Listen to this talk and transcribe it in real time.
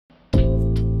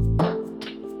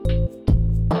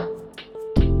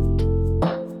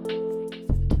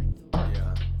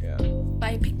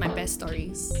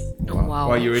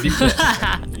Wow, you already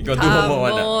you got do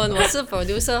homework one. 我是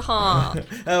producer 哈。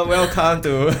Welcome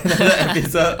to another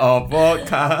episode of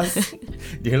podcast.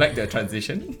 Do you like the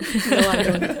transition? No, I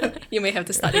don't. You may have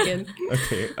to start again.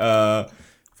 Okay.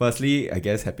 Firstly, I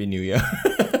guess Happy New Year.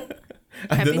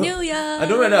 Happy New Year. I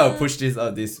don't know whether I'll push this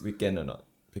out this weekend or not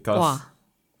because Wow.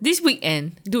 This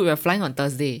weekend, dude, we're flying on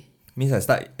Thursday. means I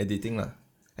start editing lah.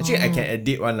 Actually, I can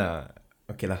edit one lah.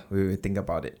 Okay lah, we will think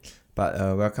about it. But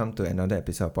welcome to another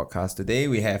episode of podcast. Today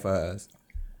we have a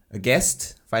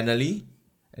guest. Finally,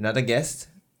 another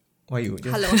guest. Why you?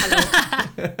 Just Hello.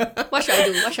 What should I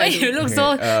do? Why you look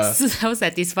so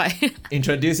satisfied?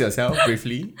 introduce yourself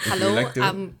briefly. If Hello, you like to.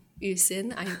 I'm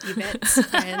Yusin. I'm Yvette's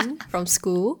friend from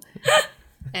school.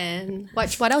 And what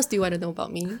else do you want to know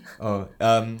about me?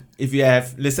 If you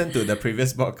have listened to the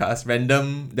previous podcast,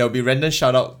 there will be random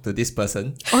shout out to this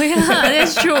person. Oh yeah,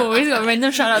 that's true. We got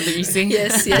random shout out to Yusing.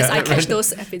 Yes, I catch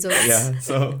those episodes. Yeah,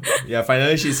 so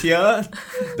finally she's here.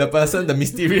 The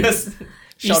mysterious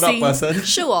shout out Yusing. person.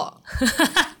 是我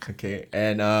Okay,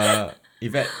 and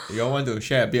Yvette, you all want to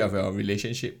share a bit of your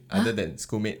relationship other than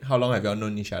schoolmate? How long have you all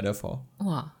known each other for?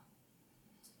 Wow.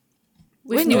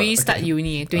 When did we start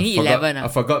uni? 2011. I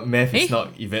forgot math is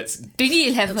not Yvette's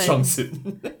 2011. strong suit.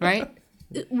 Right?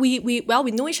 We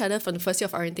know each other from the first year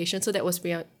of orientation, so that was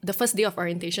the first day of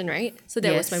orientation, right? So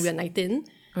that was Yes. when we were 19.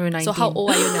 We were 19. So how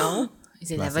old are you now? It's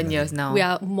 11 years now. We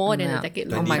are more than Yeah. a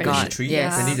decade Oh long. my God. 2023?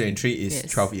 Yes. 2023 is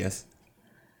Yes. 12 years.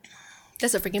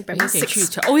 That's a freaking primary 2023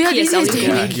 six. Oh yeah, this PSLE is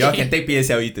grade. You all can take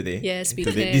PSLE today. Yes, we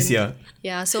today, can. This year.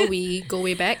 Yeah, so we go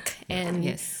way back and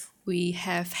Yes. we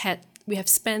have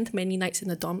spent many nights in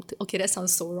the dorm. Okay, that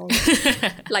sounds so wrong.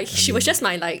 Like she was just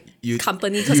my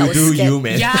company because I was do scared. you,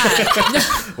 man. Yeah.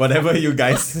 Whatever you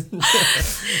guys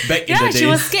back in Yeah, the days. she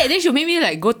was scared. Then she'll make me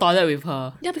go toilet with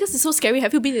her. Yeah, because it's so scary.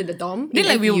 Have you been in the dorm? Then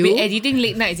In we'll NTU? be editing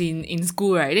late nights in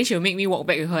school, right? Then she'll make me walk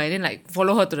back with her and then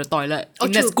follow her to the toilet. Oh,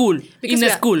 in the true. school. Because in the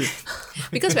we are- school.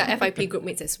 Because we are FIP group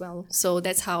mates as well. So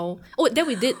that's how. Oh, then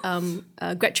we did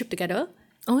a grad trip together.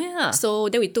 Oh yeah. So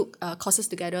then we took courses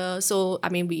together. So I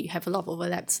mean, we have a lot of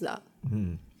overlaps lah.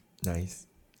 Nice.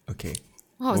 Okay.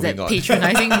 What was Moving that? on.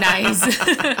 Patronizing nice.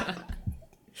 I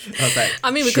was like, I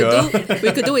mean, we sure.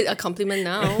 could do it a compliment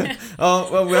now.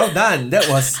 Oh, well done.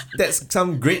 That's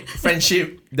some great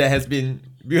friendship that has been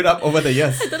built up over the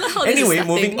years. don't know how this is Anyway,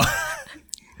 moving starting.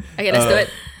 on. Okay, let's do it.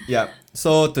 Yeah.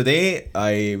 So today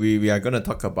we are gonna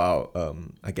talk about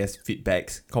I guess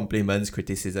feedbacks, compliments,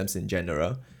 criticisms in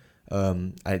general.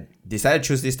 I decided to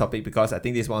choose this topic because I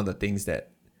think this is one of the things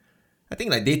that I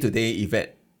think day to day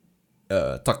Yvette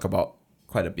talk about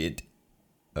quite a bit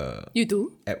You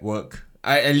do? at work.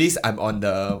 At least I'm on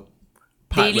the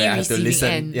part Daily where I have to receiving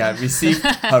listen. end. Yeah, receive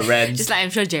her rants. Just like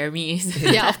I'm sure Jeremy is.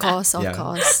 Yeah, of course, of Yeah.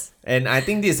 course. And I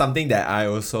think this is something that I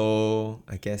also,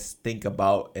 I guess, think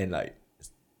about and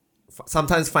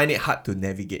sometimes find it hard to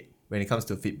navigate when it comes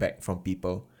to feedback from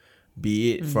people,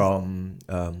 be it from,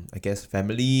 I guess,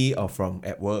 family or from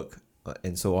at work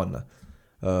and so on.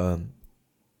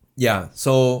 Yeah,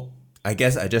 so I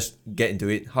guess I just get into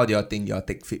it. How do y'all think y'all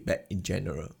take feedback in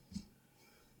general?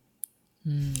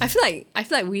 I feel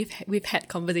like we've had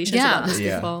conversations Yeah. about this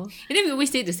Yeah. before. And then we always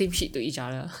say the same shit to each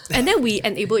other. And then we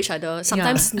enable each other,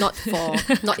 sometimes not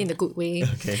in a good way.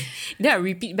 Okay. Then I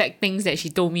repeat back things that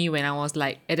she told me when I was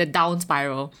at a down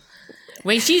spiral.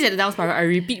 When she's at the down spiral, I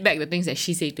repeat back the things that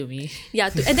she said to me.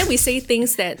 Yeah, and then we say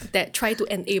things that try to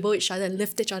enable each other and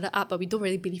lift each other up, but we don't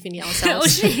really believe in it Oh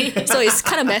ourselves. shit. So it's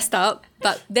kind of messed up,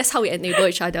 but that's how we enable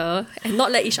each other and not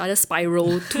let each other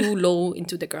spiral too low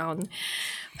into the ground.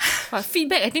 But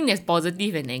feedback, I think there's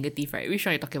positive and negative, right? Which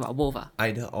one are you talking about? Both?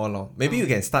 Either or. Lor. Maybe you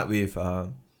can start with,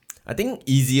 I think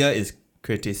easier is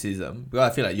criticism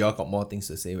because I feel like y'all got more things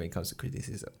to say when it comes to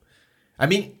criticism. I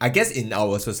mean, I guess in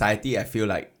our society, I feel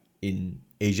like in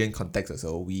Asian context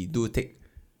also, we do take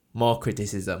more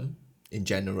criticism in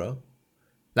general.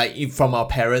 Like if from our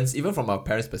parents, even from our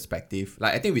parents' perspective,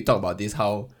 I think we talked about this,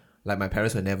 how my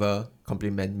parents will never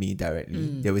compliment me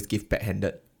directly. They always give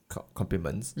backhanded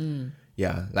compliments.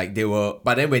 Yeah, they will,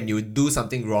 but then when you do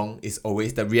something wrong,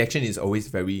 the reaction is always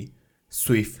very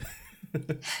swift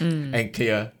and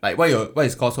clear. Like why your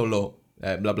score so low?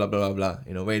 Blah blah blah blah blah.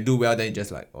 When you do well, then you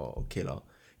just okay lor.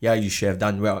 Yeah, you should have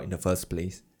done well in the first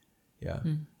place. Yeah.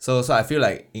 So I feel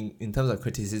like in terms of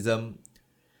criticism,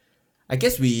 I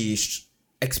guess we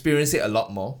experience it a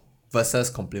lot more versus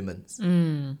compliments.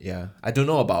 Yeah. I don't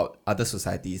know about other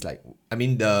societies. I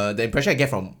mean the impression I get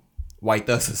from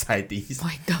whiter societies,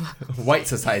 white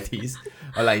societies,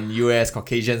 or in US,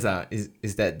 Caucasians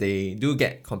is that they do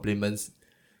get compliments.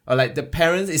 Or the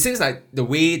parents, it seems like the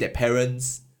way that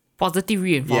parents positive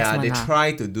reinforcement. they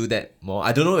try to do that more.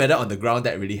 I don't know whether on the ground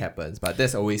that really happens, but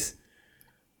that's always...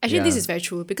 Actually, this is very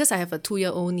true because I have a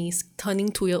 2-year-old niece, turning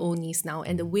 2-year-old niece now,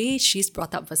 and the way she's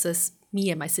brought up versus me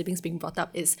and my siblings being brought up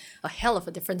is a hell of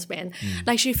a difference, man.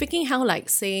 Like, she freaking how, like,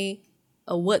 say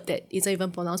a word that isn't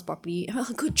even pronounced properly. Oh,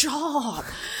 good job.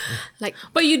 Like,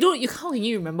 But how can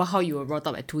you remember how you were brought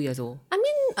up at 2 years old? I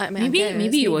mean,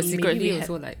 Maybe you were secretly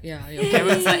also like, your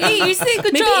parents like, hey, you say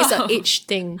good maybe job. it's an age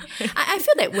thing. I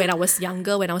feel that when I was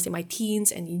younger, when I was in my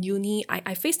teens and in uni,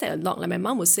 I faced that a lot. Like my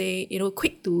mom would say,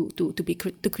 quick to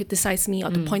criticize me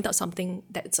or to point out something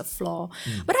that's a flaw.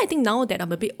 But I think now that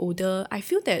I'm a bit older, I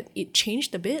feel that it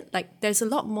changed a bit. Like there's a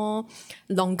lot more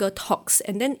longer talks,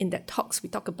 and then in that talks we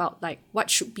talk about like what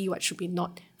should be, what should be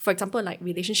not. For example, like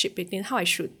relationship between how I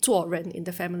should 做人 in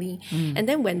the family. And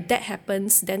then when that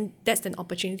happens, then that's an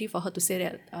opportunity for her to say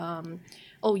that,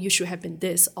 oh, you should have been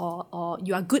this, or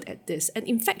you are good at this. And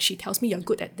in fact, she tells me you're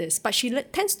good at this, but she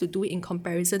tends to do it in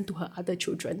comparison to her other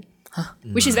children,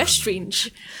 which is very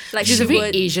strange. Like It's she a very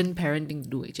would, Asian parenting to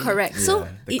do, actually. correct. So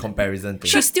the comparison thing.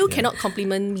 she still cannot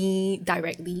compliment me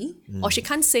directly, or she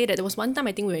can't say that. There was one time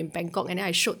I think we were in Bangkok, and then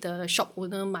I showed the shop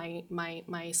owner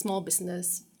my small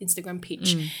business Instagram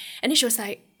page, and then she was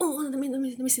like, "Oh, let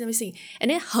me see." And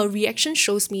then her reaction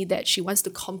shows me that she wants to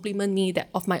compliment me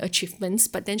of my achievements,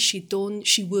 but then she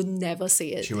will never say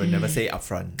it. She will never say it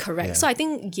upfront. Correct. Yeah. So I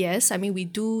think yes, I mean we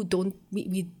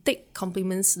take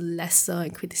compliments lesser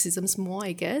and criticisms more,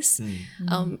 I guess.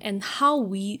 And how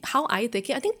I take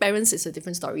it, I think parents is a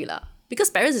different story lah. Because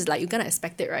parents is like you're gonna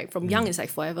expect it, right? From young it's like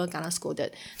forever gonna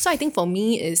scolded. So I think for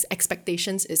me is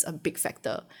expectations is a big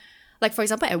factor. Like for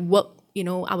example at work,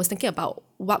 I was thinking about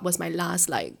what was my last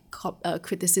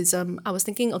criticism. I was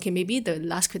thinking, okay, maybe the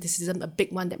last criticism, the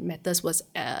big one that matters was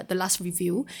the last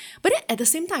review. But then at the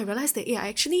same time, I realized that I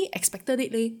actually expected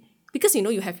it. Because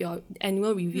you have your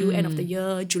annual review end of the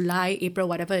year, July, April,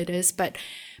 whatever it is. But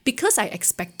because I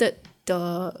expected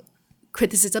the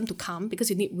criticism to come, because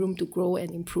you need room to grow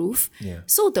and improve. Yeah.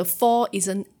 So the fall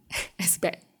isn't as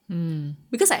bad.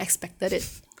 Because I expected it.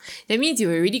 That means you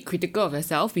were really critical of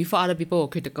yourself before other people were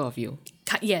critical of you.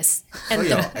 Yes. So And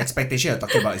your expectation you're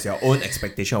talking about is your own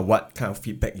expectation of what kind of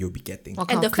feedback you'll be getting.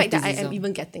 What and kind the of fact that I am criticism?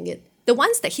 even getting it. The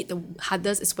ones that hit the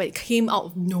hardest is when it came out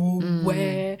of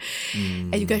nowhere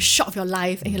and you get a shock of your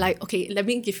life and you're like, okay, let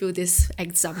me give you this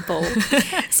example.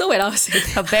 So when I was in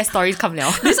The best stories come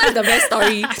now. this one is the best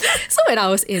story. So when I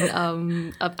was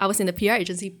in the PR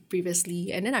agency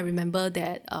previously, and then I remember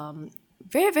that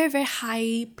very, very, very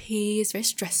high pace, very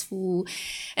stressful.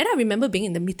 And I remember being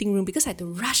in the meeting room because I had to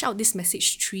rush out this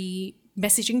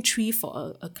messaging tree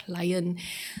for a client.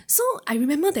 So I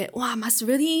remember that,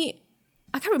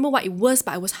 I can't remember what it was,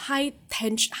 but I was high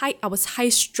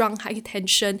strung, high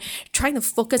tension, trying to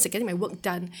focus and getting my work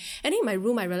done. And in my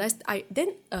room, I realized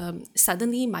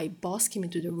suddenly my boss came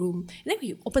into the room. And then when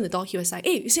he opened the door, he was like,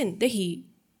 "Hey, listen." Then he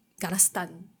got a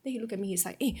stun. Then he looked at me, he's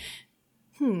like, hey,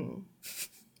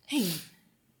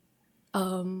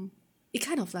 it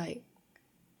kind of like,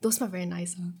 those smell very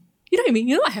nice. Huh? You know what I mean?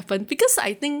 You know what happened? Because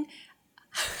I think,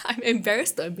 I'm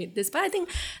embarrassed to admit this, but I think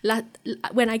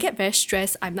when I get very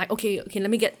stressed, I'm like, okay, let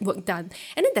me get work done.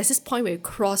 And then there's this point where you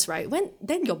cross, right?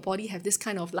 Then your body have this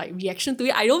kind of like reaction to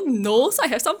it. I don't know. So I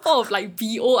have some form of like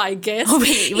BO, I guess. Oh,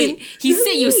 wait. He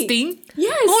said you stink?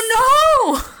 Yes.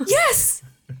 Oh, no! Yes.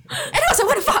 And I was like,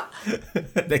 what the fuck?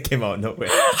 That came out of nowhere.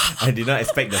 I did not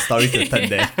expect the story to turn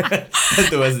there.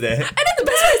 Towards there. And then the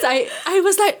best part is I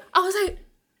was like,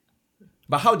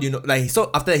 but how do you know? Like, so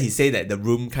after he said that the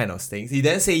room kind of stinks, he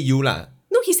didn't say you lah.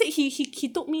 no, he said he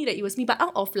told me that it was me, but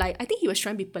out of like, I think he was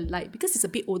trying to be polite because he's a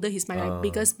bit older. He's my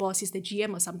biggest boss. He's the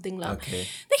GM or something lah. Okay.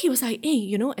 Then he was like,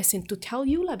 hey, as in to tell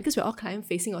you lah, because we're all client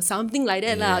facing or something like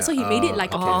that lah. Yeah. So he made it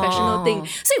like a professional thing.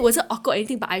 So it wasn't awkward or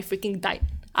anything, but I freaking died.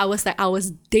 I was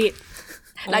dead.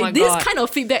 Oh my Like this God. kind of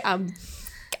feedback,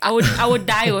 I would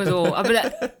die also. I'll be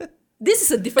like, this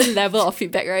is a different level of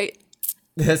feedback, right?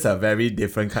 That's a very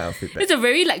different kind of feedback. it's a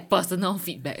very like personal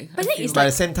feedback. But then it's But at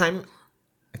like, the same time,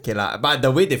 okay lah. But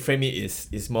the way they frame it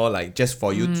is more like just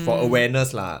for you for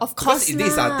awareness lah. Of course because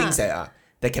these are lah. things that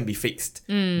can be fixed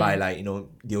by like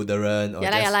deodorant or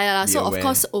yeah. just So be of aware.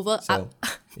 course So,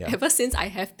 yeah. ever since I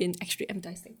have been extreme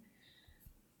emphasizing.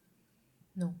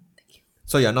 No.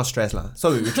 So you're not stressed lah.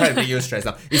 So we try to make you stressed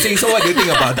now. You saying, so what do you think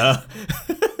about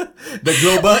the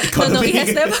global economy?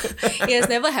 It has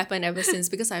never happened ever since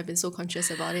because I've been so conscious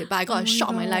about it. But I got a shock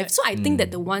in my life. So I think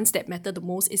that the ones that matter the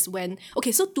most is when,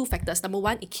 okay, so two factors. Number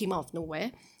one, it came out of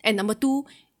nowhere. And number two,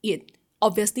 it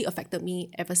obviously affected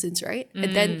me ever since, right?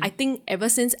 And then I think ever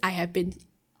since I have been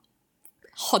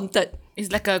haunted. It's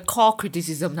like a core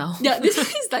criticism now. Yeah, this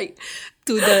is like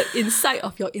to the inside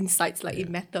of your insights, like it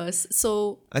matters.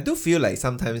 So I do feel like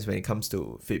sometimes when it comes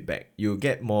to feedback, you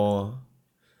get more.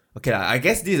 Okay, I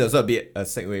guess this is also a bit a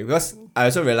segue because I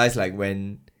also realize like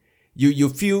when you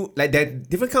feel like there are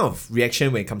different kind of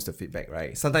reaction when it comes to feedback,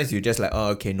 right? Sometimes you just like, oh,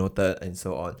 okay, noted and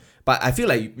so on. But I feel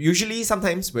like usually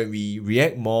sometimes when we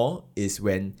react more is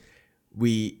when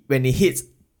it hits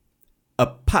a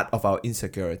part of our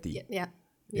insecurity. yeah.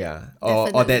 Yeah.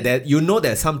 Or Definitely. that you know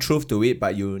there's some truth to it,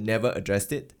 but you never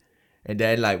addressed it. And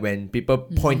then like when people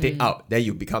point it out, then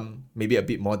you become maybe a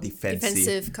bit more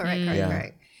defensive. Correct. Yeah.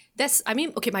 Correct. That's, I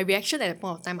mean, okay, my reaction at that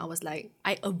point of time, I was like,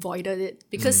 I avoided it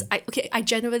because I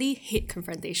generally hate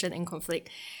confrontation and conflict.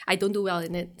 I don't do well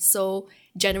in it. So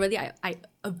generally, I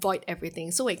avoid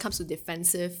everything. So when it comes to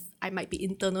defensive, I might be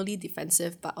internally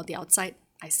defensive, but on the outside,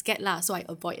 I scared lah. So I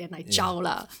avoid and I chow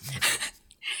lah.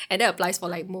 And that applies for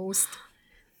like most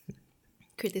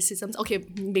criticisms. Okay,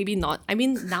 maybe not. I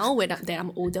mean, now that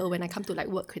I'm older, when I come to like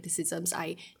work criticisms,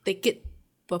 I take it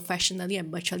professionally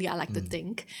and maturely, I like to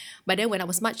think. But then when I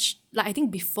was much, like I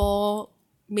think before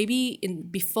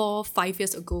 5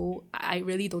 years ago, I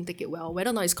really don't take it well. Whether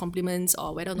or not it's compliments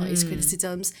or whether or not it's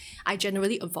criticisms, I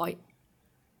generally avoid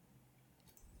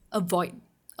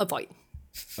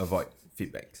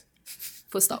Feedbacks.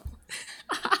 full stop.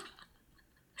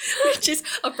 Which is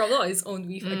a problem on its own.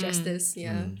 We've addressed this,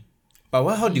 yeah.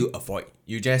 But how do you avoid?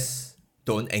 You just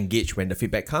don't engage when the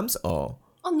feedback comes, or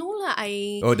Oh no lah,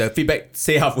 the feedback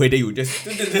say halfway, then you just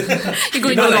You go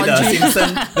you know, into like laundry.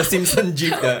 the Simpson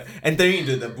jeep, the entering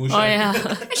into the bush. Oh yeah.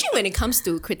 actually when it comes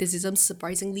to criticism,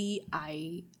 surprisingly,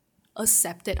 I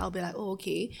accept it. I'll be like, oh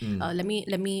okay, let me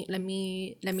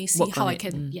see Work how on I it.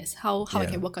 can how I Yeah.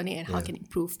 can work on it and how I can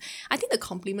improve. I think the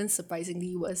compliments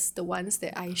surprisingly was the ones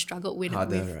that I struggled with.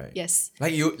 Harder, right? Yes.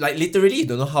 Like you, like literally, you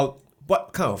don't know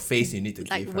what kind of face you need to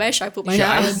Like give. where right? should I put my Should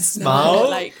I hands? smile?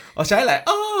 Like Or should I like,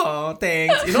 oh,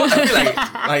 thanks? You know, I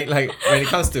feel like when it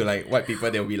comes to like white people,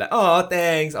 they'll be like, oh,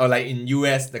 thanks. Or like in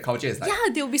US, the culture is like,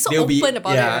 yeah, they'll be so open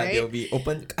about it, right? they'll be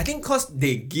open. I think cause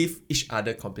they give each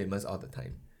other compliments all the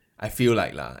time. I feel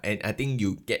like lah, and I think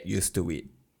you get used to it.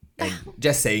 And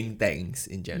just saying thanks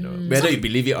in general, whether you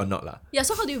believe it or not lah. Yeah,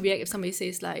 so how do you react if somebody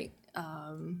says like,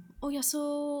 oh yeah,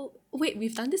 so wait,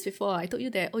 we've done this before. I told you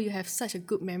that, oh, you have such a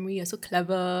good memory, you're so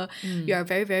clever, you're a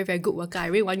very, very, very good worker. I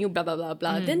really want you, blah, blah, blah,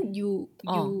 blah. Then you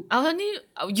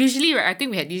Usually, right, I think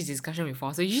we had this discussion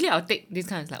before. So usually I'll take this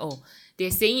kind of like, oh,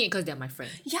 they're saying it because they're my friend.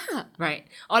 yeah. Right?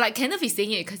 Or like Kenneth is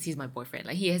saying it because he's my boyfriend.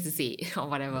 Like he has to say it or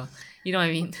whatever. You know what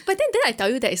I mean? But then I tell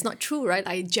you that it's not true, right?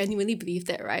 I genuinely believe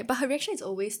that, right? But her reaction is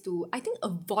always to, I think,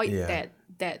 avoid Yeah.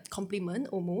 that compliment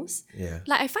almost. Yeah.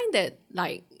 Like I find that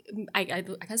like I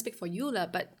can't speak for you lah,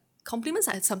 but compliments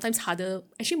are sometimes harder.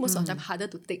 Actually, most of the time harder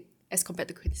to take as compared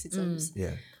to criticisms.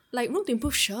 Yeah. Like room to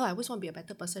improve, sure. I always want to be a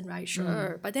better person, right?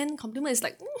 Sure. But then compliment is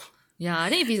like, Yeah, I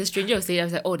think if it's a stranger who say that, I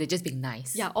was like, oh, they're just being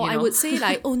nice. yeah. Or you I know? would say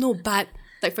like, oh no, but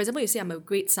like for example, you say I'm a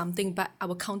great something, but I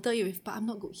will counter you with, but I'm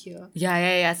not good here.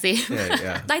 Yeah, same.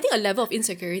 Yeah. I think a level of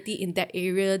insecurity in that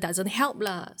area doesn't help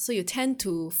lah. So you tend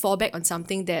to fall back on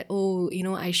something that, oh,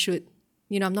 I should,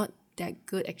 I'm not that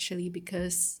good actually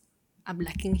because I'm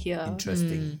lacking here.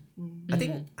 Interesting. I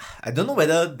think I don't know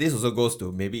whether this also goes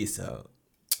to maybe it's a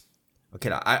okay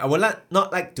lah. I would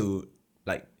not like to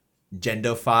like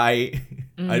genderfy.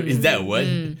 Is that a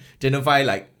word? Genderfy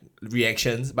like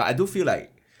reactions, but I do feel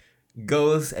like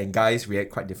girls and guys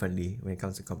react quite differently when it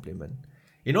comes to compliment.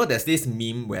 You know, there's this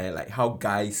meme where like how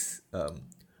guys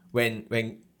when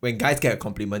guys get a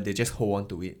compliment, they just hold on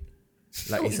to it.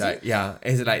 Like it's is like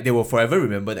it's like they will forever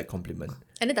remember that compliment.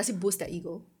 And then does it boost their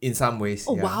ego? In some ways.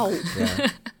 Oh, yeah. wow. Yeah.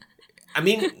 I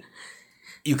mean,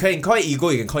 you can call it ego,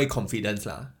 you can call it confidence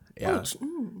lah. Yeah.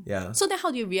 Yeah. So then how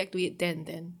do you react to it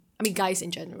then? I mean, guys in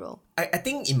general. I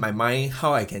think in my mind,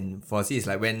 how I can foresee is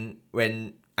like when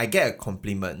I get a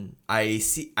compliment, I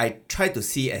try to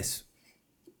see as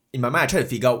in my mind, I try to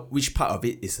figure out which part of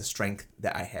it is a strength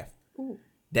that I have. Ooh.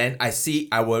 Then I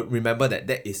will remember that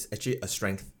is actually a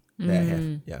strength that I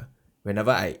have. Yeah.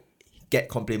 Whenever I get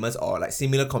compliments or like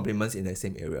similar compliments in the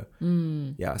same area.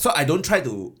 Yeah. So I don't try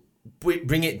to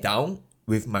bring it down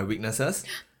with my weaknesses.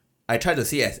 I try to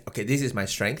see as, okay, this is my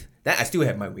strength. Then I still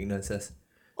have my weaknesses.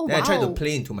 Oh, Then wow. I try to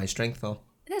play into my strength.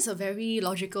 That's a very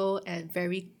logical and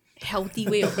very healthy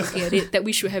way of looking at it that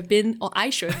we should have been, or I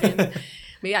should have been,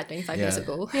 maybe like 25 years Yeah.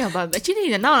 ago. Yeah, but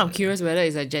actually now I'm curious whether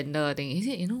it's a gender thing. Is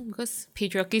it, because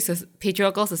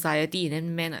patriarchal society and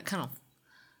then men are kind of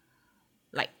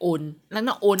like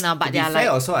not own lah, but To be they're fair, like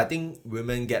also, I think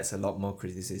women gets a lot more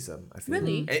criticism. I feel.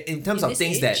 Really? In terms In of this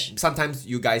things age? that sometimes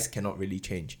you guys cannot really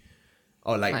change.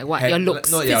 Or like, Like what? Your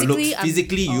looks. No, your looks. I'm-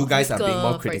 Physically, you guys are being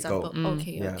more for critical. example.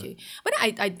 Okay, Yeah. okay. But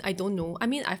I don't know. I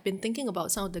mean, I've been thinking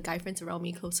about some of the guy friends around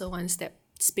me, closer ones that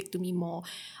speak to me more.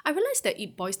 I realized that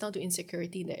it boils down to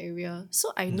insecurity in the area.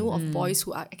 So I know of boys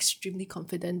who are extremely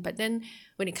confident, but then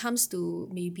when it comes to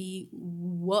maybe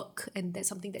work and that's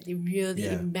something that they really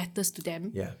Yeah. it matters to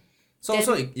them. Yeah. So Then-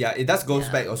 also it does goes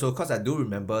back also because I do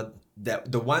remember that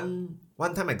the one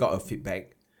time I got a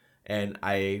feedback and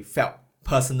I felt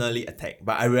personally attacked,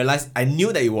 but I realized I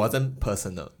knew that it wasn't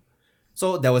personal.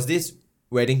 So there was this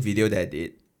wedding video that I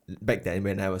did back then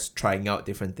when I was trying out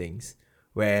different things,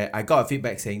 where I got a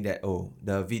feedback saying that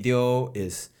the video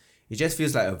it just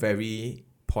feels like a very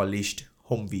polished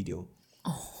home video.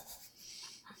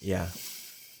 Yeah.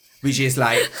 Which is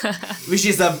a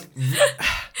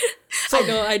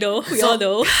I know. We all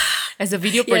know. As a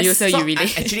video producer, so you really.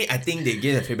 I think they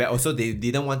gave the feedback. Also, they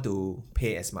didn't want to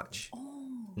pay as much.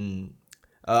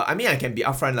 I mean, I can be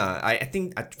upfront lah. I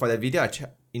think for the video, I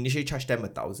initially charged them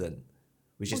 1,000,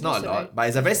 which is not a that's lot, alright. but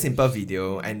it's a very simple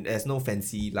video and there's no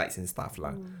fancy lights and stuff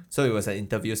lah. So it was an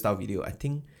interview style video. I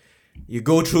think you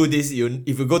go through this,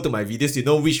 if you go to my videos, you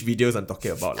know which videos I'm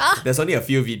talking about. There's only a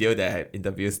few videos that have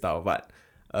interview style, but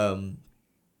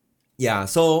yeah.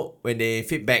 So when they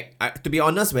feedback, to be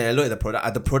honest, when I look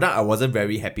at the product I wasn't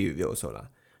very happy with it also lah.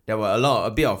 There were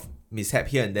a bit of mishap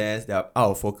here and there. There are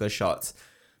out of focus shots,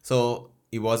 so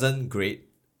it wasn't great.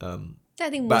 I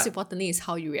think But- most importantly is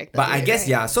how you react. But to I it, guess right?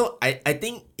 yeah. So I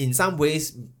think in some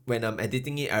ways when I'm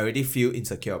editing it, I already feel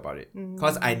insecure about it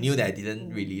because I knew that I didn't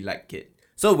really like it.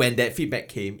 So when that feedback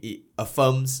came, it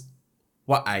affirms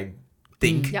what I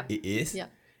think Yep. it is, Yep.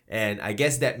 and I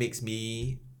guess that makes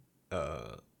me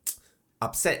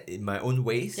upset in my own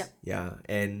ways. Yep. Yeah,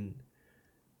 and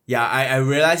yeah, I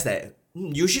realized that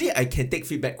usually I can take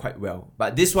feedback quite well,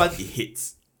 but this one it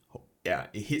hits.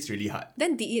 Yeah, it hits really hard.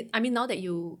 Then now that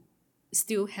you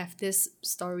still have this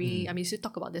story, I mean, you still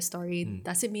talk about this story,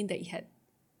 does it mean that you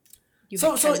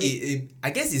So had so carried- it I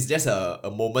guess it's just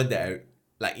a moment that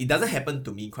it doesn't happen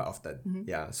to me quite often.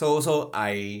 Yeah. So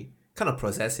I kind of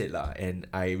process it lah, and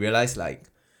I realize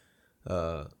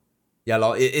yeah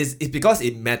lor, it's because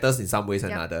it matters in some ways or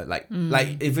Yeah. another. Like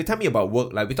if you tell me about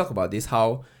work, like we talk about this,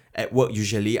 how at work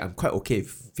usually I'm quite okay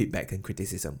with feedback and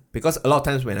criticism, because a lot of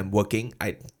times when I'm working,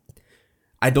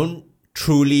 I don't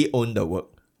truly own the work.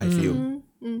 I feel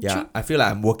true. I feel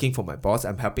like I'm working for my boss.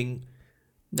 I'm helping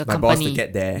The my company. boss to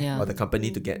get there, Yeah. or the company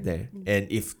to get there. And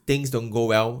if things don't go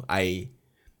well,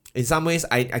 in some ways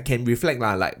I can reflect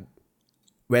lah, like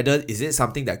whether is it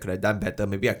something that I could have done better.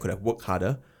 Maybe I could have worked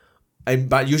harder.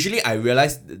 But usually I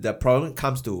realize the problem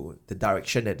comes to the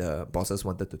direction that the bosses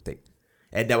wanted to take,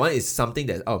 and that one is something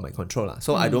that's out of my control lah.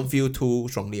 So I don't feel too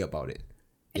strongly about it.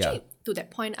 Actually, to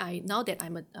that point, now that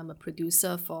I'm a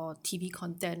producer for TV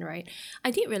content, right?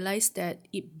 I did realize that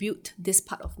it built this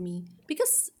part of me,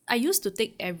 because I used to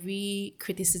take every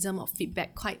criticism or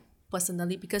feedback quite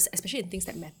personally, because especially in things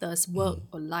that matters, work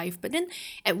or life. But then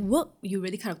at work, you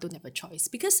really kind of don't have a choice,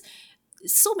 because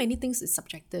so many things is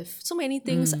subjective. So many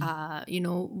things are,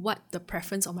 what the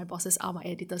preference of my bosses are, my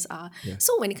editors are.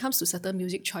 So when it comes to certain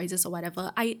music choices or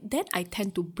whatever, I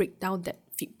tend to break down that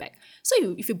feedback. So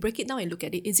if you break it down and look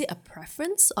at it, is it a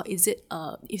preference, or is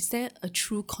there a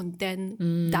true content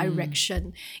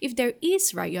direction? If there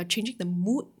is, right, you're changing the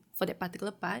mood for that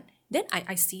particular part, then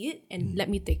I see it and let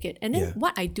me take it. And then Yeah.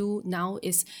 what I do now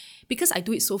is, because I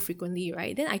do it so frequently,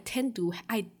 right? Then I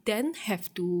then have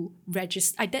to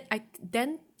register. I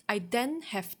then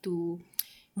have to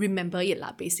remember it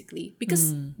lah, basically,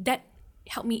 because that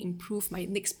helped me improve my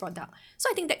next product. So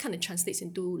I think that kind of translates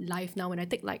into life now when I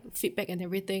take like feedback and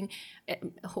everything.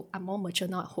 I'm more mature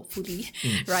now, hopefully,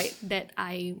 right? That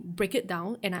I break it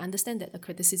down and I understand that the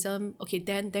criticism, okay,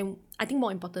 then I think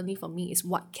more importantly for me is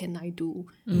what can I do?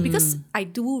 Because I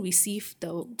do receive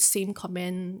the same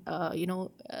comment,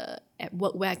 at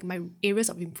work, where my areas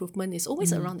of improvement is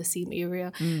always around the same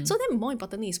area. So then more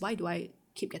importantly is, why do I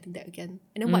keep getting that again?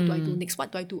 And then what do I do next?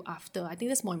 What do I do after? I think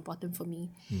that's more important for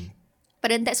me. But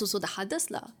then that's also the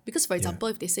hardest lah. Because for example,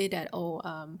 if they say that, your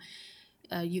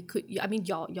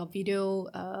video,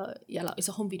 it's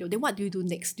a home video, then what do you do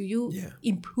next? Do you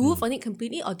improve on it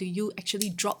completely, or do you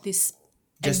actually drop this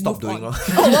and Just stop move doing on?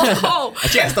 lor.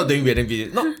 Actually, I stopped doing wedding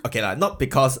videos. Not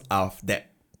because of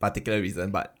that particular reason,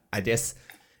 but it's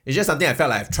just something I felt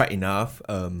like I've tried enough.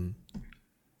 And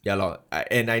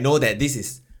I know that this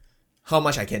is how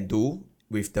much I can do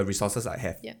with the resources I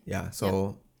have. Yeah.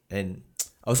 So and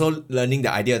also learning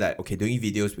the idea that doing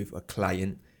videos with a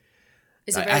client,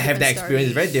 It's a like, very I have that different experience.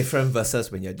 It's story. very different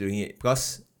versus when you're doing it,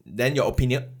 because then your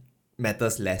opinion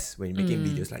matters less when you're making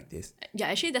videos like this. Yeah,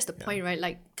 actually that's the point, right?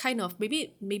 Like kind of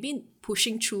maybe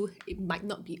pushing through, it might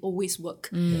not be always work.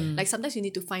 Like sometimes you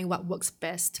need to find what works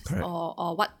best, Correct.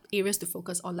 or what areas to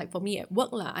focus on. Like for me at work,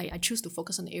 I choose to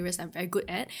focus on the areas I'm very good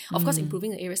at. Of course,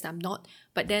 improving the areas that I'm not.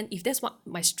 But then if that's what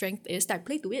my strength is, then I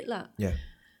play to it lah. Yeah.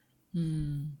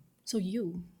 So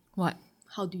you, What?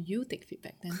 how do you take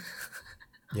feedback then?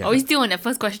 Yeah. Are we still on that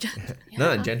first question?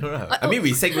 No, in general. I mean,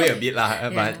 we segue a bit lah,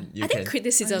 but you I can think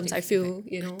criticisms, I feel,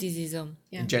 Criticism.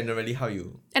 Yeah. generally how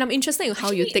you. And I'm interested in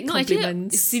how you take Actually,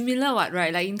 compliments. it's similar, what,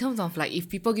 right? Like in terms of like if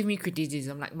people give me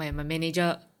criticism, like my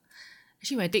manager,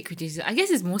 actually when I take criticism, I guess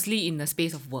it's mostly in the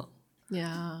space of work.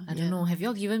 Yeah. I don't know. Have you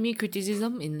all given me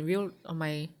criticism in real on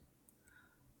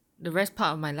the rest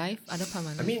part of my life, other part of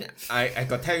my life? I mean, I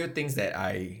got tell you things that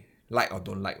I like or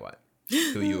don't like. What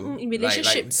do you In like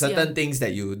relationships, certain things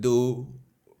that you do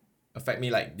affect me?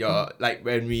 Like your like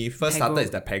when we first started, Pegro.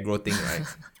 it's the pegro thing, right?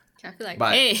 I feel like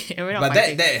But hey, we're not but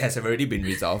fighting. that has already been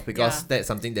resolved because Yeah. that's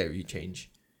something that we change.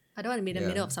 I don't want to be in the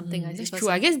middle of something. I That's just true.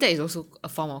 I guess that is also a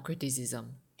form of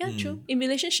criticism. Yeah, true. In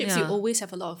relationships, you Yeah. always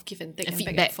have a lot of give and take and back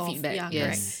Feedback, and forth. feedback. Yeah,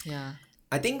 correct. Yes. Yeah.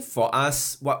 I think for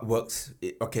us, what works.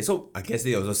 Okay, so I guess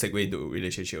they also segue into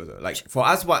relationship also. Like for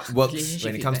us, what works Relationship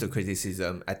when it comes to feedback.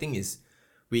 criticism, I think is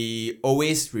we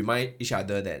always remind each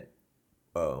other that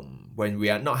when we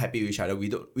are not happy with each other, we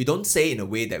don't say in a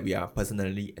way that we are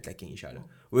personally attacking each other.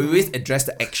 We always address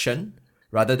the action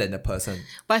rather than the person.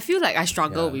 But I feel like I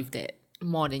struggle Yeah. with that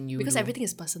more than you Because do. everything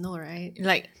is personal, right?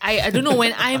 Like I don't know,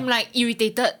 when I'm like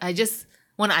irritated, I just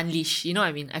want to unleash. You know what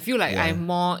I mean? I feel like Yeah. I'm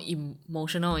more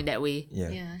emotional in that way.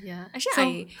 Yeah. Yeah.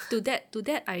 Actually, So- to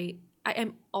that, I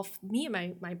am of me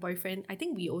and my boyfriend. I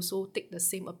think we also take the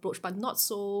same approach, but not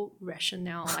so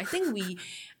rational. I think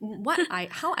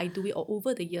how I do it, or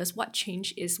over the years, what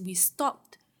changed is we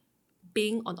stopped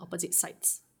being on opposite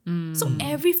sides. So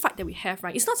every fight that we have,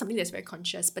 right, it's not something that's very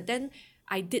conscious, but then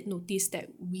I did notice that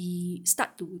we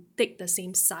start to take the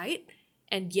same side,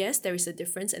 and yes, there is a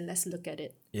difference, and let's look at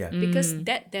it. Yeah. Because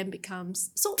that then becomes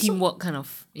so Teamwork kind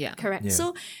of. Yeah. correct. Yeah.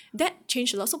 So that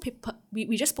changed a lot. So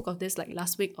we just spoke of this like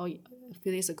last week or a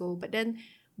few days ago, but then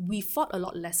we fought a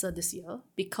lot lesser this year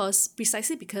because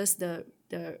the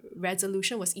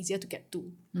resolution was easier to get to.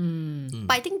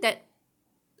 But I think that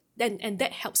and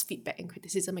that helps feedback and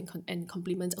criticism and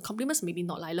compliments. Compliments maybe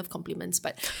not. I love compliments,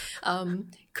 but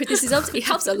criticisms it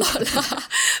helps a lot lah.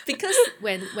 Because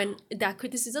when there are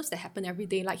criticisms that happen every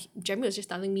day, like Jeremy was just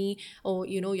telling me, oh,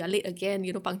 you're late again.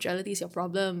 Punctuality is your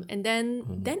problem. And then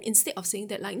instead of saying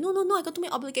that, like no, I got too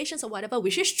many obligations or whatever,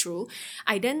 which is true,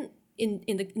 I then in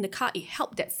the car it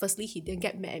helped that firstly he didn't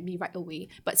get mad at me right away,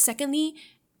 but secondly,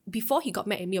 before he got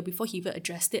mad at me or before he even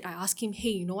addressed it, I asked him, hey,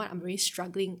 you know what, I'm really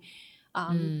struggling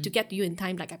to get to you in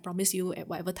time, like I promised you at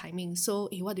whatever timing. So,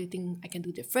 hey, what do you think I can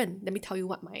do different? Let me tell you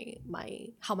what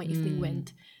how my evening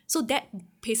went. So that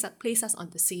places us on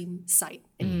the same side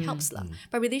and it helps lah.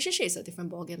 But relationship is a different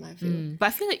ballgame, I feel. But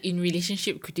I feel like in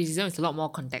relationship, criticism is a lot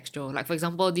more contextual. Like for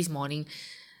example, this morning,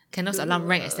 Kenneth's alarm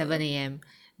rang at 7 a.m.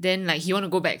 Then like he want to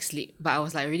go back sleep, but I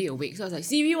was like already awake. So I was like,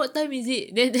 Siri, what time is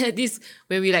it? Then this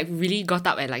when we like really got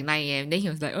up at like 9 a.m. Then he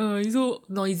was like, oh, it's so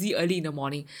noisy early in the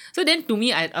morning. So then to me,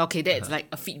 that's like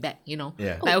a feedback,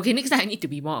 Yeah. Like okay, next time I need to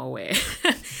be more aware.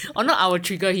 Or not, I will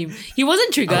trigger him. He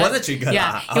wasn't triggered. I wasn't triggered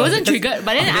Yeah, lah. he wasn't triggered.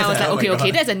 But then I was like, oh my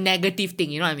okay, God. that's a negative thing.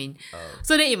 You know what I mean?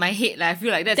 So then in my head, like I feel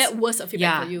like that's That was a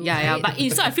feedback for you. Yeah. right? But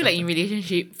so I feel like in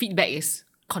relationship, feedback is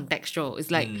contextual.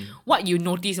 It's like what you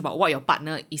notice about what your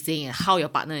partner is saying and how your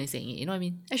partner is saying it. You know what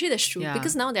I mean? Actually, that's true. Yeah.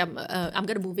 Because now that I'm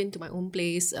gonna move into my own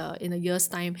place in a year's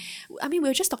time. I mean, we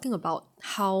were just talking about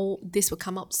how this will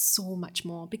come up so much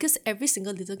more because every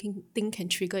single little thing can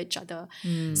trigger each other.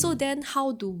 So then,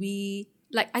 how do we?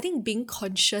 Like, I think being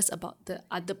conscious about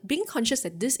being conscious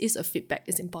that this is a feedback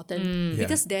is important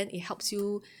because then it helps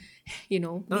you,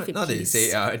 live in Now that you peace.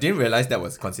 say, I didn't realize that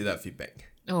was considered feedback.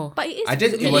 Oh, But it is. I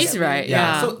just It is, right?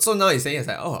 Yeah. So now you're saying it's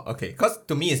like, oh, okay. Because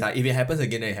to me it's like if it happens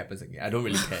again, then it happens again. I don't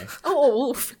really care.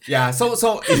 Oh. Yeah. So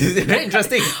it's very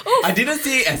interesting. I didn't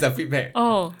see it as a feedback.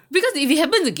 Oh, because if it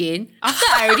happens again, after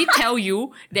I already tell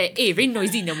you that, hey, very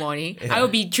noisy in the morning, I will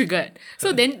be triggered.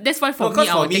 So then that's why for Because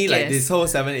me, I will for me, take like it as, this whole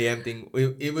 7 a.m. thing,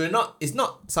 it's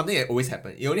not something that always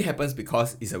happens. It only happens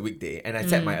because it's a weekday and I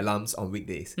set my alarms on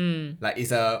weekdays. Like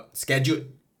it's a scheduled,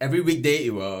 every weekday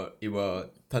it will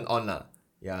turn on lah.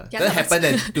 Yeah. Yeah, Doesn't happen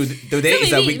that today so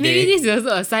is a maybe weekday. this is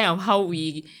also a sign of how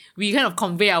we kind of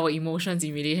convey our emotions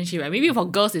in relationship. Right? Maybe for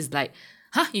girls it's like,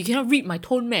 you cannot read my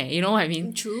tone, man. You know what I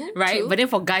mean? True, Right? true. But then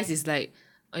for guys it's like,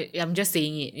 I'm just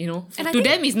saying it, you know. And I To think-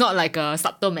 them, it's not like a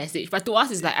subtle message, but to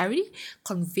us, it's like I already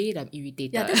conveyed I'm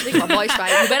irritated. Yeah, that's the thing about boys,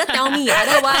 right? You better tell me,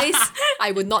 otherwise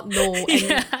I would not know.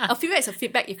 And a feedback is a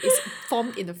feedback if it's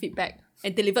formed in the feedback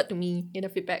and delivered to me in the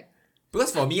feedback.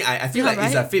 Because for me, I feel Yeah, like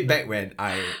it's a right? feedback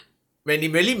when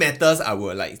it really matters, I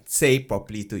will like say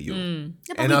properly to you. Yeah,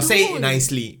 but And we I'll say it don't.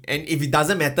 nicely. And if it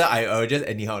doesn't matter, I'll just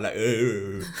anyhow like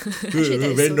Actually,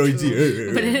 that is very so noisy.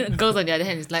 true. But then girls on the other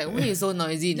hand, it's like, why are you so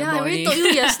noisy in the Yeah, I already morning? told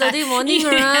you yesterday morning,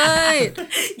 right?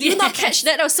 Did you not catch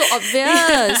that? That was so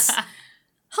obvious.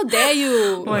 How dare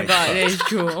you? Oh my god, that is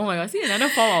true. Oh my god, see another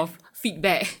form of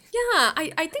feedback. Yeah,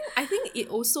 I think it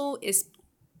also is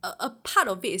a part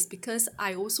of it is because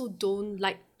I also don't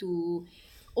like to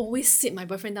always sit my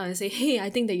boyfriend down and say, hey, I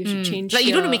think that you should change. Like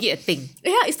you don't here." make it a thing.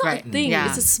 Yeah, it's not Right. a thing. Yeah.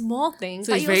 It's a small thing.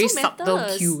 So but it's it very also subtle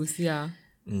matters. cues. Yeah.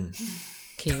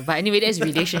 Okay, but anyway, that's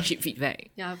relationship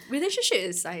feedback. Yeah, relationship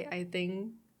is I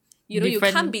think you know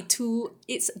Different- you can't be too.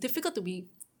 It's difficult to be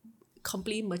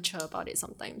completely mature about it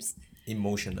sometimes.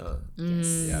 Emotional.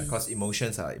 Yeah, because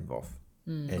emotions are involved.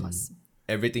 And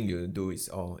everything you do is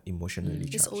all emotionally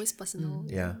It's charged. always personal.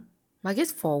 Yeah. But I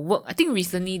guess for work, I think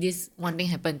recently this one thing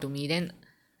happened to me. Then,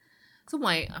 so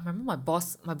I remember my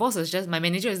boss my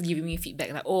manager was giving me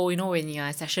feedback like, oh, you know, when you're in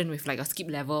a session with like a skip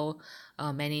level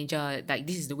manager, like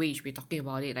this is the way you should be talking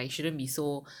about it. Like, it shouldn't be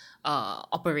so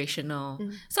operational.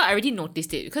 So I already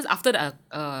noticed it because after the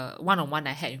one-on-one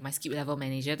I had with my skip level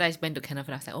manager, that I went to Kenneth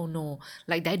and I was like, oh no,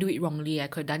 like did I do it wrongly? I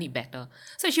could have done it better.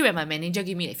 So actually when my manager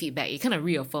gave me that feedback, it kind of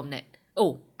reaffirmed that,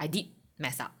 oh, I did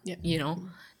mess up. Yeah. You know?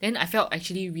 Then I felt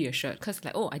actually reassured because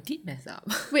like, oh, I did mess up.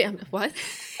 Wait, what?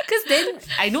 Because then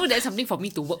I know that's something for me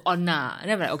to work on now. And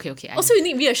then I'm like, okay. I Also, you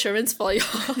need reassurance for your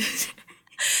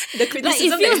the criticism. like, it that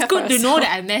you feels have good for to know yourself.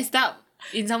 that I messed up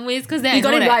in some ways because then You I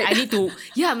got know it that right. I need to.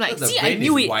 Yeah, I'm like, The see, I brain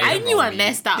knew is it. wired I knew I wrongly.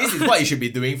 messed up. This is what you should be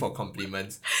doing for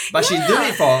compliments. But she's doing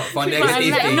it for But negative I'm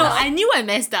like, things. no, I knew I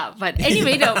messed up. But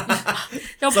anyway, the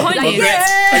So point is,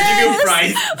 congrats. I give you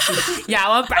prize. yeah, I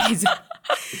want prize.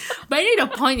 But anyway,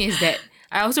 the point is that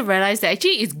I also realized that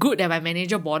actually it's good that my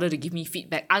manager bothered to give me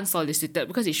feedback unsolicited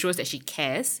because it shows that she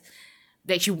cares,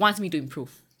 that she wants me to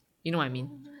improve. You know what I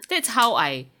mean? That's how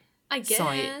I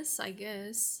saw it. I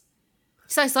guess.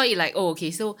 So I saw it like, oh, okay.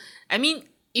 So, I mean,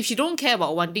 if she don't care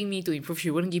about wanting me to improve,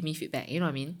 she wouldn't give me feedback. You know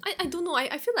what I mean? I don't know.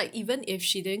 I feel like even if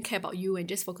she didn't care about you and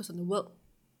just focus on the work,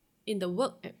 in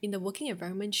the working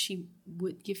environment, she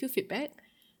would give you feedback.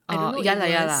 I don't know. Yeah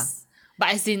it lah. was-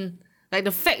 But as in, like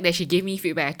the fact that she gave me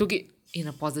feedback, I took it in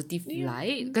a positive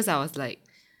light because I was like,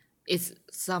 it's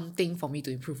something for me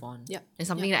to improve on. Yeah. And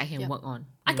something Yeah. that I can Yeah. work on.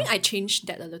 I think I changed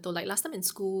that a little. Like last time in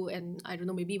school, and I don't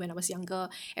know, maybe when I was younger,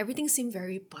 everything seemed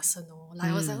very personal.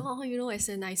 Like I was like, oh, you know, as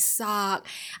in I suck.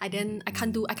 I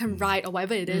can't write or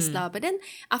whatever it is lah. But then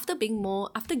after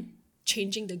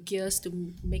changing the gears to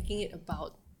making it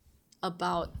about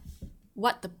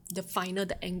what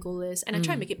the angle is, and I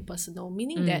try to make it personal,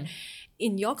 meaning that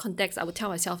in your context, I would tell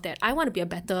myself that I want to be a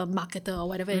better marketer or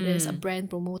whatever it is, a brand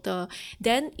promoter.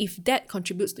 Then if that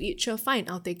contributes to it, sure, fine,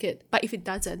 I'll take it. But if it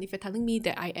doesn't, if you're telling me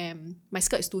that my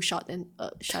skirt is too short, then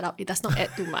shut up. It does not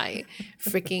add to my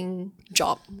freaking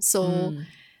job. So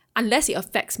unless it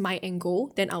affects my end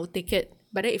goal, then I'll take it.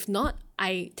 But then if not,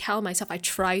 I tell myself I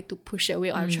try to push it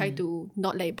away or I try to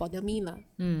not let it bother me lah.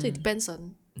 So it depends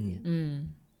on.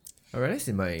 I realized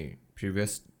in my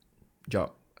previous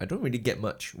job, I don't really get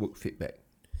much work feedback.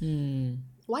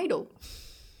 Why though?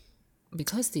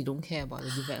 Because they don't care about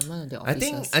the development of the I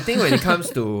officers. think when it comes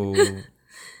to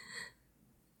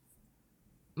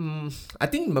I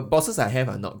think the bosses I have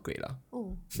are not great lah.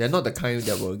 Oh. They're not the kind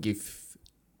that will give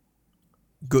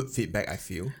good feedback, I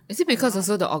feel. Is it because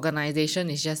also the organization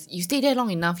is just, you stay there long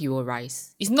enough, you will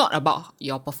rise. It's not about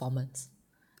your performance.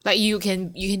 Like you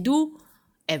can do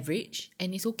average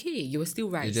and it's okay. You will still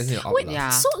rise. You just need to Wait,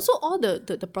 outlast. Yeah. so all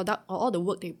the product or all the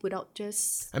work they put out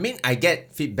just I mean, I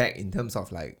get feedback in terms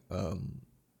of like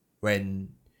when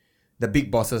the big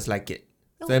bosses like it.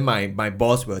 So then my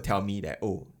boss will tell me that,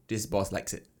 oh, this boss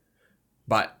likes it.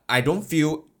 But I don't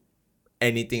feel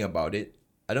anything about it.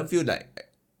 I don't feel like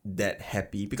that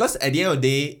happy because at the end of the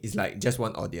day, it's like just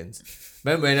one audience.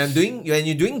 But when you're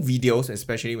doing videos,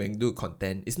 especially when you do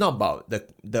content, it's not about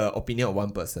the opinion of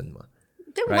one person.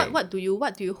 then Right. what do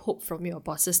you hope from your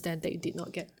bosses then that you did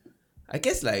not get? I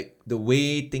guess like the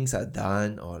way things are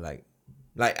done or like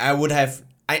I would have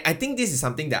I think this is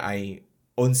something that I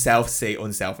own self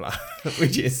lah.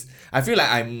 Which is I feel like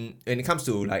when it comes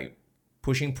to like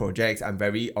pushing projects, I'm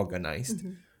very organized.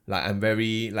 Like I'm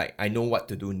very like I know what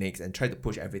to do next and try to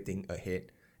push everything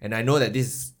ahead. And I know that this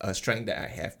is a strength that I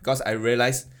have because I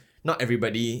realize not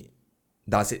everybody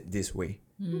does it this way.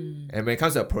 And when it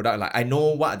comes to a product, like I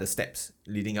know what are the steps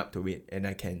leading up to it, and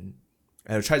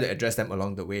I'll try to address them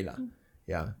along the way, lah.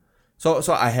 Yeah. So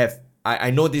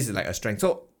I know this is like a strength.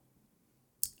 So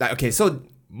like okay, so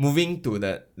moving to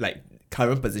the like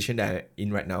current position that I'm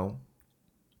in right now.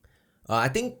 I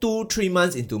think 2-3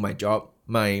 months into my job,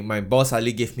 my boss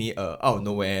suddenly gave me out of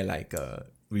nowhere like a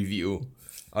review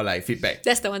or like feedback.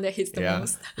 That's the one that hits the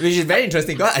most. Which is very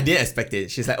interesting because I didn't expect it.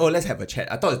 She's like, oh, let's have a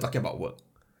chat. I thought we were talking about work.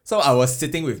 So I was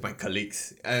sitting with my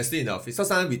colleagues. I was still in the office. So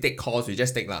sometimes we take calls, we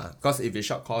just take lah. Because if it's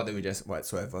short call, then we just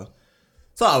whatsoever.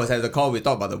 So I was at the call, we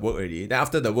talked about the work already. Then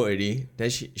after the work already, then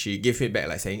she gave feedback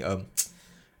like saying,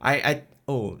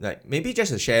 like maybe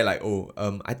just to share like,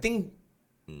 I think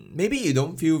maybe you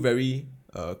don't feel very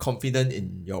confident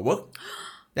in your work.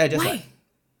 Then I just Why? like,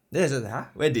 then I just like, huh?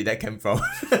 Where did that come from?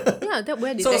 Yeah,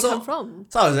 where did that come from?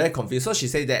 So I was very confused. So she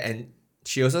said that, and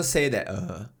she also said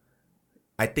that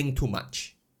I think too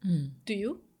much. Do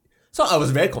you? So I was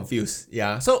very confused.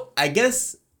 Yeah. So I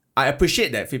guess I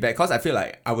appreciate that feedback because I feel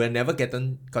like I would have never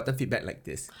gotten feedback like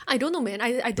this. I don't know, man.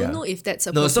 I don't know if that's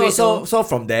No, appropriate. so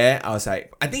from there I was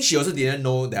like, I think she also didn't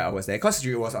know that I was there because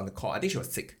she was on the call. I think she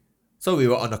was sick. So we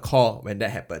were on a call when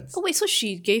that happened. Oh wait, so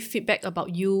she gave feedback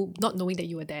about you not knowing that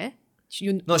you were there?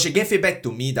 No, she gave feedback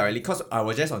to me directly because I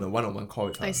was just on a one-on-one call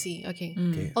with her. I see. Okay.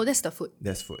 Okay. Oh, that's the food.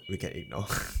 That's food. We can ignore.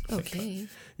 Okay.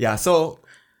 Yeah. So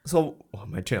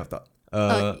my train of thought.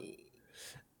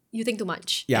 You think too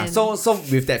much. Yeah. and- So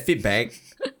with that feedback,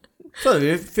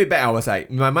 I was like,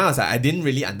 in my mind I was like, I didn't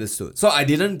really understood. So I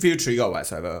didn't feel triggered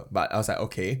whatsoever. But I was like,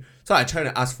 okay. So I tried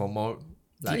to ask for more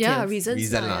like reasons.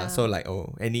 reason lah, lah. yeah. So like,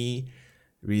 any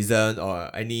reason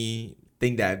or any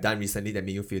thing that I've done recently that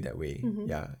made you feel that way.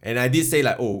 Yeah. And I did say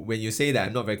like, when you say that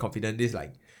I'm not very confident, this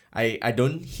like I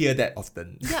don't hear that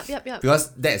often. Yep.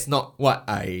 Because that's not what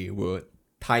I would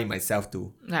tie myself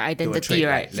to. Like To a identity, trait,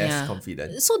 right? like, less Yeah.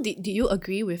 confident. So do you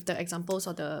agree with the examples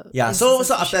or the Yeah, so instances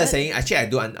you after shared? saying, actually I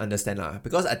do understand lah,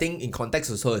 because I think in context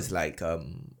also it's like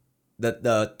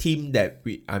the team that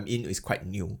I'm in is quite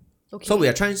new. Okay. So we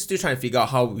are still trying to figure out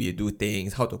how we do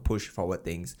things, how to push forward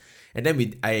things. And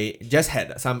then I just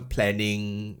had some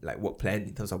planning, like work plan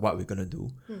in terms of what we're gonna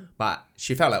do. But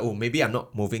she felt like, maybe I'm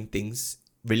not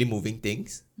really moving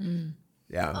things.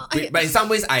 Yeah. But in some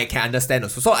ways I can understand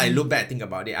also. So I look back and think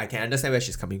about it, I can understand where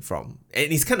she's coming from.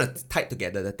 And it's kind of tied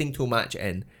together, the think too much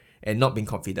and not being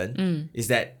confident. Is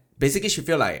that basically she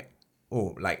feel like,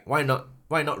 like why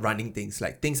not running things?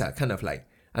 Like things are kind of like,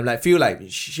 I'm like, feel like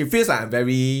she feels like I'm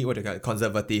very,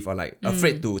 conservative or like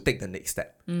afraid to take the next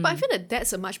step. But I feel that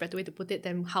that's a much better way to put it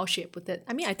than how she had put it.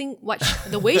 I mean, I think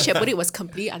the way she had put it was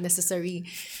completely unnecessary.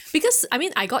 Because, I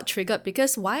mean, I got triggered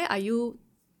because why are you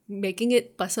making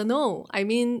it personal? I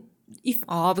mean, if...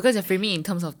 Because you're framing in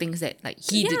terms of things that like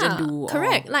he didn't do.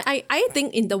 Correct. Like, I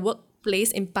think in the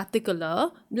workplace in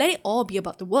particular, let it all be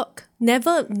about the work.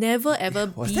 Never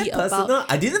ever Was be that about... personal?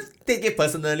 I didn't take it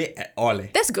personally at all.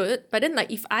 That's good, but then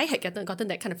like if I had gotten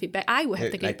that kind of feedback, I would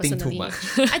have taken Like, it think too personally.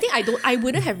 much. I think I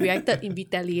wouldn't have reacted in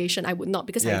retaliation. I would not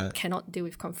because I Yeah. cannot deal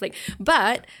with conflict.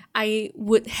 But I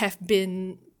would have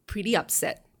been pretty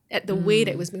upset at the way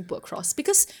that it was being put across.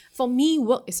 Because for me,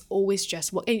 work is always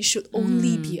just work, and it should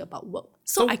only be about work.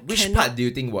 So I which cannot part do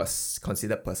you think was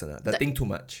considered personal? The think too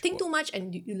much. think too much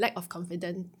and you lack of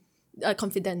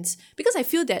confidence, because I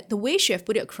feel that the way she have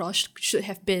put it across should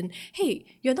have been, hey,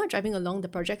 you're not driving along the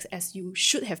projects as you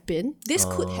should have been. This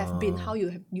could have been how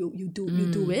you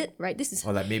do it, right? This is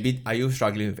Or like maybe, are you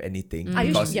struggling with anything? Are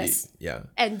you- Because yes. yeah.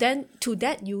 and then to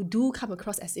that you do come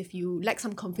across as if you lack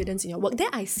some confidence in your work. Then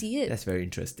I see it. That's very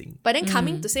interesting. But then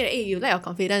coming to say that, hey, you lack your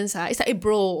confidence, it's like, hey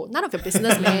bro, none of your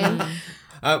business, man.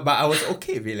 But I was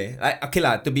okay really. Like okay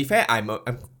lah. To be fair,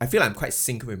 I feel I'm quite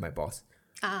synced with my boss.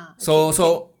 So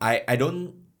I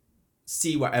don't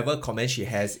see whatever comment she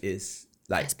has is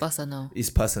like It's personal. is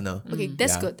personal. Okay,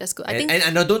 that's Yeah. good. That's good. I And, think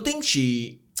and I don't think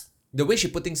the way she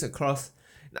put things across,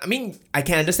 I mean, I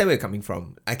can understand where you're coming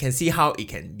from. I can see how it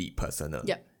can be personal.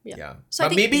 yeah. So I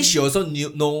But think- maybe she also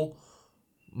know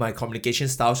my communication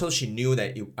style, so she knew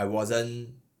that I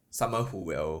wasn't someone who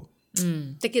will.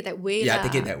 take it that way. Yeah, lah.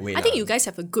 take it that way I think lah. you guys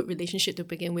have a good relationship to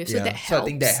begin with, so Yeah. that helps. So I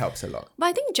think that helps a lot. But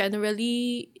I think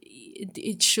generally,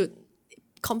 it should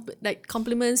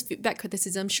compliments, feedback,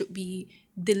 criticism should be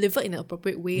delivered in an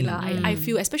appropriate way lah. I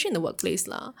feel, especially in the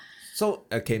workplace lah. So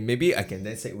okay, maybe I can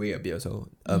then segue a bit also.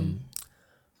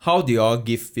 How do you all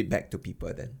give feedback to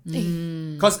people then?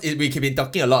 Because we keep been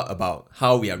talking a lot about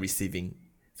how we are receiving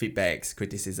feedbacks,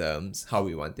 criticisms, how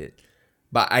we want it.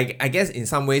 But I guess in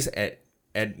some ways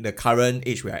at the current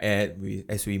age we are at,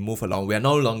 as we move along, we are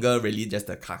no longer really just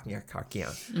the kakia.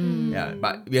 Yeah,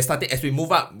 but we are starting, as we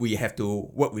move up, we have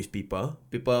to work with people.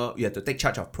 You have to take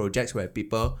charge of projects where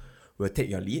people will take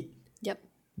your lead. Yep.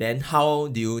 Then how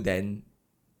do you then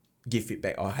give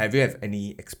feedback, or have you have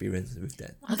any experience with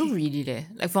that? I don't really there.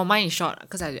 Like for mine is short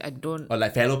because I don't Or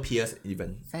like fellow peers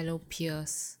even? fellow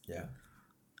peers. Yeah.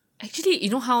 Actually, you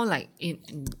know how like in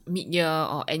mid-year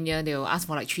or end-year they will ask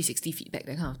for like 360 feedback,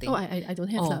 that kind of thing. Oh, I don't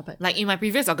have lah, but like in my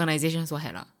previous organizations, what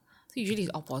had lah. So usually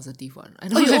it's all positive one. I Oh,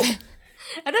 don't you- have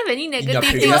I don't have any negative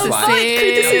things previous to one? say.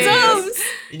 criticisms.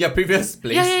 In your previous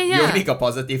place, Yeah. you only got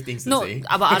positive things to No, say.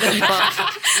 about other people.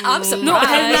 I'm surprised. No, I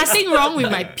have nothing wrong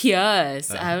with my peers.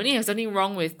 I only have something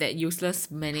wrong with that useless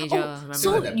manager. remember?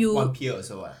 so That you- one peer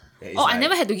also what? That is I like-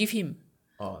 never had to give him.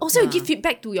 Also, you give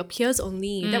feedback to your peers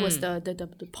only. That was the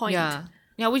point.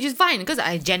 Yeah, which is fine because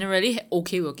I generally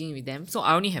okay working with them. So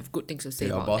I only have good things to say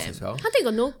your about boss them. as well. How they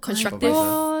got no constructive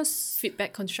Boss.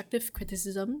 feedback, constructive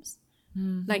criticisms?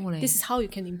 Like, no leh. this is how you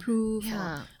can improve.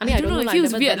 Yeah, I mean, I don't know. It like,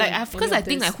 feels never weird. done Like, any because of I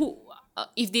think this. like who,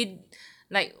 if they,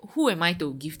 like who am I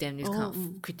to give them this kind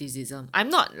of criticism? I'm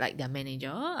not like their manager.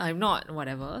 I'm not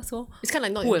whatever. So It's kind of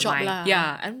like not who your am job I? lah.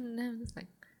 Yeah, I'm just like,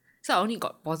 so I only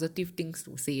got positive things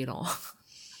to say,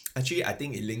 Actually, I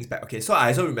think it links back. Okay, so I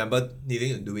also remember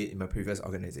needing to do it in my previous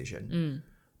organization.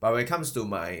 But when it comes to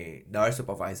my direct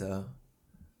supervisor,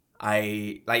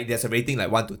 I like there's a rating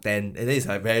like 1 to 10, and then it's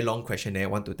a very long questionnaire,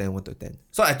 1 to 10, 1 to 10.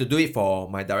 So I had to do it for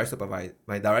my direct supervisor,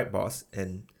 my direct boss,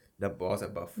 and the boss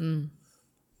above.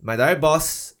 My direct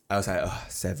boss, I was like,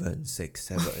 7, 6,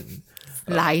 7.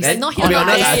 Lies. Then, not to be here,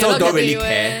 honest, lies. I You're also not don't really getting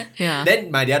care. Yeah.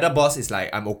 Then my the other boss is like,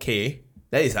 I'm okay.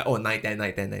 Then it's like, 9, 10,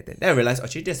 9, 10, 9, 10. Then I realized,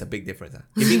 actually, there's a big difference.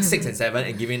 Giving 6 and 7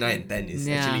 and giving 9 and 10 is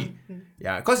Yeah. actually,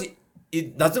 because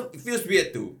it doesn't, it feels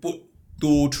weird to put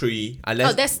 2, 3,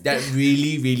 unless that's- that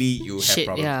really, really you have Shit,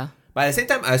 problems. yeah. But at the same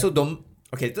time, I also don't,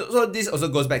 okay, so this also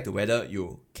goes back to whether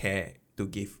you care to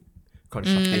give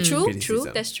constructive True,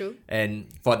 criticism. that's true. And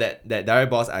for that direct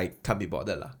boss, I can't be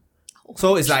bothered lah.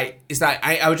 So it's like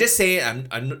I would just say I'm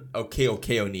not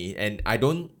okay only, and I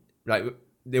don't like,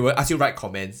 they will ask you write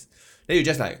comments, then you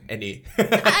just like NA.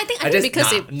 I think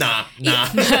because it nah.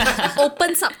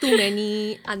 opens up too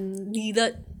many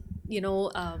unneeded,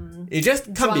 It just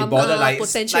can't be drama, bothered. Like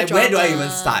potential where do I drama. even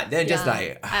start? Then just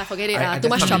Yeah. like Forget it. I Too just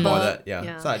much can't be trouble. bothered. Yeah.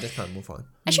 Yeah. So I just can't move on.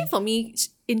 Actually, for me,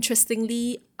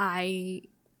 interestingly, I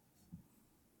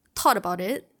thought about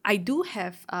it. I do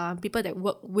have people that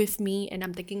work with me, and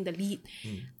I'm taking the lead.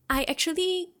 I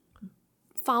actually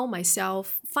find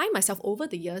myself over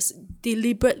the years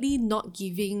deliberately not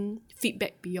giving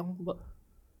feedback beyond work.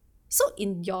 So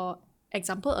in your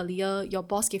example earlier, your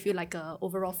boss gave you like a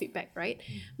overall feedback, right?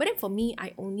 But then for me,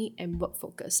 I only am work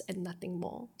focused and nothing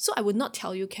more. So I would not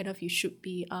tell you, Kenneth, you should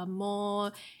be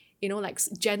more, like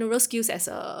general skills as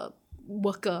a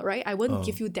worker, right? I won't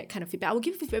give you that kind of feedback. I will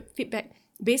give you feedback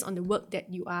based on the work that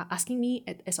you are asking me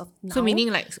as of now. So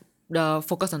meaning like the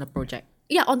focus on the project.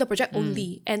 Yeah, on the project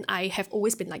only. And I have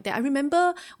always been like that. I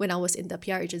remember when I was in the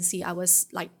PR agency, I was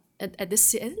like at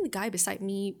this, and then the guy beside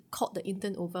me called the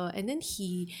intern over, and then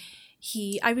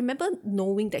I remember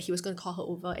knowing that he was going to call her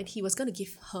over and he was going to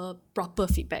give her proper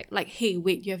feedback. Like, hey,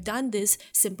 wait, you have done this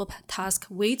simple task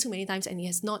way too many times and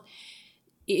you're not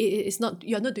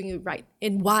doing it right.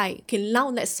 And why? Okay, now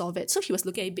let's solve it. So he was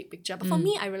looking at a big picture. But for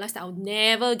me, I realized that I'll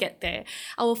never get there.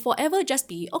 I will forever just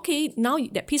be, okay, now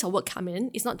that piece of work come in,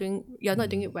 you're not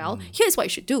doing it well. Here's what you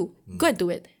should do. Go and do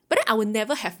it. But then I will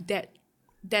never have that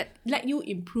let you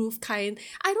improve kind.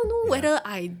 I don't know whether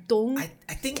I don't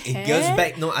I think care. it goes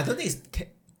back. No, I don't think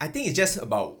I think it's just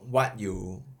about what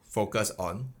you focus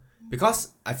on, because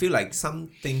I feel like some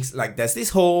things, like there's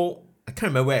this whole, I can't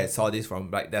remember where I saw this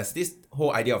from. Like there's this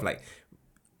whole idea of like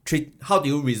how do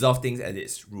you resolve things at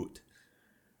its root,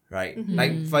 right?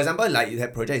 Like for example, like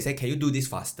that project, you say, can you do this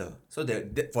faster? So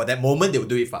for that moment they will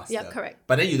do it faster. Yeah, correct.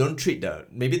 But then you don't treat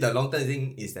maybe the long term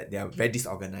thing is that they are very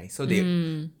disorganized. So their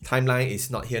timeline is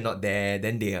not here, not there.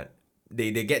 Then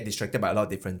they get distracted by a lot of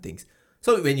different things.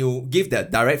 So when you give the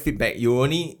direct feedback, you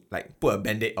only like put a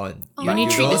band-aid on. You but only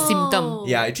treat the don't- symptom.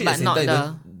 Yeah, you treat but the not symptom, you the.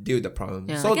 don't deal with the problem.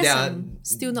 Yeah. So I guess there are I'm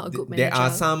still not a good there are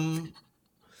manager. some,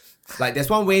 like there's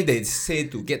one way they say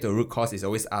to get to the root cause is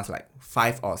always ask like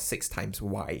 5 or 6 times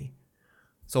why.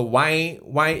 So why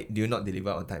do you not deliver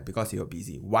on time? Because you're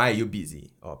busy. Why are you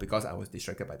busy? Or because I was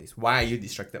distracted by this. Why are you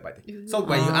distracted by this? So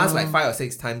when you ask like 5 or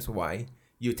 6 times why,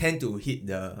 you tend to hit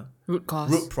the Root cause.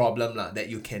 root problem lah, that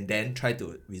you can then try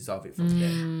to resolve it from there.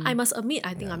 I must admit,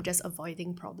 I think I'm just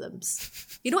avoiding problems.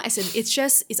 You know, as in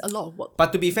it's a lot of work.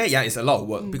 But to be fair, yeah, it's a lot of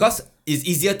work because it's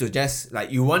easier to just like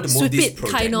you want to move Sweep this it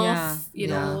project. kind of, Yeah. you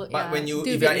know. But yeah, when deal if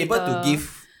with you are it able to later. give,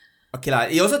 okay lah,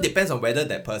 it also depends on whether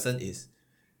that person is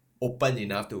open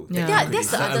enough to take Yeah,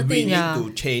 that's the criticism other and thing. willing Yeah. to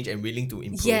change and willing to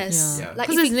improve. Yes. Yeah. Like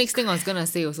Because if the next thing I was gonna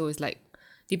say also is like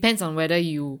depends on whether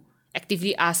you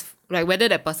actively ask, like whether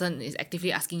that person is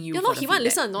actively asking you. you for know, the he want to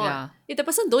feedback. listen or not. Yeah. If the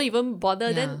person don't even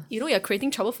bother, Yeah. then you know you're creating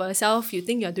trouble for yourself. You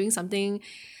think you're doing something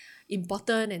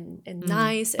important and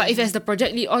nice. But and, if as the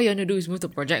project lead, all you want to do is move the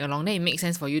project along, then it makes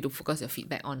sense for you to focus your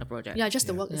feedback on the project. yeah, just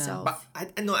the work itself. But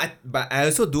I know, but I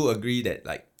also do agree that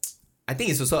like, I think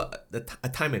it's also a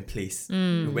time and place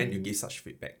when you give such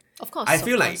feedback. Of course. I of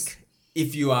feel course. like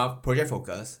if you are project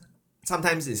focused,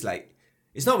 sometimes it's like,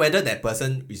 it's not whether that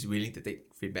person is willing to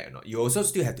take feedback or not. You also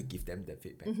still have to give them the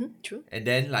feedback. True. And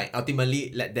then like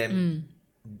ultimately let them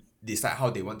decide how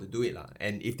they want to do it lah.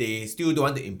 And if they still don't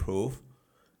want to improve,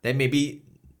 then maybe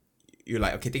you're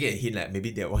like, okay, take it a hint, like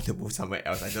maybe they want to move somewhere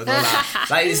else. I don't know lah.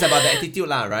 Like it's about the attitude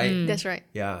lah, right? That's right.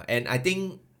 Yeah. And I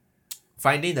think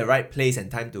finding the right place and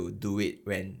time to do it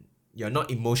when you're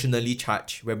not emotionally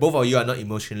charged, where both of you are not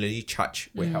emotionally charged,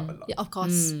 will help a lot. Yeah, of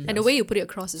course. And the way you put it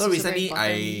across is So also recently,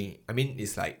 very important. I mean,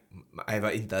 it's like I have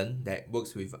an intern that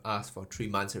works with us for 3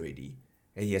 months already,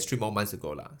 and he has 3 more months to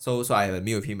go lah. So I have a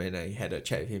meal with him and I had a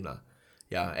chat with him lah.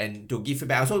 Yeah, and to give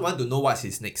feedback, I also want to know what's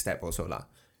his next step also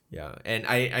lah. Yeah, and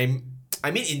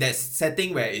I mean in that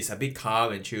setting where it's a bit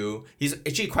calm and chill, he's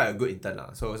actually quite a good intern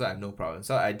lah. So I have no problem.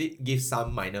 So I did give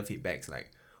some minor feedbacks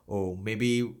like, oh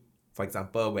maybe for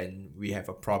example when we have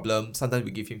a problem, sometimes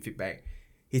we give him feedback.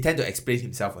 He tend to explain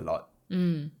himself a lot.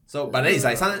 So, but then it's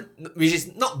like which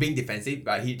is not being defensive,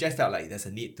 but he just felt like there's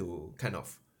a need to kind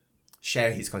of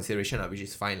share his consideration, which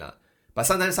is fine lah. But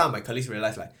sometimes some of my colleagues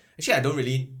realize like, actually I don't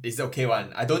really, it's okay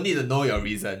one. I don't need to know your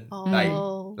reason.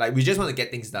 Like we just want to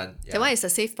get things done. Yeah. That one is a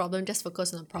safe problem. Just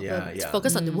focus on the problem. Yeah, yeah.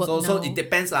 Focus on the work So now. it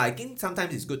depends lah. I think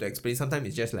sometimes it's good to explain. Sometimes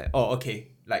it's just like, oh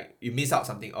okay, like you miss out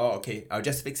something. Oh okay, I'll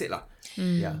just fix it lah.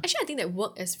 Yeah. Actually, I think that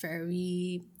work is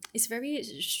very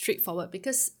straightforward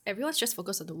because everyone's just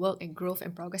focused on the work and growth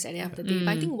and progress at the end of the day.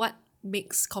 But I think what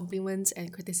makes compliments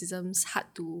and criticisms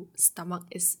hard to stomach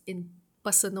is in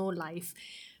personal life.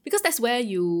 Because that's where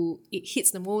it hits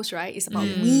the most, right? It's about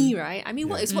me, right? I mean,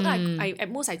 what is what I at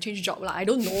most I change job lah. I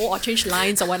don't know, or change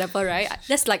lines or whatever, right?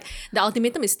 That's like the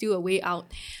ultimatum is still a way out.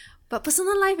 But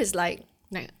personal life is like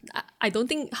I don't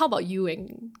think. How about you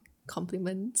and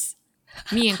compliments?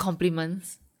 Me and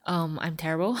compliments. I'm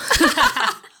terrible.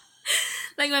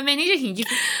 Like my manager can give.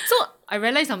 So I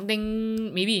realized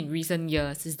something maybe in recent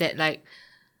years is that like,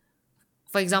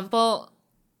 for example,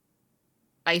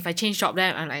 like if I change job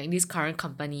then I'm like in this current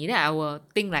company, then I will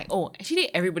think like, oh,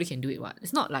 actually everybody can do it. What?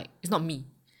 It's not me.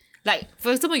 Like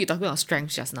for example, you're talking about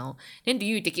strengths just now. Then do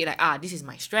you take it like this is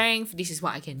my strength, this is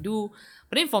what I can do.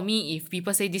 But then for me, if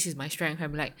people say this is my strength,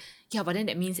 I'm like, yeah, but then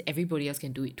that means everybody else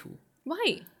can do it too.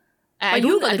 Why? I But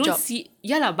you got don't, I the don't job. see,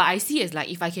 yeah lah, but I see as like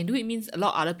if I can do it means a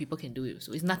lot of other people can do it.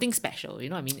 So it's nothing special, you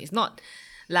know what I mean? It's not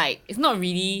like, it's not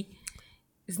really,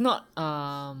 it's not,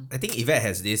 I think Yvette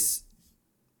has this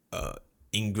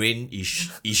ingrained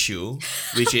issue,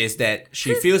 which is that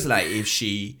she feels like if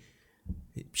she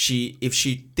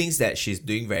thinks that she's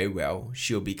doing very well,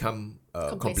 she'll become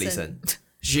complacent.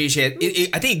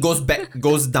 I think it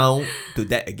goes down to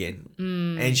that again,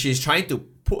 and she's trying to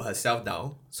put herself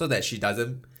down so that she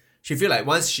doesn't. She feel like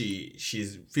once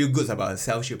she's feel good about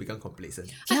herself, she'll become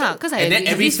complacent. yeah, because And then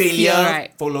every this failure fear,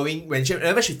 right? following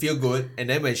whenever she feel good, and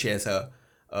then when she has a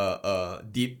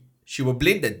dip, she will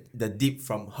blame the dip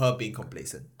from her being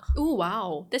complacent. Oh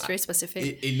wow, that's very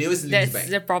specific. It always links back.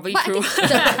 That's probably But true. I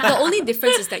think the only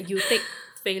difference is that you take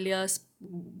failures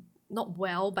not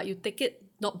well, but you take it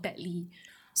not badly.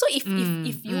 So if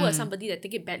you are somebody that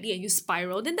take it badly and you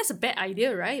spiral, then that's a bad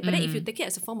idea, right? But then if you take it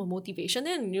as a form of motivation,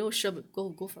 then sure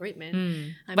go for it,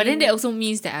 man. But then that also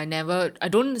means that I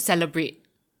don't celebrate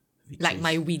like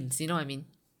my wins, you know what I mean?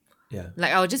 Yeah.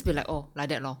 Like I'll just be like, oh, like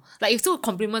that lor. Like if so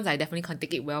compliments, I definitely can't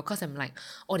take it well because I'm like,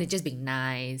 oh, they're just being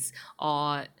nice,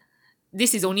 or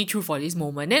this is only true for this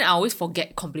moment. Then I always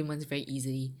forget compliments very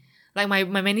easily. Like my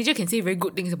manager can say very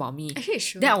good things about me. Actually, it's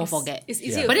true. Then I will forget. It's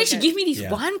easy. Yeah. to But then she forget. give me this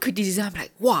Yeah. one criticism. I'm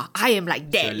like, wow, I am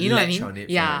like that. So You know what I latch mean? on it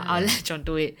Yeah, for- I'll yeah. latch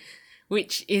onto it,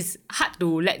 which is hard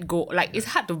to let go. Like it's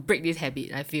hard to break this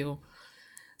habit, I feel.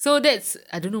 So that's,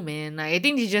 I don't know, man. Like, I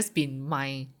think it's just been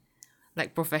my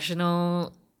like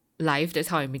professional life, that's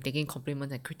how I've been taking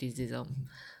compliments and criticism.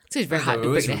 So it's very hard I to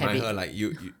always break the remind habit. her like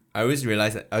you I always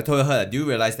realize that I told her like, do you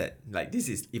realize that like this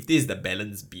is the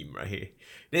balance beam right here?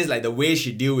 This is like the way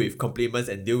she deal with compliments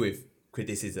and deal with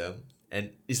criticism.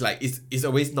 And it's like it's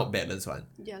always not balanced one.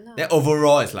 Yeah lah. Then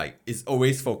overall it's like it's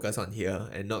always focused on here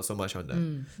and not so much on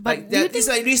the But like it's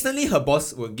like recently her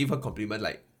boss will give her compliment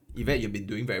like Yvette, you've been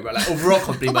doing very well. Like overall Oh,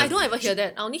 compliment. but I don't ever hear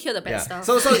that. I only hear the bad stuff.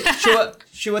 So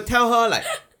she will tell her like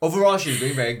overall she's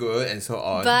doing very good and so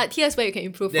on. But here's where you can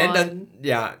improve Then on.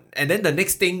 and then the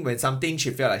next thing when something she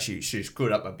felt like she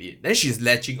screwed up a bit, then she's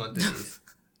latching onto this.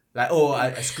 Like, oh,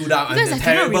 I screwed up. Because I'm I a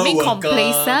cannot terrible remain worker.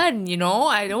 complacent, you know.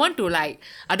 I don't want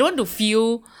to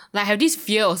feel like I have this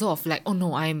fear also of like, oh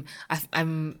no, I'm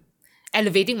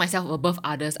elevating myself above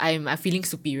others. I'm feeling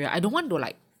superior. I don't want to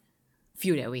like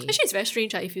feel that way. Actually, it's very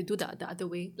strange if you do the other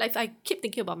way. Like, if I keep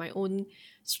thinking about my own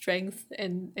strength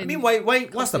and I mean, why?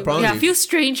 What's the problem? Yeah, with- feels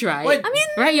strange, right? Why- I mean,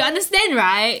 right? You understand,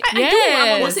 right? I do,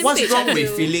 I'm on the same What's page, wrong I with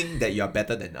feel. feeling that you're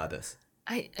better than others?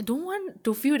 I don't want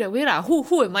to feel that way, lah.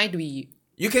 Who am I to be?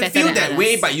 You can Better feel than that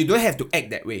way, others. but you don't have to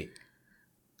act that way.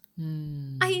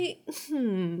 I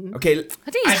Okay. I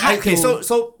think it's hard okay. to-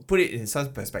 So put it in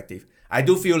some perspective. I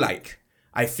do feel like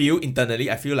I feel internally.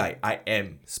 I feel like I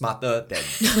am smarter than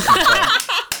people.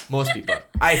 Most people.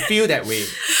 I feel that way.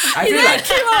 I feel like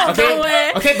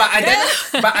okay, but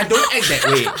I don't act that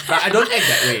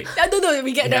way. I don't know,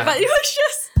 we get Yeah. that, but it was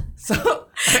just So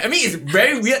I mean, it's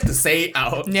very weird to say it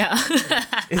out. Yeah.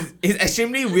 It's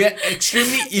extremely weird,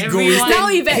 extremely Everyone- egoistic. Now,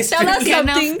 Yvette, tell us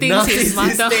extremely something. Thinks he's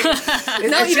smarter. narcissistic.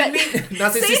 It's Now, extremely Yvette,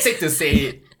 narcissistic to say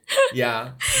it.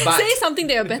 Yeah, but say something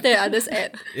that you're better at others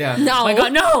at. yeah, Now. Oh my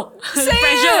god, no! Say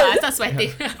Pressure, it! I start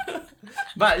sweating.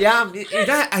 but yeah,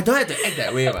 I don't have to act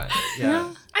that way, but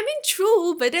yeah. I mean,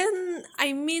 true, but then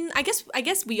I mean, I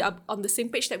guess we are on the same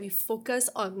page that we focus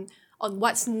on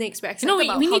what's next. We're excited No,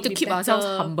 about we how need to be keep better. ourselves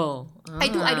humble. I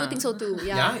do think so too.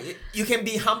 Yeah. Yeah, you can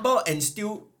be humble and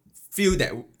still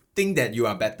think that you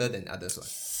are better than others. What?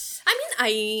 I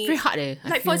mean, Very hard I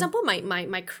like for feel. example,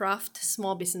 my craft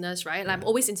small business, right? Like, I'm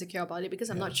always insecure about it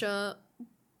because I'm not sure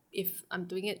if I'm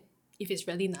doing it, if it's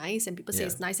really nice, and people say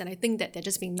Yeah. it's nice, and I think that they're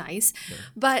just being nice.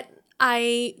 But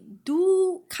I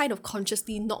do kind of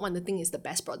consciously not want to think it's the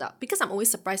best product because I'm always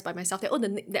surprised by myself that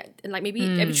like maybe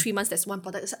every 3 months there's one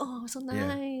product that's like, oh, so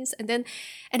nice, and then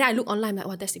I look online, I'm like,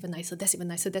 oh, that's even nicer,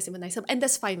 and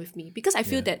that's fine with me because I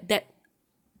feel that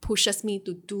pushes me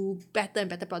to do better and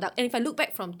better product. And if I look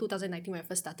back from 2019 when I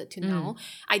first started to now,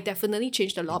 I definitely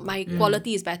changed a lot. My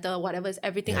quality is better, whatever is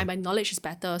everything. My knowledge is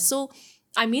better. So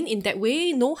I mean, in that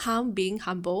way, no harm being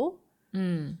humble.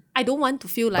 I don't want to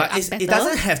feel like But I'm better. it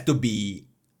doesn't have to be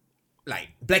like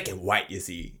black and white. You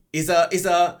see, they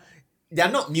are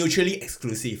not mutually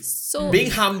exclusive. So Being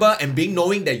humble and being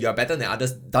knowing that you are better than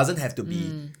others doesn't have to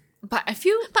be. But I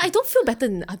feel but I don't feel better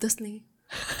than others, leh.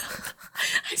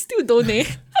 I still don't, eh.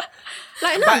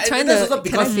 Like, now I'm But trying that's to. also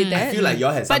Can I because say I that? feel like you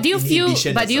all have some but do you feel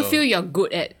inhibition also. you're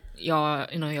good at your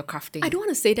your crafting? I don't want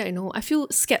to say that, I feel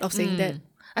scared of saying that.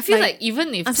 I feel like, like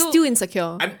even if I'm still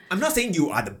insecure. I'm not saying you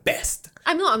are the best.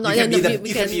 I'm not. You Yeah, can, be, no, the, we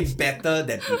you can be better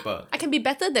than people. I can be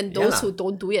better than those lah. who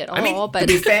don't do it at all. I mean, but to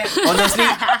be fair,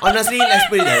 honestly, let's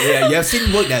put it that way. You have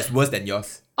seen work that's worse than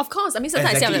yours. of course, I mean,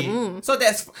 sometimes I say, I'm like, So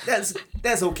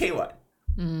that's okay. What?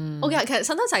 Okay,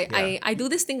 sometimes I do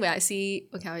this thing where I see,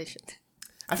 okay, I should.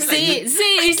 I feel say like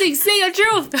it, say your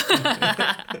truth.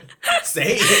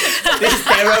 say it. This is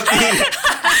therapy.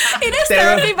 It is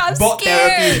therapy, but I'm Bot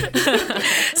scared.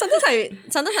 therapy.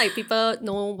 Sometimes people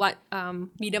know what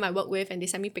medium I work with, and they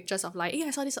send me pictures of like, hey,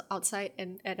 I saw this outside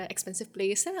and at an expensive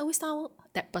place. And I always tell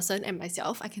that person and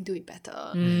myself, I can do it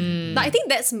better. But I think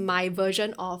that's my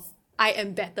version of I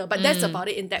am better. But that's about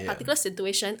it. In that particular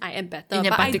situation, I am better. In a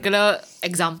But particular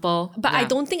example. But I yeah.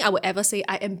 don't think I would ever say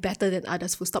I am better than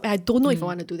others, full stop. And I don't know if I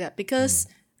want to do that because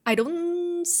I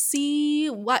don't see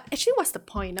what's the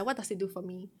point? Like, what does it do for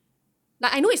me?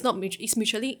 Like, I know it's not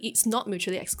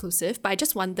mutually exclusive, but I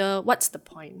just wonder what's the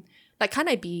point? Like, can't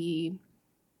I be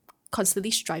constantly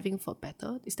striving for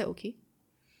better? Is that okay?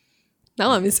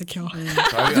 Now I'm insecure.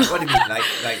 Sorry, what do you mean? Like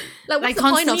Like, what's Like the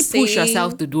point of constantly push saying,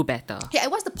 yourself to do better. Yeah,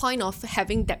 what's the point of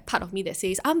having that part of me that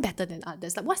says I'm better than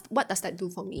others? Like, what does that do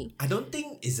for me? I don't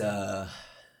think it's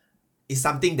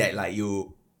something that like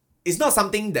you. It's not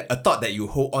something that a thought that you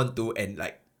hold on to and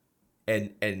like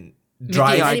and Make it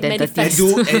drive your And it identity. and manifests.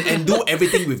 do and do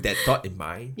everything with that thought in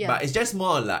mind. Yeah. But it's just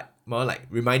more like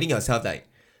reminding yourself like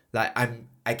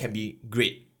I can be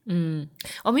great.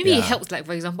 Or maybe it Yeah. helps, like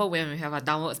for example, when we have a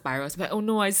downward spiral, it's like, oh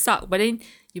no, I suck. But then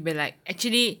you'll be like,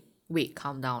 actually, wait,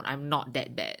 calm down. I'm not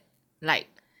that bad. Like,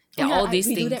 Yeah, yeah, all these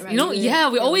we do things. that, right? You know, We do yeah,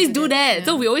 that. we Yeah, always we do that.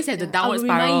 So we always have the I downward will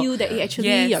spiral. remind you that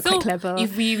actually you're so quite clever.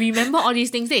 if we remember all these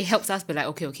things, then it helps us be like,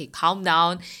 okay, calm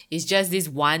down. It's just this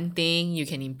one thing you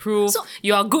can improve. So-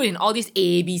 you are good in all these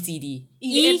A, B, C, D.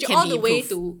 E can all be the way improved.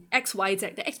 to X, Y, Z.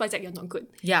 The X, Y, Z, you're not good.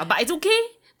 Yeah, but it's okay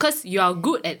because you are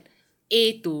good at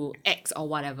A to X or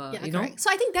whatever. Yeah, you know? correct. So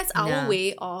I think that's our Yeah.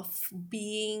 way of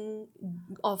being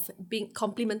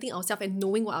complimenting ourselves and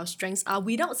knowing what our strengths are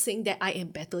without saying that I am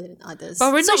better than others.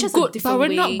 But we're So it's not just a good. But different we're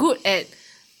way. not good at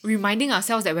reminding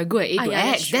ourselves that we're good at A to yeah,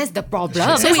 that's X. true. That's the problem. Sure.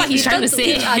 That's So what we he's trying to turn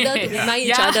say. each other to remind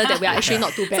each other that we're actually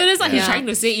not too bad. So that's what he's Yeah. trying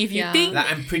to say. If you Yeah. think,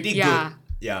 Like I'm pretty Yeah. good.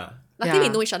 Yeah. Luckily, we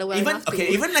Yeah. know each other well Even enough to- okay,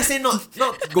 even let's say not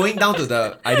going down to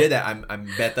the idea that I'm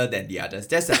better than the others.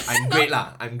 Just that I'm great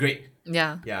lah. I'm great.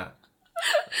 yeah. Yeah.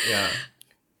 Yeah.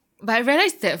 But I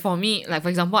realized that for me, like for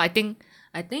example, I think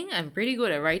I'm pretty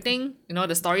good at writing. You know,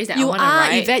 the stories that You I want to are,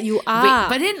 write. Yvette, you are.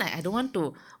 But then like I don't want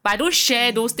to. But I don't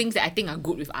share those things that I think are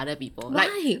good with other people. Why?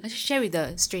 Like I just share with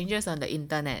the strangers on the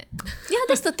internet. Yeah,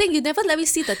 that's the thing. You never let me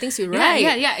see the things you Yeah,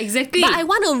 write. yeah, exactly. But I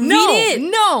want to no, read it.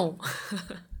 No.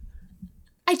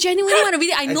 I genuinely want to read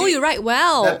it. I know think you write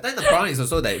well. Then the problem is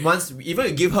also that once even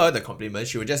you give her the compliment,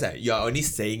 she will just like you're only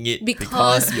saying it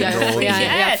Because you we are- know we are- me.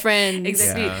 yeah, friends.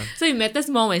 Exactly. Yeah. So it matters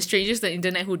more when strangers on the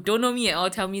internet who don't know me at all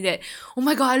tell me that, oh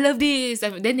my god, I love this.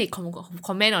 And then they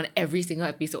comment on every single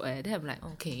episode. Then I'm like,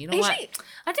 okay, you know Actually- what?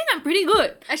 I think I'm pretty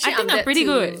good. Actually, I think I'm that pretty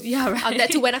too. good. Yeah, right. I'm that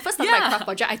too. When I first started my Yeah. craft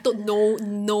project, I thought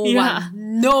no Yeah.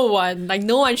 one, like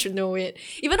no one should know it.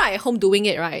 Even though I'm at home doing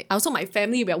it, right? Also, my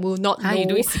family will not know. You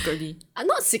do it secretly.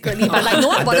 Not secretly, but like no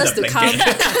one bothers to come.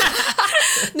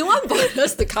 No one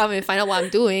bothers to come and find out what I'm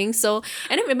doing. So,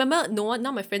 and then remember, no one,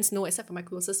 now my friends know except for my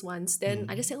closest ones. Then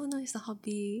I just say, oh no, it's a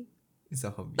hobby. It's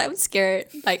a hobby. Like, I'm scared.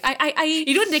 Like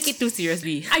You don't take it too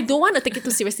seriously. I don't want to take it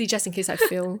too seriously just in case I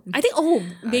fail. I think,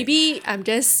 maybe I'm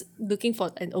just looking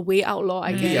for a way out,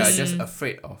 I Maybe you're guess. just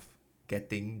afraid of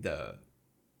getting the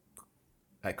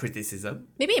like criticism.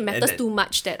 Maybe it matters then- too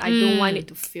much that I don't want it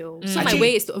to fail. So my Actually-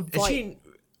 way is to avoid Actually,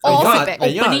 all when you're- feedback.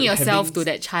 when you're Opening yourself having- to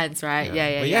that chance, right?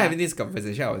 Yeah. When you're having this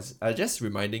conversation, I was just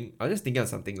thinking of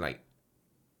something like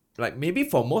maybe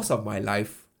for most of my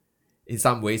life, in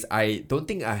some ways, I don't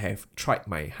think I have tried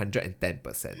my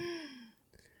 110%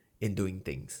 in doing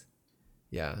things.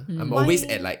 Yeah. I'm always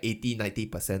at like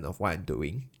 80-90% of what I'm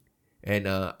doing. And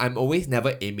I'm always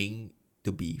never aiming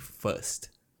to be first.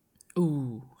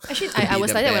 Ooh. Actually, to I be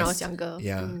was the like that when I best. was younger.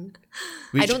 Yeah. Mm.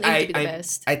 Which don't aim to be the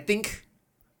best. I think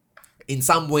in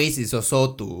some ways it's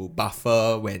also to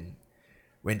buffer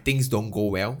when things don't go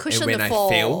well. Cushion and when the I fall.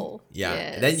 fail. Yeah.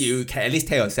 Yes. Then you can at least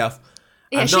tell yourself,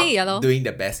 I'm actually, yeah, not lor. doing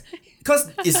the best.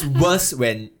 Because it's worse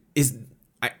when it's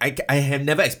I have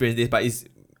never experienced this, but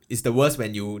it's the worst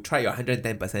when you try your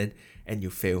 110% and you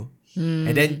fail.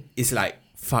 And then it's like,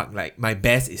 fuck, like my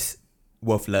best is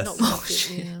worthless. Not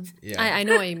worth it, yeah. Yeah. I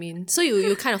know what you mean. So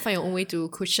you kind of find your own way to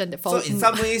cushion the fall. So in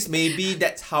some ways, maybe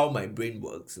that's how my brain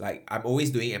works. Like I'm always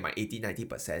doing at my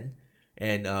 80-90%.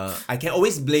 And I can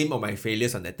always blame on my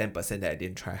failures on the 10% that I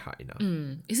didn't try hard enough.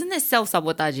 Isn't that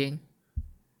self-sabotaging?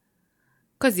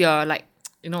 Because you're like,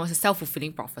 it's a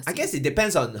self-fulfilling prophecy. I guess it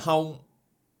depends on how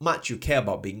much you care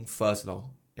about being first,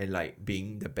 and like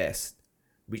being the best.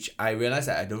 Which I realize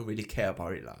that I don't really care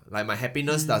about it. Like my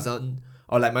happiness doesn't,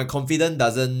 or like my confidence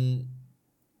doesn't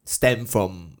stem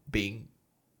from being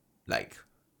like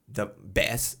the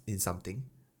best in something.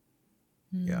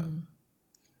 Yeah.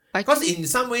 But Because in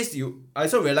some ways, I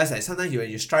also realize that sometimes when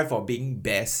you strive for being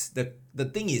best, the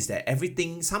thing is that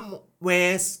everything,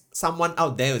 someone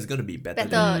out there is going to be better than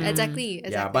better, you. exactly.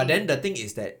 Yeah, but then the thing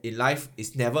is that in life,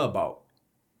 it's never about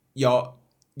your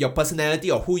personality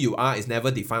or who you are is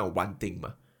never defined on one thing.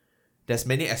 There's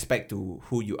many aspects to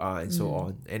who you are and so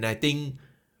on. And I think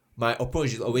my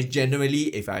approach is always generally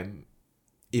if I'm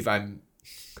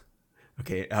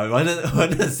okay, I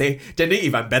wanna say generally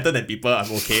if I'm better than people,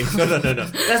 I'm okay. No.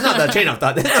 That's not the train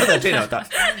of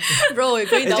thought. Bro, you're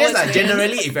going It's down. just like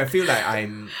generally if I feel like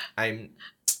I'm I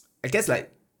guess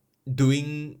like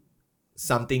doing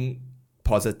something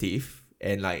positive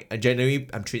and like generally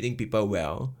I'm treating people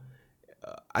well,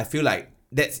 I feel like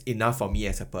that's enough for me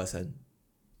as a person.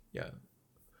 Yeah.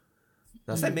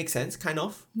 Does that make sense? Kind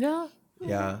of? yeah,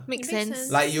 Yeah. makes It makes sense.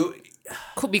 sense. Like you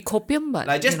Could be copium, but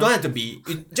like just don't have to be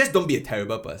just don't be a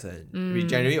terrible person. Be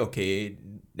generally okay.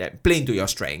 That play into your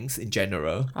strengths in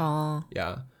general. Oh,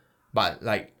 Yeah. But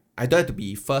like I don't have to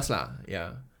be first lah.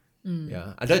 Yeah.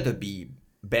 Yeah. I don't have to be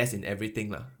best in everything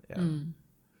lah. Yeah.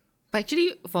 but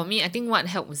actually, for me, I think what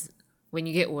helps when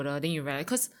you get older, then you realize,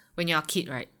 because when you're a kid,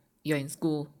 right, you're in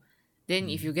school, then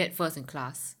if you get first in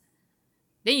class,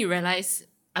 then you realize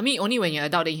I mean, only when you're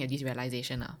adult then you have this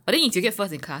realization. But then if you get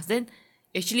first in class, then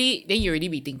actually, then you already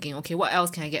be thinking, okay, what else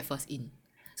can I get first in?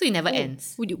 So it never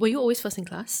ends. Were you always first in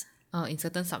class? In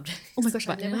certain subjects. Oh my gosh,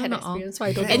 I've But never had not all. experience, so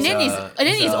I don't know. And then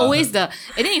It's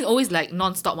it's always like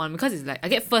non-stop one, because it's like I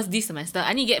get first this semester,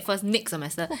 I need to get first next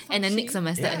semester, and then next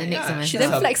semester, and the next She semester.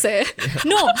 didn't flex eh.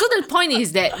 No, so the point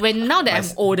is that now that I'm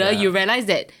older, yeah. you realize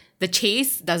that the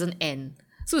chase doesn't end.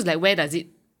 So it's like, where does it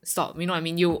stop? You know what I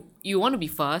mean? You want to be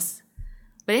first,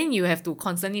 but then you have to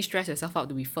constantly stress yourself out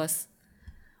to be first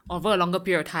over a longer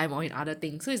period of time or in other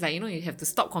things. So it's like, you have to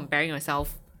stop comparing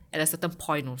yourself at a certain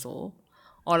point also.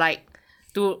 Or like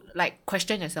to like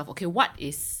question yourself, okay, what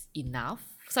is enough?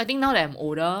 So I think now that I'm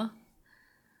older,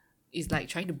 it's like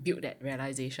trying to build that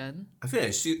realization. I feel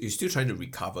like you're still trying to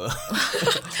recover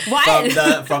What?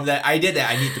 from the idea that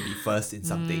I need to be first in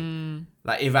something.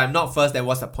 Like if I'm not first, then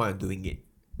what's the point of doing it?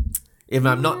 If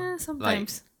I'm not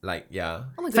sometimes. like yeah.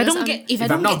 Oh my If I goodness, don't get if I If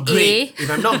don't I'm not get great, A,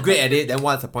 if I'm not great at it, then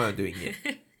what's the point of doing it?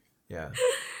 Yeah.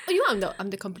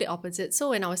 I'm the complete opposite. So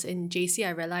when I was in JC,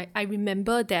 I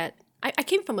remember that I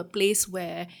came from a place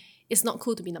where it's not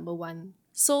cool to be number one.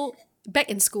 So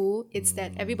back in school, it's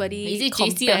that everybody Is it JC or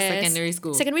compares- secondary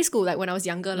school? Secondary school, like when I was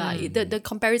younger, the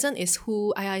comparison is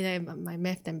who my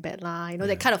math damn bad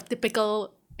that kind of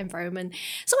typical environment.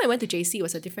 So when I went to JC, it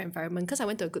was a different environment because I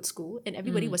went to a good school and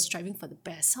everybody was striving for the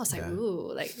best. So I was like,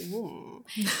 ooh.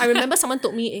 I remember someone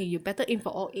told me, hey, you better aim for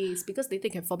all A's because later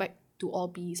you can fall back to all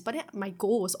B's. But then my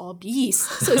goal was all B's.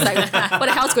 So it's like, what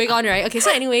the hell's going on, right? Okay,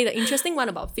 so anyway, the interesting one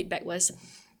about feedback was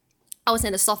I was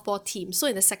in the softball team. So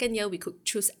in the second year, we could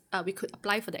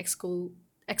apply for the exco,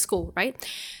 right?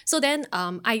 So then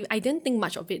I didn't think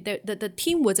much of it. The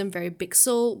team wasn't very big,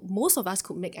 so most of us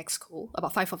could make exco,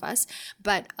 about 5 of us.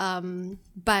 But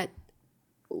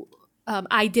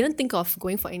I didn't think of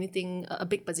going for anything, a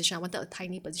big position. I wanted a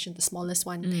tiny position, the smallest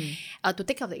one, to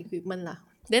take care of the equipment lah.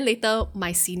 Then later,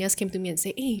 my seniors came to me and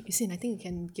say, hey, Yusin, I think you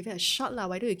can give it a shot lah.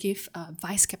 Why don't you give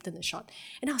vice captain a shot?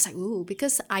 And I was like, ooh,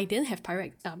 because I didn't have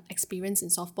prior experience in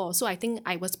softball. So I think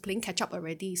I was playing catch up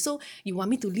already. So you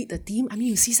want me to lead the team? I mean,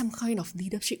 you see some kind of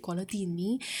leadership quality in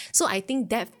me. So I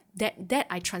think that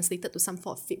I translated to some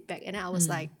form of feedback. And then I was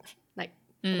like,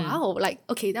 wow, like,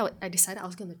 okay, I decided I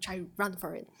was going to try run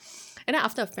for it. And then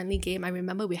after a friendly game, I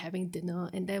remember we're having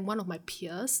dinner, and then one of my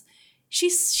peers,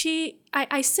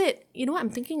 I said, you know what, I'm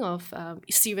thinking of,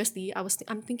 seriously,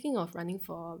 I'm thinking of running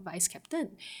for vice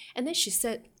captain. And then she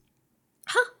said,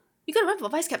 huh, you gonna run for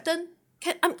vice captain?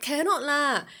 Cannot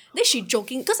lah. Then she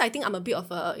joking, because I think I'm a bit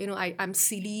of a, I'm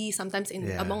silly sometimes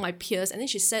among my peers. And then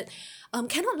she said,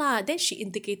 cannot lah. Then she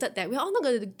indicated that we're all not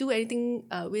gonna do anything,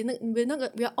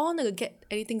 we're all not gonna get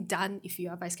anything done if you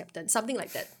are vice captain. Something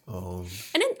like that. Oh.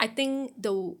 And then I think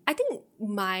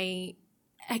my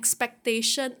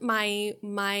expectation,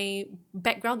 my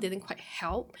background didn't quite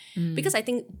help, because I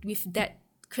think with that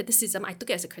criticism, I took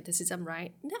it as a criticism,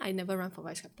 right? And then I never run for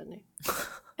vice captain.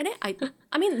 And then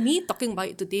I mean, me talking about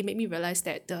it today made me realize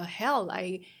that the hell,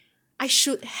 I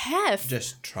should have.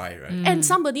 Just try, right? And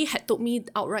somebody had told me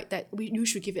outright that you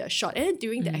should give it a shot. And then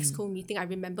during the exco meeting, I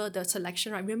remember the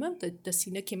selection, I remember the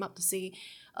senior came up to say,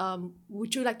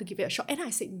 would you like to give it a shot? And I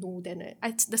said no then.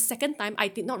 The second time, I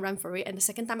did not run for it. And the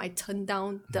second time, I turned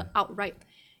down the outright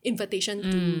invitation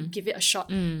to give it a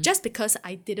shot. Just because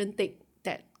I didn't take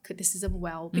that criticism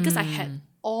well. Because I had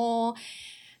all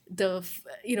the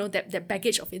that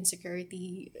baggage of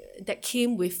insecurity that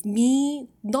came with me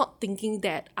not thinking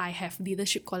that I have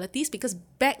leadership qualities, because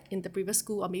back in the previous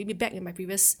school, or maybe back in my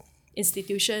previous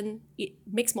institution, it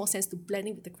makes more sense to blend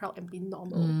in with the crowd and be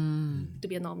normal, to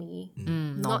be a normie,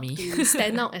 not to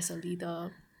stand out as a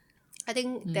leader. I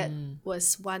think that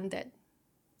was one that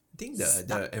I think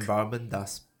the environment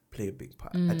does play a big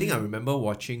part. I think I remember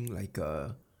watching like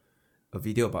a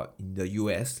video about in the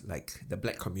US, like the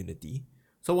black community.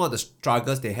 So one of the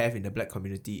struggles they have in the black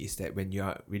community is that when you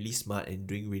are really smart and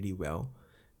doing really well,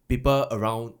 people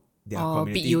around their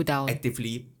community beat you down.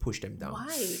 Actively push them down.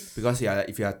 why Because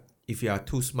if you are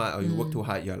too smart or you work too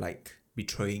hard, you're like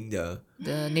betraying the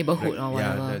neighborhood or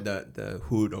whatever. the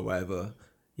hood or whatever.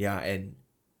 Yeah, and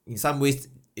in some ways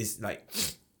it's like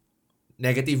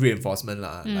negative reinforcement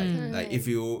lah. Like if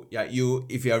you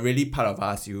are really part of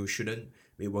us, you shouldn't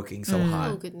be working so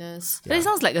hard. oh goodness. But it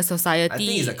sounds like a society. I think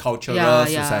it's a cultural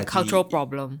society cultural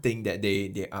problem. thing that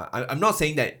they are. I'm not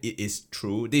saying that it is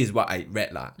true. This is what I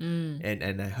read lah,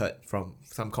 and I heard from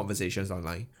some conversations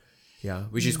online. Yeah,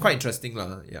 which is quite interesting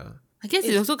lah. Yeah. I guess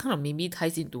it also kind of maybe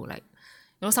ties into like,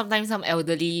 sometimes some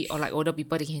elderly or like older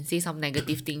people, they can say some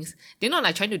negative things. They're not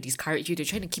like trying to discourage you, they're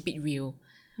trying to keep it real.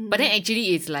 But then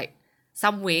actually it's like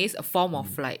some ways a form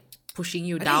of like pushing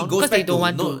you I think down it goes because they back don't to,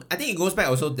 want no, to. I think it goes back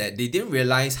also that they didn't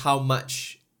realize how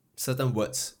much certain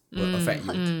words will affect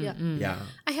you. Yeah. Yeah.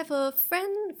 I have a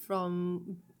friend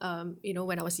from,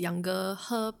 when I was younger,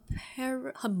 her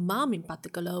mom in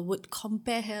particular would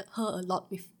compare her a lot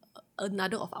with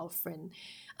another of our friend.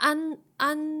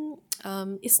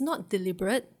 It's not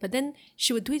deliberate, but then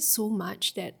she would do it so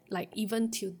much that like even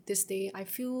till this day, I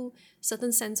feel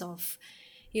certain sense of,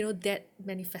 that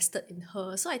manifested in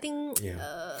her. So I think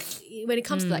when it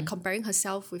comes to like comparing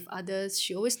herself with others,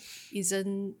 she always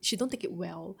she don't take it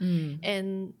well.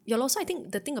 And also I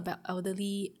think the thing about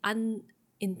elderly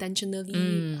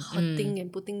unintentionally hurting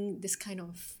and putting this kind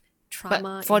of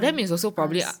trauma. But for in them, it's also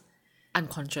probably us.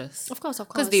 unconscious. Of course.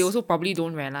 Because they also probably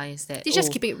don't realize that. They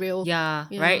just keep it real. Yeah,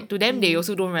 Yeah. right? To them, they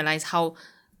also don't realize how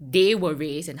they were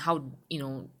raised and how,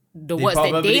 the They words that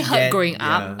probably they heard get- growing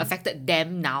yeah. up affected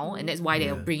them now, and that's why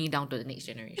they're bringing it down to the next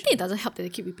generation. I think it doesn't help that they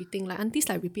keep repeating. Like aunties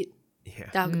like repeat Yeah.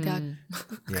 their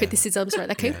criticisms, right?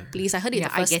 Like, can you please? I heard it Yeah,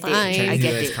 the I first get time. it. I Chinese get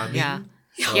New Year is it. coming. Yeah.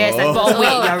 Oh. Yes, I put on weight.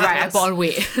 Oh, You're right. I yes. put on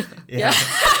weight. Yeah.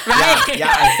 Right?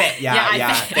 Yeah, I fat. Yeah, I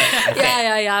Yeah, fat.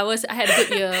 Yeah. I had a good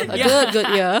year. A good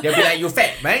year. They'll be like, you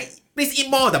fat, right? Please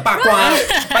eat more of the bak kwa.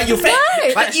 But you fat.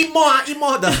 Right. But eat more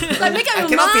of the. Like, make up I your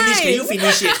cannot finish. Can mind. you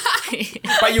finish it?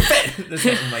 But you fat. It's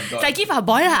like, oh my god. It's like, give a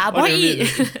boy lah. Boy What do you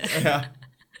eat. mean? Yeah.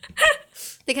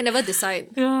 They can never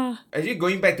decide. Yeah. Actually,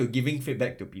 going back to giving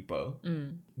feedback to people,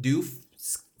 do you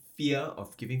fear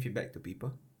of giving feedback to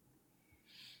people?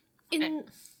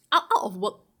 Out of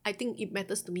work, I think it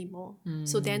matters to me more.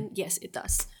 So then, yes, it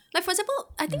does. Like for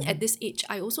example, I think at this age,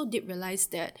 I also did realize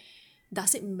that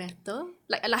does it matter?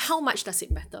 Like how much does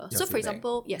it matter? Your So for feedback.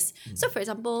 example, yes. So for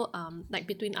example, like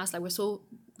between us, like we're so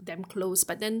damn close,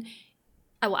 but then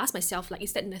I will ask myself, like,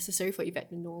 is that necessary for Yvette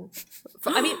to know?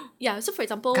 So for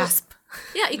example, Gasp.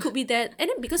 yeah, it could be that. And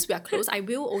then because we are close, I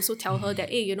will also tell her that,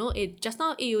 hey, just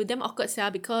now, you damn awkward,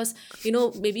 sia, because,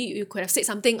 maybe you could have said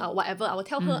something or whatever. I will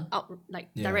tell her out,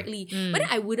 like, directly. But then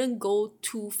I wouldn't go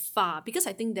too far because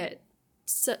I think that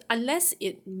unless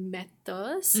it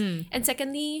matters, and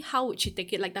secondly, how would she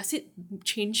take it? Like, does it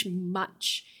change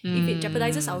much? If it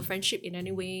jeopardizes our friendship in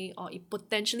any way, or it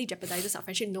potentially jeopardizes our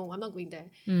friendship, no, I'm not going there.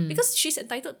 Because she's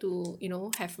entitled to,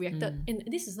 have reacted. And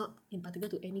this is not in particular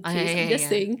to any case. I'm just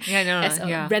saying as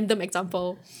a random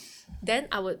example. Then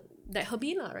I would let her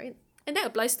be, right? And that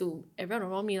applies to everyone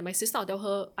around me. Like my sister, I'll tell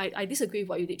her, I disagree with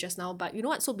what you did just now, but you know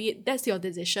what? So be it. That's your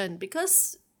decision.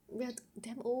 Because we're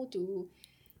damn old to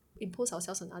impose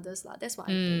ourselves on others. That's what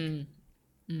I think.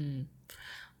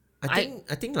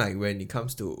 I think like when it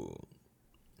comes to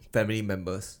family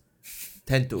members,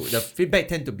 the feedback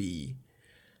tend to be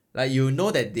like,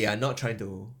 that they are not trying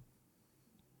to.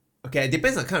 Okay, it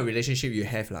depends on the kind of relationship you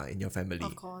have in your family.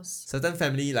 Of course. Certain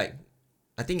family, like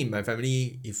I think in my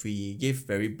family, if we give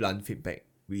very blunt feedback,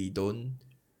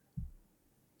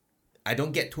 I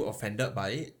don't get too offended by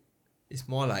it. It's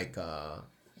more like that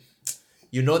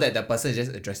the person is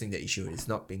just addressing the issue. It's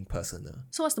not being personal.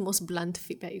 So what's the most blunt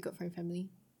feedback you got from your family?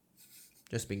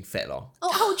 Just being fat lor.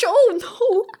 Oh, ouch! Oh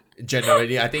no!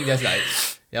 Generally, I think that's like,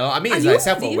 I mean, it's like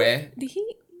self-aware. Did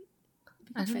he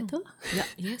I don't fatter? Yeah,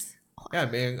 yes. Yeah, I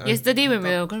mean, Yesterday when we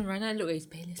were going to run, I looked at his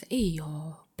belly. It's like, hey,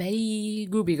 your belly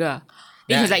grew bigger. Then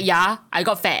Yeah. he was like, yeah, I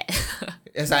got fat.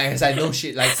 it's like no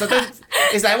shit. Like certain,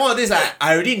 it's like one of these. Like,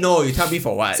 I already know. You tell me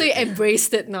for what? So you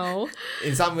embraced it now,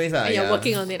 In some ways, and you're yeah.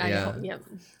 working on it. I Yeah. hope. Yeah.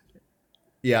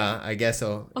 Yeah, I guess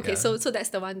so. Okay, yeah. so that's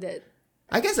the one that.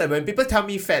 I guess like when people tell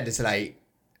me fat, it's like,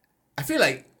 I feel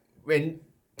like when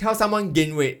tell someone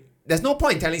gain weight, there's no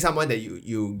point in telling someone that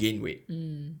you gain weight.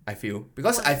 I feel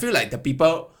because I feel like the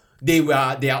people they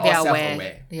are all They are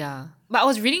self-aware. Yeah. But I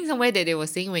was reading somewhere that they were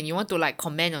saying when you want to like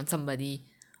comment on somebody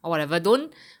or whatever,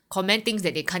 don't comment things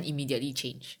that they can't immediately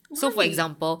change. So for Why?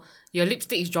 example, your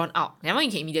lipstick is drawn out. That one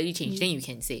you can immediately change. Then you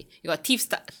can say. You got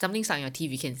something stuck in your teeth,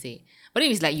 you can say. But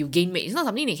if it's like you gain weight, it's not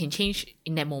something they can change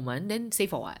in that moment. Then say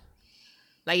for what?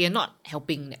 Like you're not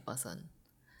helping that person.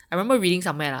 I remember reading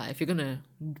somewhere if you're gonna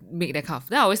make that kind of,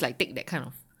 then I always like take that kind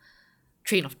of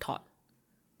train of thought.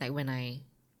 Like when I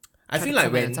try feel to like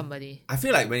comment on when somebody. I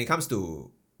feel like when it comes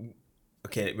to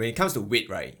weight,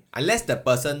 right? Unless the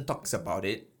person talks about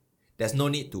it, there's no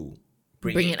need to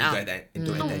bring it it up.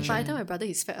 into Oh, attention. but I tell my brother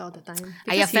he's fat all the time. Your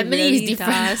Because he family really is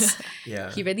different. does.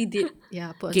 Yeah. He really did.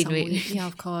 Yeah, put on Gain some weight. weight. Yeah,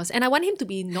 of course. And I want him to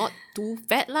be not too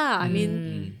fat lah. I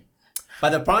mean,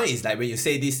 But the problem is like when you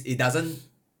say this, it doesn't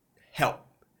help.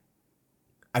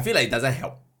 I feel like it doesn't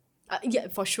help. yeah,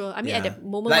 for sure. I mean, at Yeah. that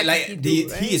moment, what did he do,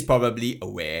 right? he is probably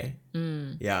aware.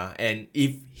 Yeah, and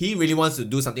if he really wants to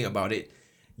do something about it,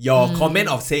 your comment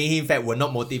of saying him fat will not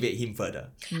motivate him further.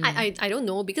 I don't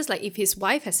know, because like if his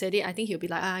wife has said it, I think he'll be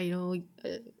like,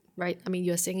 right? I mean,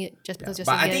 you're saying it just because you're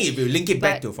But saying I it. think if you link it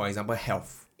back But- to, for example,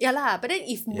 health. Yeah lah, but then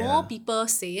if Yeah. more people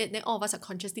say it, then all of us are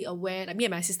consciously aware. Like me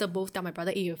and my sister both tell my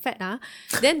brother, "Hey, you're fat,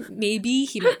 then maybe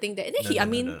he might think that. And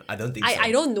then No, I don't think so.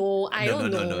 I don't know. I don't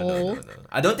know. No.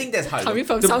 I don't think that's how it Coming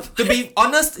works. from To be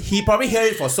honest, he probably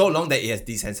heard it for so long that it has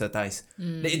desensitized.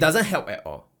 That it doesn't help at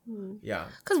all. Yeah.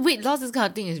 Because weight loss, this kind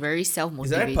of thing is very It's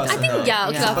self-motivated. very personal. I think Yeah.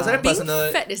 okay, It's lah, very being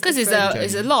personal. fat is Because different.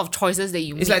 it's a lot of choices that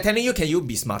you It's make. like telling you, can you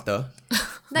be smarter?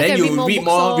 Like, Then can you read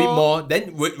books more, lor. read more. Then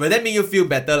will that make you feel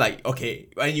better? Like, okay,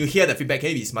 when you hear the feedback, can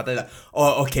you be smarter? Like,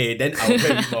 oh, okay, then I'll go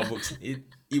and read more books.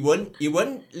 It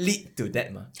won't lead to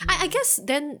that, ma. I guess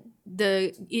then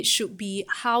it should be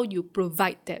how you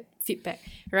provide that feedback,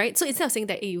 right? So instead of saying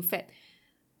that, hey, you fat,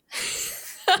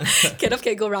 Kenneth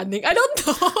can go running. I don't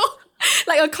know.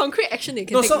 Like a concrete action you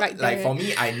can No, take so right like there. for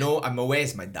me, I'm aware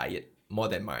it's my diet more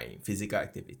than my physical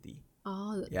activity.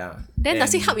 Oh, Yeah. then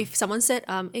does it And- help if someone said,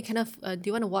 hey, Kenneth, do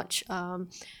you want to watch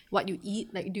what you eat?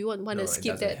 Like, do you want No, to it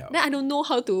skip doesn't that? help. Then I don't know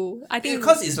how to. I think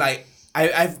Because it's like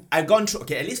I've gone through,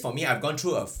 okay, at least for me, I've gone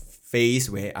through a phase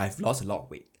where I've lost a lot of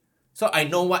weight. So I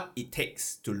know what it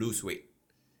takes to lose weight.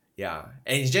 Yeah.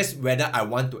 And it's just whether I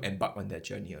want to embark on that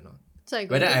journey or not. So are you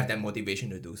Whether going I to? have that motivation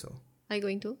to do so. Are you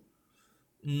going to?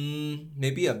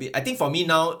 Maybe a bit. I think for me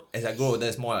now, as I grow older,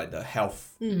 it's more like the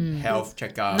health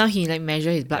checkup. Now he like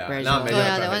measure his blood Yeah, pressure. now I measure Oh, my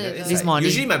yeah, blood that one pressure. is It's This like- morning.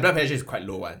 Usually my blood pressure is quite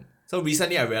low one. So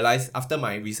recently I realized, after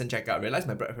my recent checkup, I realized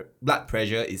my blood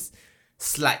pressure is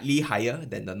slightly higher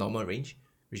than the normal range,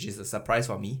 which is a surprise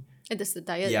for me. And that's the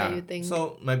diet Yeah. that you think.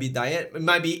 So might be diet, it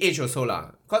might be age also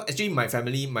lah. Cause actually my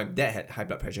family, my dad had high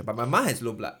blood pressure, but my mom has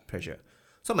low blood pressure.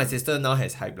 So my sister now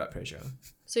has high blood pressure.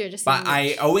 So you're just But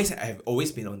saying I've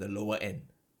always been on the lower end.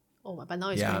 but now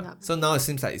it's going Yeah. up. So now it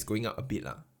seems like it's going up a bit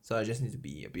lah. So I just need to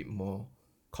be a bit more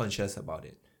conscious about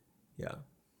it. Yeah.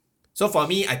 So for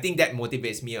me, I think that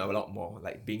motivates me a lot more,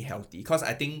 like being healthy. Cause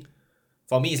I think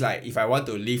for me, it's like if I want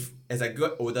to live as I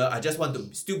get older, I just want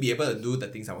to still be able to do the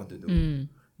things I want to do.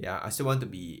 Yeah, I still want to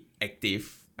be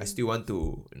active. I still want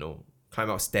to, climb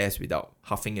up stairs without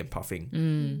huffing and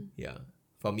puffing. Yeah.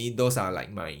 For me, those are like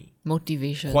my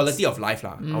Motivation. quality of life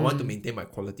lah. I want to maintain my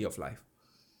quality of life.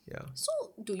 Yeah. So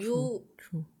do you?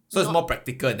 So it's Not- more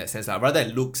practical in that sense, lah, rather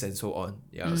than looks and so on.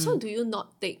 Yeah. So do you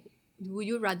not take? Would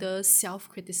you rather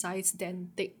self-criticize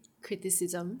than take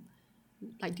criticism?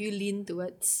 Like, do you lean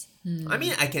towards? I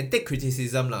mean, I can take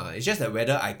criticism lah. It's just that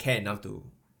whether I care enough to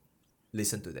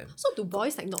listen to them. So do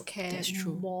boys like not care That's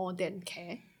true. more than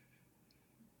care?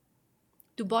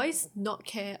 Do boys not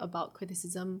care about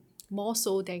criticism more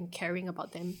so than caring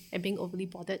about them and being overly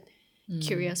bothered,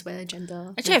 curious whether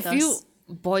gender? Actually, I matters? feel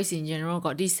boys in general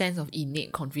got this sense of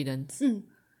innate confidence.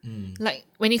 Like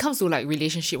when it comes to like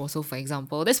relationship also, for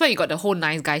example, that's why you got the whole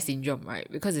nice guy syndrome, right?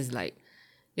 Because it's like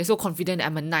you're so confident that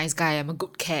I'm a nice guy, I'm a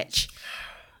good catch.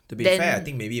 To be Then- fair, I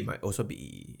think maybe it might also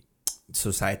be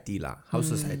society lah. How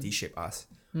society shape us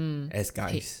as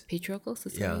guys. Patriarchal Yeah,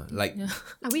 society. like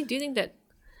I mean, do you think that?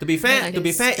 to be fair, Like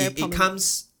it's very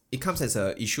it comes as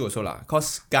a issue also lah.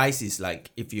 Cause guys is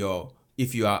like if you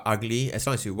are ugly, as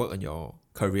long as you work on your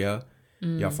career,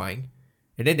 you're fine.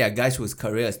 And then there are guys whose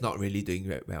career is not really doing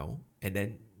very well, and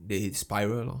then they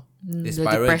spiral lor. They the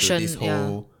spiral into depression, this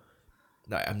whole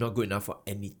like I'm not good enough for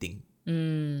anything.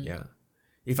 Yeah,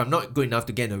 if I'm not good enough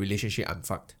to get in a relationship, I'm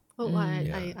fucked. Oh,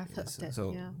 Yeah. I've heard of that.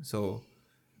 So, Yeah. so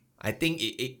I think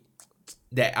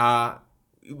there are,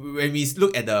 when we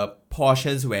look at the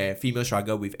portions where females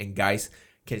struggle with and guys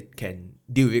can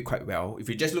deal with it quite well. If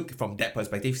you just look from that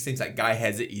perspective, it seems like guy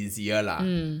has it easier lah.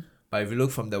 But if you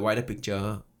look from the wider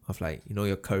picture of like,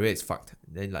 your career is fucked,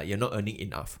 then like you're not earning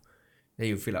enough, then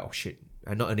you feel like, oh shit,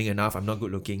 I'm not earning enough, I'm not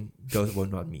good looking, girls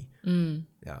won't want me.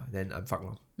 Yeah, then I'm fucked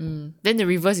lor. Then the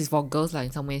reverse is for girls like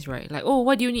in some ways, right? Like, oh,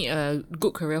 what do you need a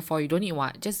good career for? You don't need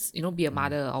what? Just, be a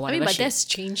mother or I whatever. mean, but shit. that's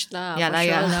changed lah. Yeah, for lah, sure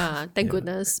yeah. lah. Thank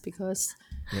goodness, because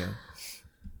Yeah.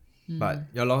 But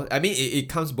I mean it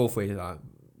comes both ways lah.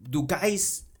 Do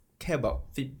guys care about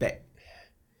feedback?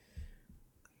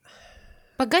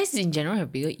 But guys in general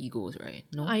have bigger egos, right?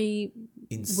 No? I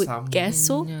In would some guess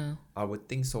so. Yeah. I would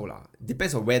think so lah.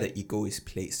 Depends on where the ego is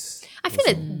placed. I feel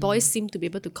that boys seem to be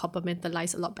able to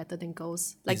compartmentalize a lot better than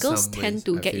girls. Like In girls some tend ways,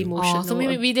 to I get feel. emotional. So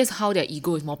maybe that's how their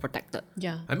ego is more protected.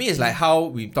 yeah. I mean, it's like how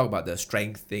we talk about the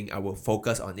strength thing. I will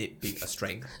focus on it being a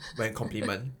strength when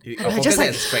compliment. I'll focus just it like,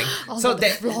 as a strength. all So over the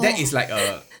that floor. that is like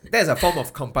that's a form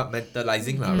of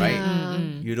compartmentalizing lah,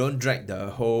 right? You don't drag the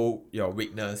whole your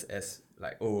weakness as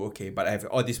like, oh, okay, but I have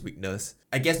all this weakness.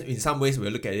 I guess in some ways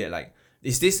we'll look at it like,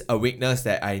 is this a weakness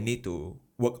that I need to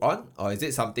work on, or is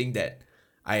it something that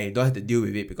I don't have to deal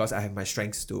with it because I have my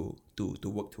strengths to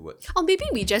work towards? Or maybe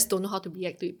we just don't know how to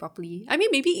react to it properly. I mean,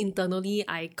 maybe internally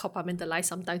I compartmentalize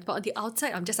sometimes, but on the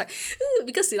outside I'm just like,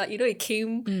 because like, you know, it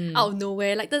came out of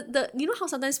nowhere. Like the you know how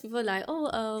sometimes people are like,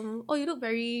 oh you look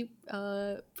very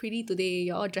pretty today.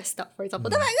 You're all dressed up, for example.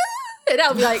 Then I'm like, and then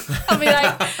I'll be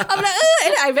like, and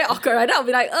then I'm very awkward. Right? Then I'll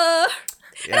be like,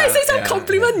 and I say some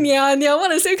compliment, I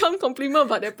want to say some compliment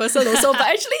about that person also, but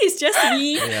actually it's just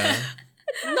me. Yeah.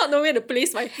 Not knowing where to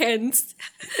place my hands.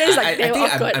 Then it's like damn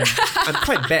awkward. I'm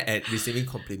quite bad at receiving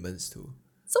compliments too.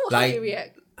 So how do you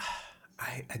react?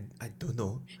 I don't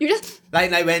know. You just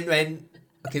Like when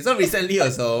okay, so recently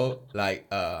also, like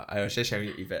I was just sharing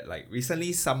with Yvette, like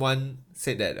recently someone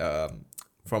said that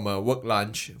from a work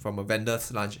lunch, from a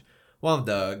vendor's lunch, one of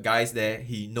the guys there,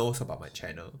 he knows about my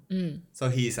channel. So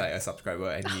he's like a subscriber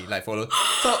and he like follows.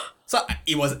 So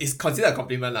it's considered a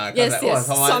compliment lah. Yes, like, yes.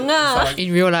 someone,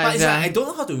 In real life, but it's like, I don't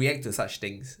know how to react to such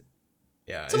things.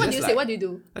 Yeah. so what do you say? What do you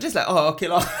do? I'm just like, oh, okay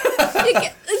lor. You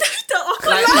get the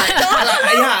awkward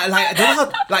I don't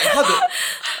know how to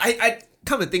I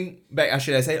come to think back, I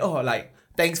should have said, oh, like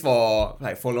thanks for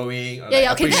like following or Yeah,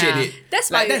 like, okay, appreciate yeah. it. That's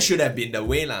like my- that should have been the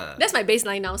way lah. That's my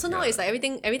baseline now. So now Yeah. it's like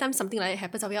every time something like that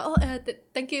happens, I'll be like,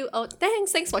 thank you. Oh,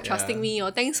 thanks for trusting Yeah. me,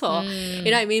 or thanks for you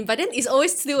know what I mean. But then it's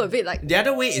always still a bit like The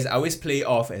other way is I always play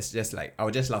off as just like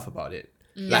I'll just laugh about it.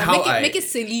 Like yeah, how make it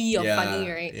silly or yeah, funny,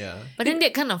 right? Yeah. But then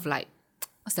that kind of like,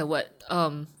 what's the word?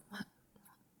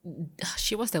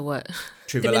 What's the word?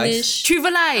 Trivialize.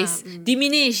 Trivialize,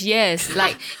 diminish, yes.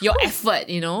 Like your effort,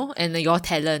 you know, and your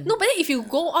talent. No, but then if you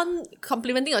go on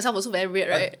complimenting yourself, also very weird,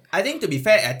 right? I think to be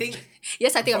fair, I think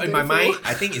Yes, I think I'm in my beautiful. mind,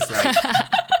 I think it's like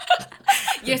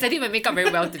Yes, I did my makeup very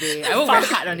well today. I worked very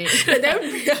hard on it. Damn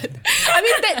weird. I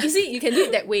mean, that you see, you can do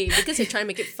it that way because you're trying to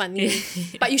make it funny,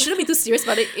 but you shouldn't be too serious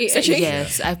about it. Actually,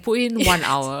 Yes, I put in 1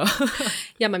 hour.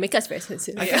 yeah, my makeup is very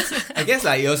expensive. I guess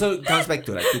like it also comes back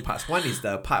to like two parts. One is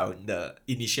the part of the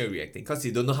initial reacting because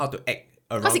you don't know how to act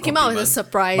around. Because it came out as a compliment.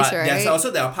 surprise, But right? there's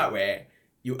also the part where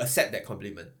you accept that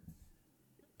compliment.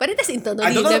 But then that's internally, I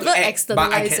you don't know how never to act, but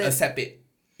I externalize can it. accept it.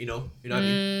 You know what I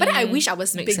mean? But then I wish I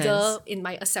was Makes bigger sense. in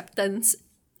my acceptance,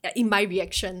 in my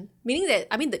reaction. Meaning that,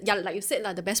 I mean, like you said,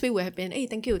 the best way would have been, hey,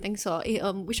 thank you, thanks for, hey,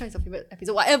 which one is your favorite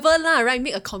episode? Whatever lah, right?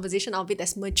 Make a conversation out of it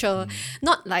that's mature.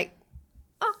 Not like,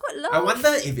 awkward love. I wonder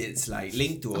if it's like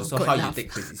linked to also good how you laugh.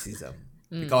 take criticism.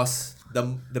 Because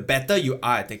the better you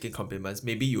are at taking compliments,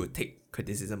 maybe you will take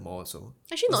criticism more also.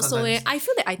 Actually, Or not so. sometimes- I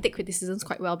feel that I take criticisms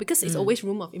quite well because it's always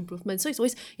room of improvement. So it's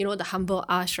always, the humble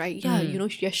ask, right? Yeah,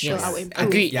 yes, sure, Yes. I will improve.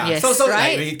 Agreed. Yeah. Yes. So Right?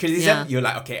 like when you criticism, Yeah. you're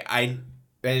like, okay,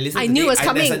 when I listen I to knew it was there's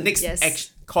a coming. next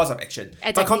Yes. course of action. But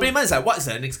Exactly. compliment is like, what's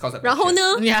the next course of然后action?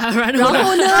呢? Yeah, right. 然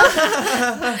后呢?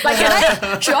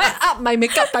 Like, should I up my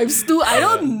makeup times 2? I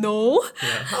don't know.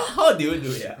 Yeah. How do you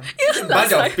do it? Yeah? A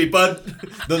bunch of people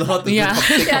don't know how to Yeah.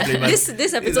 take Yeah, compliments.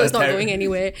 this episode is not terrible. going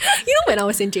anywhere. You know, when I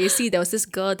was in JC, there was this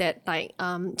girl that like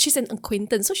she's an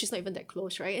acquaintance, so she's not even that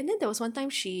close, right? And then there was one time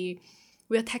we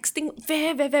were texting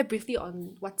very, very, very briefly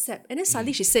on WhatsApp, and then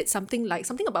suddenly she said something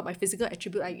about my physical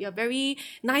attribute, like you have very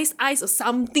nice eyes or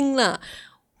something lah.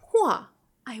 Wow,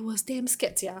 I was damn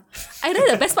scared, yeah. And then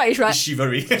the best part is right.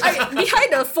 Shivery.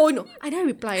 Behind the phone, I didn't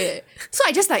reply it. So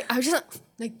I was just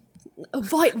like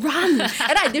avoid, run. And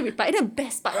then I didn't reply. And then the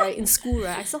best part, right, in school,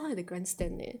 right, I saw her at the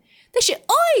grandstand there. Then she,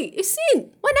 oi, it's in.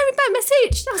 Why not reply a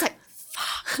message? Then I was like,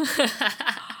 fuck.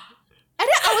 And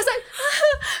then I was like,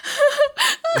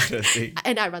 Interesting.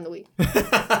 and I ran away.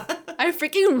 I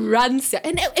freaking ran, sia.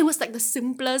 And it was like the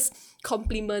simplest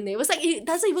compliment. It was like, it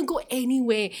doesn't even go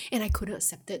anywhere. And I couldn't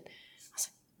accept it. I was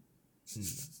like,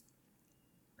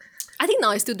 I think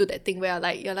now I still do that thing where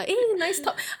you're like, hey, nice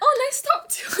top. Oh, nice top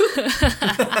too.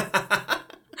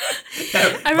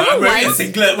 I remember I'm wearing a once-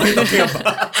 singlet. What are you talking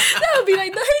about? That would be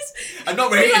like nice I'm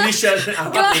not wearing any shirt.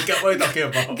 I'm not makeup. What are you talking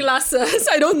about? glasses.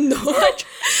 I don't know. I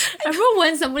remember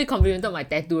when somebody complimented my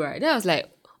tattoo, right? Then I was like,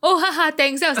 oh, haha,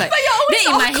 thanks. Then I was like, you're then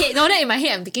always in my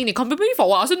head, I'm thinking, they compliment me for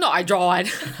what? Also, not I draw one.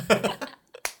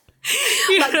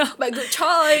 You know? But good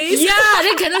choice. Yeah,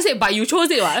 then cannot say, but you chose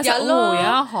it, what? I was Yeah, like, lor. oh,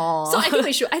 yeah, hor. So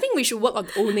I think we should work on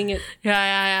owning it.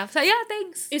 yeah. It's like, yeah,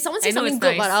 thanks. If someone I says know something it's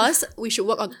good nice. about us, we should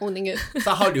work on owning it.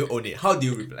 So how do you own it? How do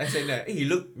you reply? I said, like, hey, you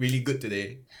look really good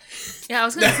today. Yeah, I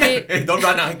was gonna say, Hey, don't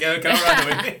run out. Cannot run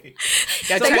away.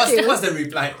 yeah, So try- what's the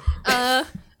reply? Okay,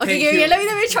 Thank okay, you. let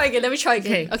me try again. Let me try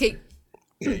again. Okay.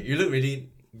 Okay. You look really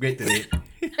great today.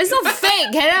 it's not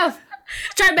fake, Kenneth.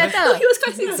 Try better. He was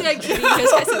quite sincere, actually. He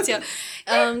was quite sincere.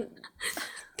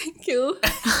 Thank you.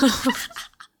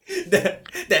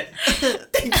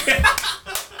 Thank you.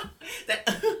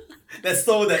 that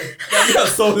soul that you got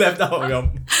soul left out of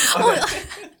your.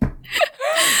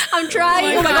 I'm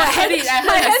trying. Oh my god, I heard it. I heard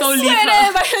my her hands so sweat.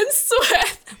 leave. My hands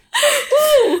sweat.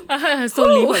 I heard her so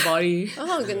leave her body.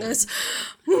 Oh goodness.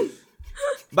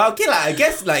 But okay, like I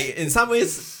guess like in some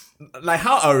ways, like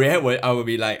how I react, I will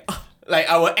be like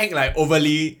I will act like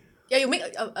overly. Yeah, you make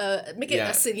it Yeah.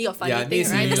 a silly or funny Yeah, thing,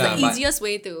 silly right? That's lah, the but- easiest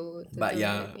way to But do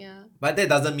yeah. it. Yeah. But that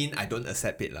doesn't mean I don't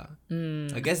accept it lah.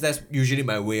 I guess that's usually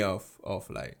my way of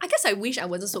like. I guess I wish I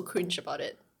wasn't so cringe about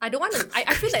it. I don't want to.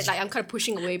 I feel like I'm kind of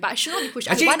pushing away, but I should not be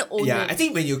pushing. Actually, I want to own yeah, it. I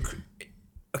think when you.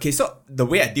 Okay, so the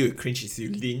way I deal with cringe is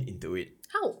you lean into it.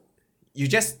 How? You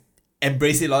just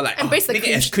embrace it, lor. Like Embrace the make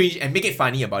it as cringe and make it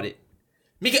funny about it.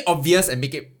 Make it obvious and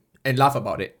make it and laugh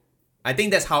about it. I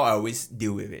think that's how I always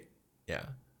deal with it. Yeah.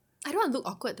 I don't want to look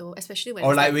awkward though, especially when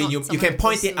Or it's like when not you someone can I'm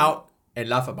point close it to. out and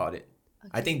laugh about it.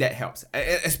 I think that helps.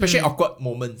 Especially awkward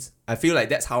moments. I feel like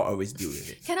that's how I always deal with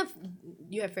it. Kind of,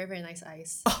 you have very very nice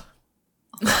eyes.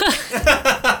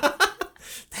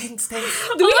 Thanks. Do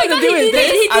we have to do with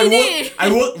this? I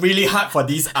worked really hard for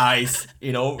these eyes.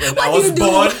 You know, when I was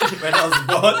born,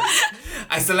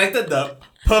 I selected the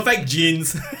perfect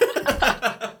genes.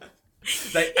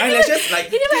 Like eyelashes, like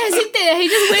He never hesitated. He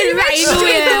just went right into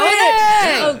it. What the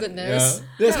heck? Oh goodness.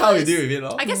 that's how we deal with it,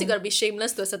 lor. I guess you gotta be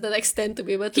shameless to a certain extent to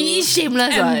be able to. He is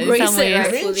shameless, in Embrace some it, ways. right?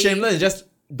 I mean, fully. shameless is just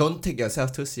don't take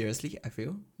yourself too seriously. I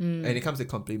feel when it comes to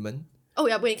compliment. Oh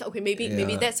yeah, maybe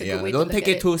that's a good way to Don't look take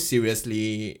at it too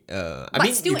seriously. I But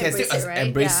mean, still you can embrace still it, right?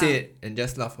 embrace Yeah. it and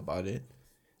just laugh about it.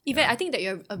 Yvette, I think that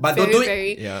you're a But very, don't do it.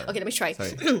 very... Yeah. Okay, let me try.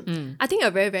 Sorry. I think you're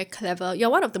very, very clever.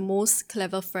 You're one of the most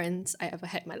clever friends I ever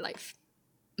had in my life.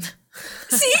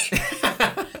 See?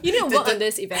 You need to work on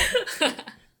this, Yvette.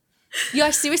 You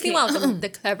are seriously one of the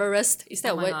cleverest. Is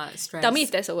that Oh a my word? God, stress. Tell me if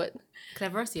there's a word.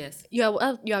 Cleverest, yes. You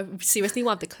are seriously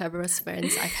one of the cleverest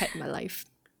friends I've had in my life.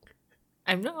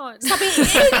 I'm not. Stop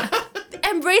it.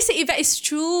 Embrace it, Yvette. It's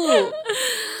true.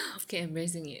 Okay,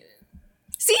 embracing it.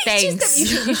 See? Thanks.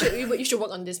 You should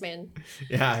work on this, man.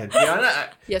 Yeah, to be honest,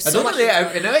 You have I so don't know. much to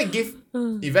learn. Whenever I give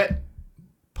Yvette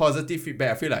positive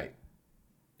feedback, I feel like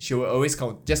she will always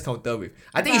just counter with.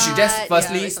 I think you should just But,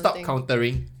 firstly yeah, stop something.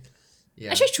 countering.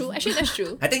 Yeah. Actually, true. Actually, that's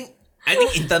true. I think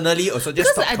internally also just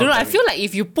Because stop I don't know, I countering. feel like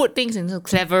if you put things into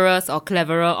cleverest or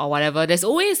cleverer or whatever, there's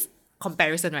always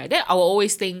comparison, right? Then I will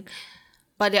always think,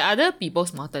 but there are other people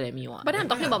smarter than me. What? But then I'm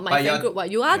talking about my But friend you're- group. What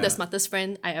you are yeah. the smartest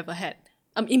friend I ever had.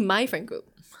 In my friend group.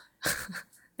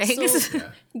 Thanks. So,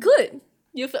 good.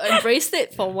 You've embraced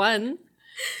it for one.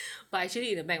 But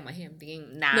actually, in the back of my head, I'm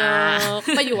thinking, nah. No,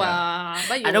 but you are.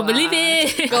 But you I don't are. believe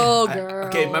it. Go, girl.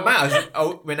 Okay, in my mind,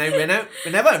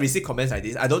 whenever I receive comments like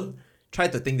this, I don't try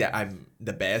to think that I'm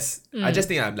the best. I just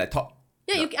think I'm like top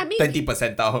Yeah, I mean, 20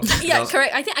 percentile. yeah,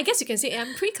 correct. I guess you can say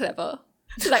I'm pretty clever.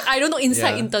 Like I don't know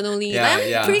inside Yeah. internally. Yeah, Like, I'm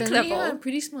yeah. pretty Internally, clever. I'm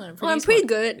pretty smart. I'm pretty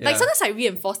good. Like Yeah. sometimes I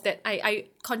reinforce that. I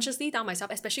consciously tell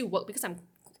myself, especially work, because I'm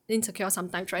insecure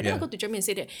sometimes, right? Then I Yeah. go to Jeremy and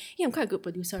say that, yeah, I'm quite a good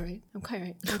producer, right? I'm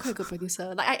quite a good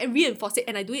producer. Like I reinforce it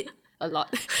and I do it a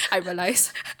lot. I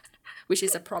realize, which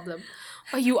is a problem.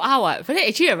 But you are what? But then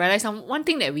actually I realized one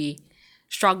thing that we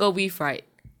struggle with, right,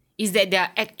 is that there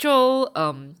are actual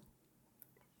not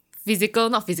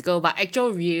physical, but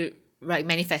actual real like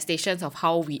manifestations of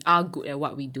how we are good at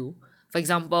what we do. For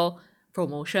example,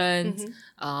 promotions,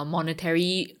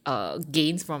 monetary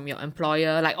gains from your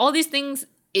employer, like all these things,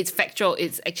 it's factual,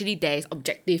 it's actually there, it's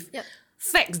objective. Yep.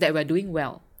 Facts that we're doing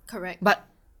well. Correct. But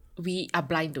we are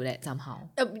blind to that somehow.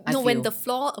 I No, when feel. the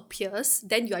flaw appears,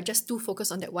 then you are just too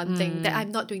focused on that one thing, that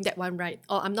I'm not doing that one right,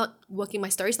 or I'm not working, my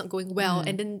story's not going well,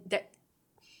 and then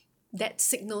that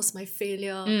signals my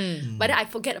failure. But then I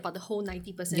forget about the whole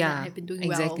 90% Yeah, that I've been doing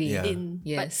exactly. well Yeah. in.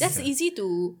 Yes. But that's easy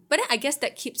to. But then I guess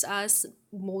that keeps us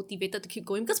motivated to keep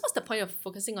going. Because what's the point of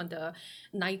focusing on the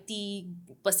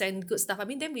 90% good stuff? I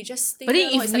mean, then we just stay But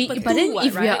then there, lor. It's like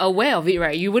if we are right? aware of it,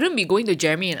 right, you wouldn't be going to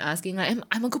Jeremy and asking like,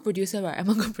 I'm a good producer, right? I'm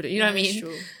a good producer. You know what I That's mean?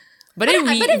 true. But then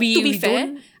to be we fair,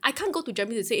 don't. I can't go to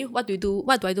Jeremy to say, what do you do?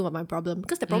 What do I do about my problem?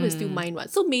 Because the problem is still mine.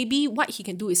 What? So maybe what he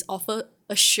can do is offer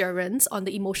assurance on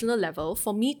the emotional level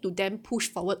for me to then push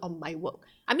forward on my work.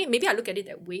 I mean, maybe I look at it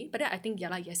that way, but then I think,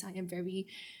 yes,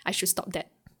 I should stop that.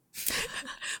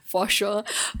 For sure.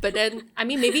 But then, I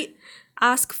mean, maybe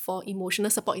ask for emotional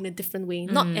support in a different way.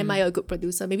 Not, am I a good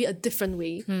producer? Maybe a different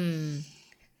way.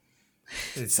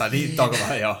 Suddenly talk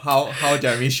about how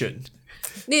Jeremy should.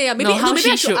 Yeah, maybe, No, how maybe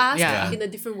she I should should, ask yeah. in a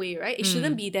different way, right? It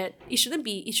shouldn't be that. It shouldn't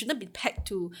be pegged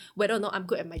to whether or not I'm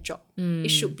good at my job. It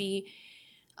should be,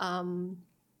 I'm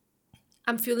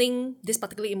feeling this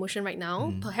particular emotion right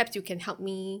now. Perhaps you can help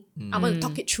me. I want to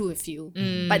talk it through with you.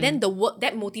 But then the work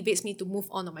that motivates me to move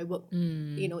on my work.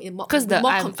 You know, in more Because more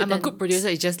I'm a confident. good producer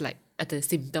is just like at the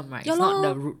symptom, right? Yeah It's not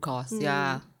lor. the root cause.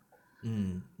 Yeah.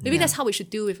 Maybe that's how we should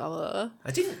deal with our.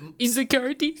 I think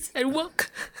Insecurities at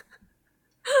work.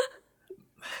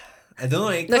 I don't know.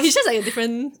 Like, No, he's just like a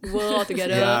different world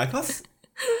altogether. yeah, cause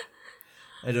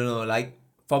I don't know. Like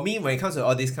for me, when it comes to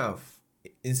all these kind of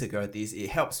insecurities, it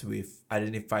helps with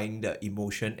identifying the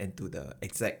emotion and to the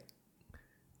exact,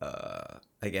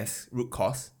 I guess, root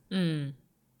cause. And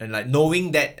like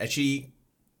knowing that actually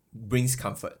brings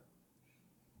comfort.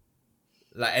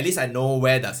 Like at least I know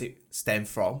where does it stem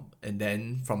from, and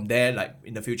then from there, like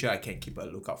in the future, I can keep a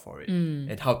lookout for it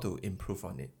and how to improve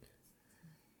on it.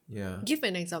 Yeah. Give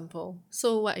an example.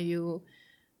 So what are you?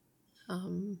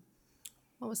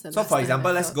 What was the? So last for time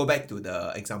example, I let's felt- go back to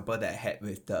the example that I had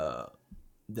with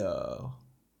the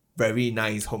very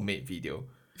nice homemade video.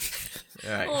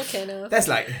 Right. Oh, Kenneth. That's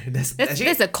like That's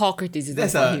actually a core criticism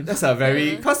for him. that's a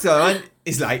very because the one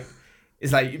is like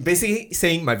it's like basically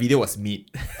saying my video was meat.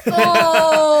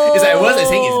 Oh. It's like worse than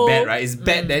saying it's bad, right? It's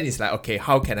bad, then it's like okay,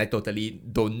 how can I totally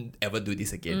don't ever do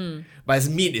this again? But it's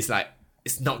meat, it's like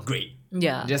it's not great.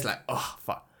 Yeah. Just like oh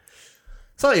fuck.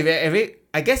 So if it,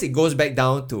 I guess it goes back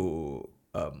down to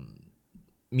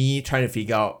me trying to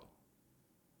figure out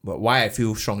why I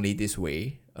feel strongly this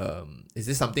way. Is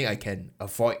this something I can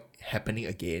avoid happening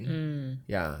again?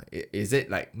 Yeah. Is it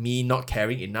like me not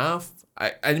caring enough?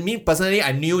 I mean personally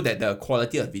I knew that the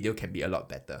quality of video can be a lot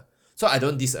better. So I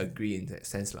don't disagree in that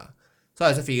sense lah. So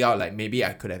I just figure out like maybe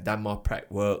I could have done more prep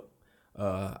work.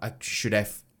 I should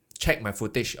have checked my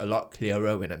footage a lot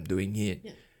clearer when I'm doing it.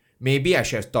 Yeah. Maybe I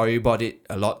should have storyboarded it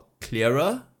a lot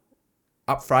clearer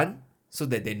up front so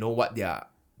that they know what they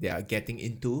are getting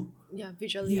into. Yeah,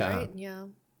 visually, Yeah. right? Yeah.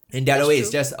 And the other That's way is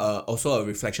true. just also a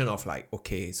reflection of like,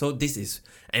 okay, so this is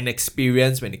an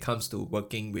experience when it comes to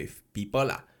working with people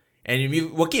lah. And if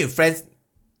you working with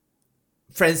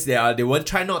friends they won't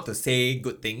try not to say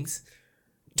good things,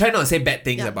 try not to say bad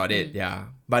things Yeah. about it. Yeah,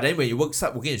 but then when you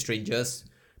start working with strangers,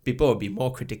 people will be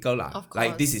more critical lah. Of Like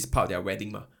course. this is part of their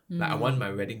wedding ma. Like I want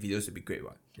my wedding videos to be great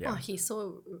one. Yeah. Oh, he's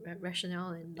so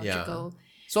rational and Yeah. logical.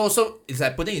 So it's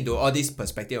like putting into all this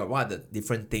perspective of what are the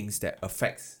different things that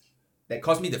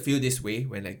cause me to feel this way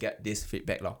when I get this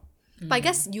feedback lor. But I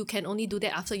guess you can only do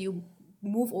that after you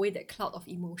move away that cloud of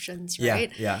emotions, Yeah,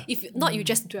 right? yeah. If not, you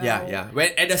just dwell. Yeah.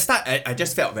 When at the start, I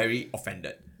just felt very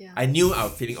offended. Yeah. I knew I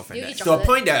was feeling You offended eat to a chocolate?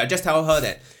 point that I just tell her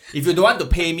that if you don't want to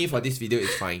pay me for this video,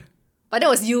 it's fine. But that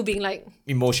was you being like,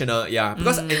 Emotional, yeah.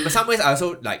 Because in some ways, I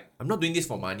also like I'm not doing this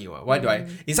for money. Why do I?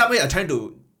 In some ways, I'm trying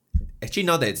to actually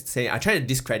now that it's saying I'm trying to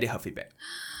discredit her feedback.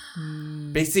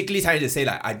 Basically, trying to say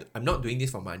like I'm not doing this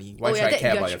for money. Why Oh, should yeah, I that-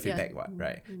 care yeah, about your yeah. feedback? What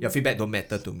right? Your feedback don't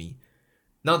matter to me.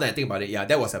 Now that I think about it, yeah,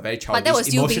 that was a very childish, but that was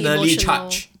you being emotionally emotional.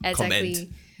 charged comment.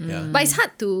 Exactly. Yeah. But it's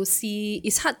hard to see.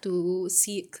 It's hard to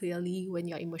see it clearly when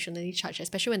you're emotionally charged,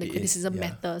 especially when the It is, criticism yeah.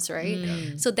 matters,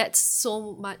 right? So that's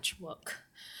so much work.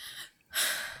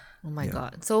 Oh my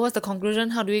god. So what's the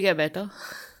conclusion? How do we get better?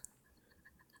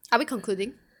 Are we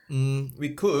concluding?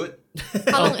 We could.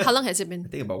 How long has it been? I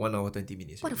think about 1 hour 20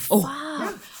 minutes. What the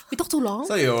already. fuck? We talked too long.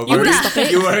 So you're You worrying, stop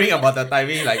it. you're worrying about the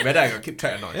timing, like whether I can keep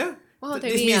track or not. Yeah. Wow,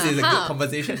 This timing, means it's a huh? good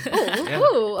conversation. Yeah.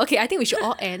 Ooh, okay, I think we should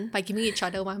all end by giving each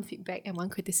other one feedback and one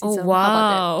criticism. Oh How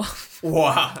about that? wow.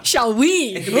 Wow. Shall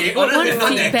we? To be honest, One we're not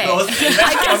that feedback. close. It's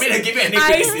very hard for me to give you any I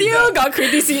criticism. still got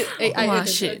criticism. Wow,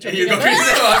 shit. And you got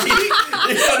criticism about me?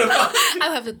 You got the fuck? I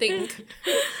have to think.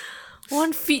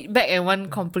 One feedback and one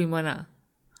compliment. One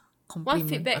Compliment.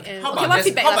 feedback and How okay, about one just-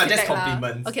 feedback. how lah, about just feedback lah.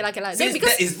 compliments? Okay, like that. Since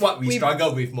that is what we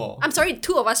struggle with more. I'm sorry,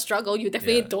 two of us struggle. You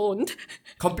definitely Yeah. don't.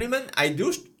 Compliment, I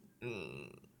do.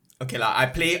 Okay lah, I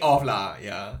play off lah.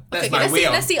 Yeah, that's Okay, my let's way see,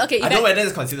 of. let's see. Okay, I don't know whether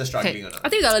it's considered struggling or I not.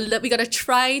 think we gotta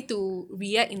try to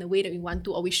react in the way that we want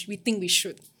to, or we think we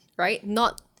should, right?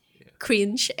 Not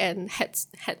cringe and head.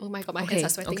 Oh my god, my Okay,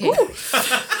 hands are sweating. okay. Woo!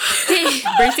 Okay,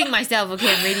 bracing myself.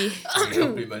 Okay, I'm ready.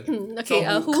 Compliment. Okay,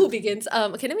 So who begins?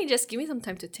 Okay, let me just give me some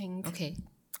time to think. Okay.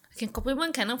 I can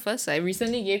compliment Kenneth first. I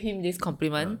recently gave him this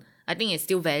compliment. I think it's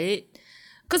still valid.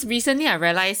 Because recently I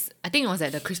realized, I think it was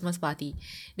at the Christmas party.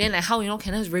 Then like how,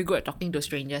 Kenneth is very good at talking to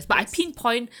strangers. But I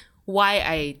pinpoint why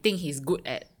I think he's good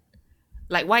at,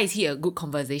 like why is he a good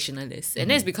conversationalist?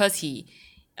 And that's because he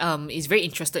is very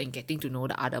interested in getting to know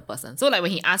the other person. So like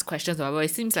when he asks questions or whatever,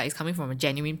 it seems like it's coming from a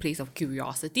genuine place of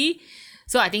curiosity.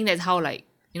 So I think that's how like,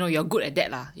 you're good at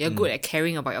that lah. You're good at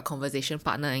caring about your conversation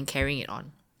partner and carrying it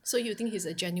on. So you think he's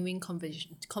a genuine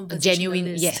conversationalist?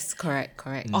 Genuine, yes, correct.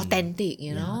 Authentic,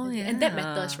 Yeah. And that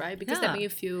matters, right? Because that makes you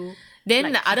feel. Then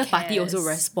like the other he party also cares.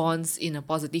 responds in a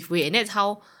positive way, and that's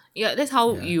how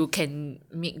you can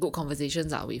make good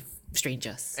conversations with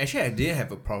strangers. Actually, I didn't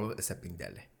have a problem accepting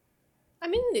that. Leh. I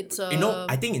mean, it's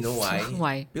I think you know why.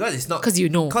 Why? Because it's not. 'Cause you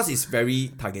know. Because it's very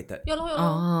targeted. yeah, lor.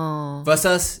 Oh.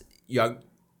 Versus you're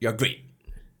great,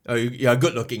 or you're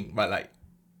good looking, but like,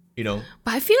 you know,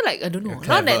 But I feel like I don't know.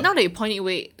 You're Now that you point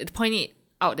it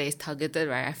out that it's targeted,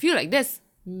 right? I feel like that's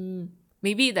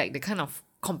maybe like the kind of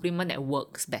compliment that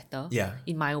works better. Yeah.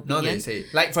 In my now opinion. they say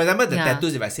like, for example, the Yeah.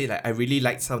 tattoos. If I say like I really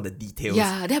like some of the details,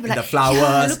 Yeah, they'll be and like, the flowers.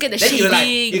 yeah, look at the then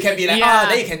shading. you can be like, Yeah.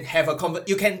 then you can have a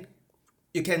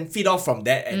you can feed off from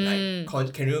that and like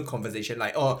continue conversation.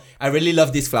 Like, oh, I really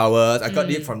love these flowers. I got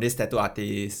it from this tattoo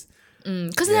artist.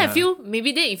 Because then I Yeah. feel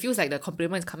maybe then it feels like the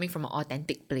compliment is coming from an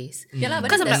authentic place. Yeah, lah, but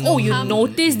Because I'm then like, oh, you there's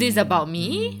noticed this about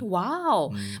me?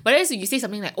 Wow. But then you say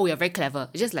something like, oh, you're very clever.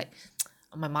 It's just like,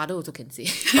 my mother also can say.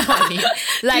 You know what I mean?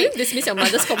 Like, you dismiss your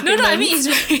mother's No, compliment. I mean, it's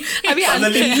very, I mean,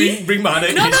 Suddenly bring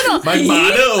mother. No. My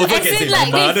mother also as can say in,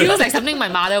 like, my it mother. feels like something my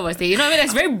mother would say. You know what I mean?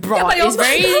 It's very broad. but your It's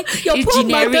very, your it's poor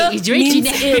generic. mother It's very means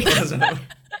generic.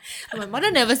 My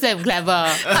mother never said I'm clever.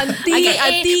 Auntie,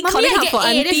 Mommy, calling I her get for A.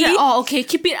 Then she's auntie. like, oh, okay,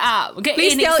 keep it up. Get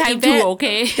Please A next tell time Yvette too,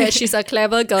 okay? that she's a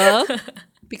clever girl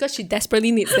because she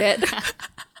desperately needs that.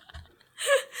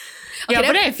 Yeah, Okay,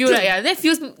 but then I feel like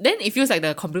then it feels like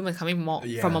the compliment is coming more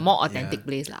Yeah, from a more authentic yeah.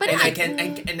 place. But And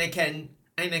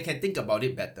then I can think about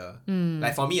it better.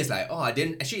 Like for me, it's like, oh, I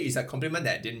didn't actually. It's a compliment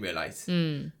that I didn't realize.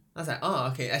 I was like, oh,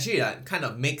 okay. Actually, that kind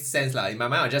of makes sense. Like in my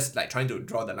mind, I was just like trying to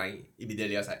draw the line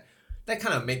immediately. I was like, that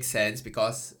kind of makes sense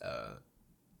because,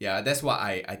 yeah, that's what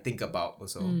I think about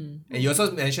also. And you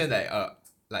also mentioned that,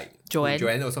 like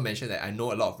Joanne also mentioned that I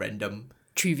know a lot of random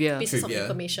Trivia. pieces of trivia.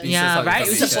 information. Pieces Yeah, of right?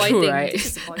 It's information. true, Disappointing. right?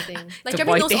 Disappointing. Like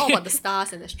Jeremy knows all about the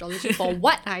stars and astrology. For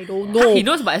what? I don't know. He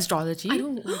knows about astrology.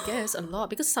 I guess a lot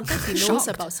because sometimes he knows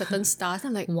about certain stars.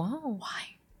 I'm like, Wow.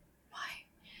 why?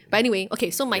 But anyway,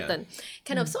 okay, so my Yeah.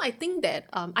 turn. So I think that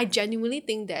I genuinely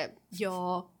think that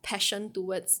your passion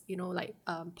towards, like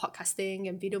podcasting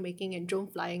and video making and drone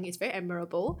flying is very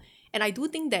admirable. And I do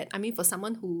think that, for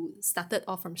someone who started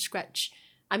off from scratch,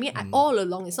 all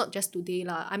along, it's not just today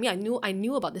lah. I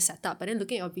knew about the setup, but then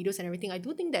looking at your videos and everything, I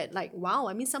do think that like,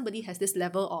 wow, somebody has this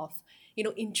level of,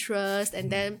 interest.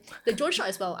 And then the drone shot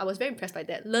as well, I was very impressed by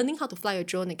that. Learning how to fly a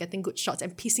drone and getting good shots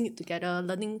and piecing it together,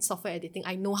 learning software editing,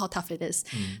 I know how tough it is.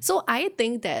 So I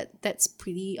think that that's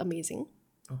pretty amazing.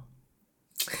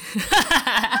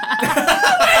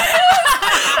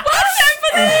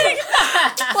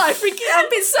 Wow, I freaking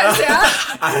armpit sweats,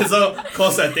 yeah. I also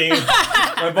course setting.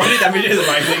 My body temperature is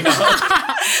rising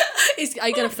now. Are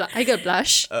you gonna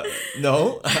blush?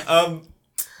 No.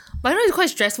 But I know it's quite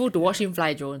stressful to watch him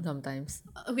fly drone sometimes.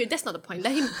 Okay, that's not the point.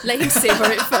 Let him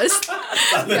savor it first.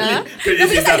 Yeah.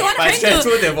 Criticism. I don't wanna But it's try to-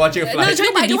 stressful than watching fly. No,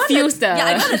 trying But I to don't diffuse wanna, the...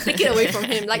 I don't want to take it away from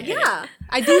him. Like, yeah,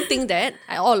 I do think that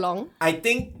all along. I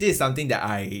think this is something that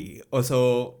I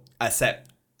also accept,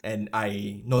 and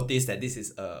I notice that this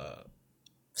is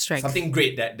Strength. something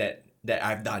great that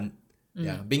I've done.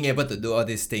 Yeah, being able to do all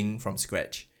this thing from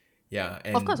scratch. Yeah,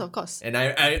 and Of course. And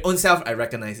I own self, I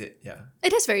recognize it. Yeah,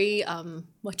 It is very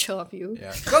mature of you.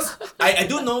 yeah. Because I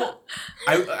do know.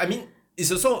 I mean,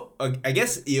 it's also I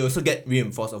guess it also get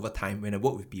reinforced over time when I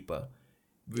work with people,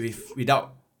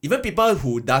 without even people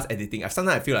who does editing.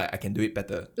 Sometimes I feel like I can do it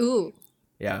better. Ooh.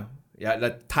 Yeah,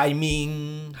 the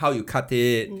timing, how you cut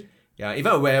it. Yeah,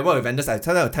 even when I work with vendors, I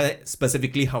tell them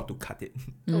specifically how to cut it.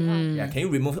 Oh, wow. Yeah, can you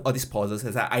remove all these pauses?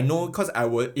 It's like, I know because I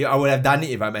would have done it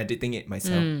if I'm editing it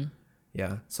myself.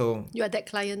 Yeah, so You are that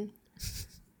client.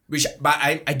 but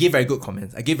I give very good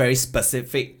comments. I give very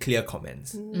specific, clear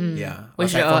comments. Yeah, I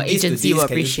was Which from this to agency this, will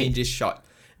can you appreciate. change this shot?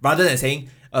 Rather than saying,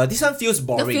 this one feels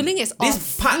boring. feeling is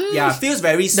this off. part, feels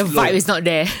very The slow. vibe is not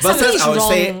there. Versus Something is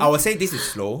I wrong. would say this is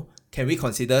slow. Can we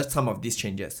consider some of these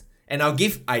changes? And I'll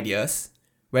give ideas.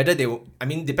 Whether they will,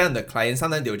 depend on the client.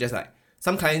 Sometimes they will just like,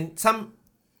 some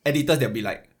editors, they'll be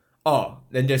like, oh,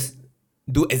 then just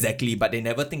do exactly, but they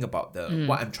never think about the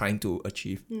what I'm trying to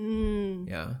achieve.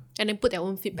 Yeah. And then put their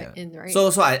own feedback in, right?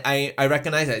 So I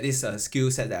recognize that this is a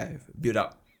skill set that I've built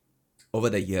up over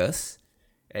the years.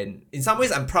 And in some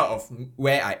ways, I'm proud of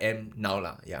where I am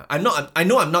now. Yeah. I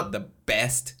know I'm not the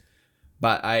best,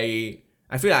 but I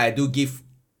feel like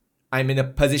I'm in a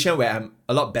position where I'm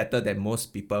a lot better than most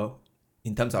people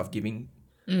in terms of giving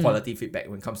quality feedback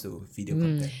when it comes to video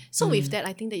content. So with that,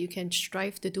 I think that you can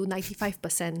strive to do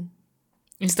 95%.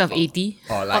 Instead of 80.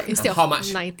 Or like instead how of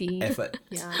much 90. effort.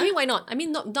 Yeah. Why not?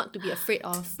 Not to be afraid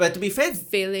of But to be fair,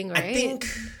 failing, right? I think...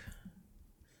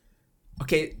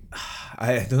 Okay,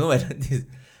 I don't know whether this...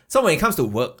 So when it comes to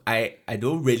work, I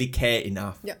don't really care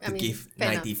enough Yeah, to give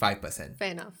fair enough. 95%.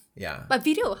 Fair enough. Yeah. But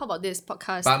video, how about this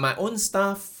podcast? But my own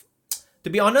stuff, to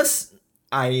be honest,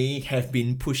 I have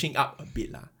been pushing up a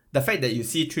bit lah. the fact that you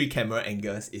see 3 camera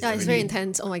angles is Yeah, it's very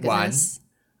intense. Oh my goodness.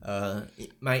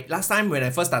 My last time when I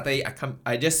first started,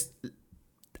 I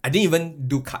didn't even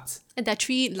do cuts. And there are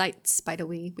 3 lights, by the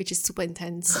way, which is super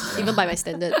intense, even by my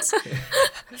standards.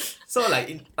 So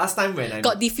like last time when I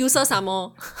Got diffuser some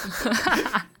more.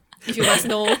 If you must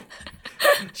know.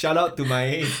 shout out to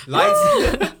my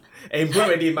lights. Improve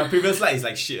already. My previous slide is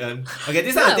like shit. Okay,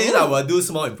 this kind of things I will do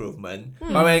small improvement.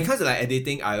 But when it comes to like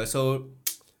editing, I also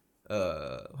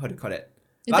how do you call that?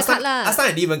 Last time I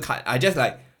didn't even cut. I just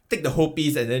like take the whole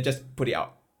piece and then just put it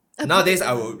out. Nowadays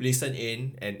I will listen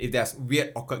in, and if there's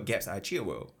weird awkward gaps, I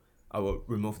will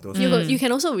remove those. You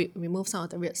can also remove some of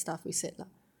the weird stuff we said.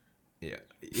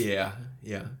 Yeah.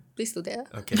 Please do that.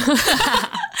 Okay.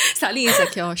 Slightly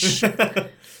insecure. Shh.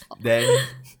 Then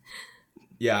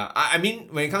yeah, I mean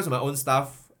when it comes to my own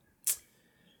stuff,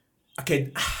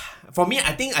 okay, for me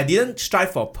I think I didn't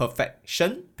strive for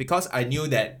perfection because I knew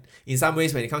that in some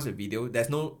ways when it comes to video, there's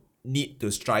no need to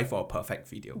strive for a perfect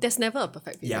video. There's never a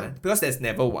perfect video. Yeah, because there's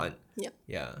never one. Yep.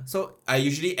 Yeah. So I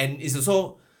usually, and it's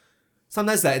also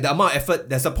sometimes like the amount of effort,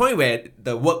 there's a point where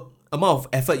the amount of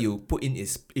effort you put in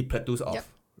it plateaus off. Yep.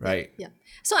 Right? Yeah.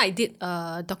 So I did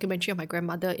a documentary of my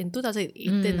grandmother in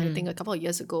 2018, I think, a couple of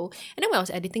years ago. And then when I was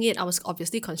editing it, I was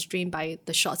obviously constrained by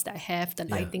the shots that I have, the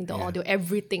lighting, the audio,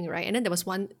 everything, right? And then there was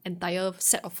one entire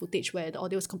set of footage where the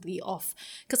audio was completely off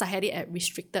because I had it at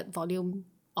restricted volume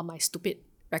on my stupid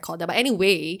recorder. But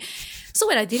anyway, so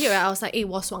when I did it, right, I was like,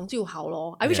 我爽就好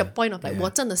咯. I reached a point of like, 我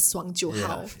真的爽就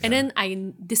好. And then I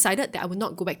decided that I would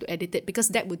not go back to edit it because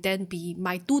that would then be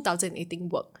my 2018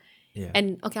 work. Yeah.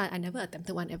 And okay, I never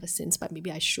attempted one ever since, but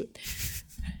maybe I should.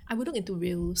 I would look into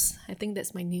Reels. I think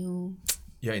that's my new...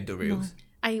 You're into Reels?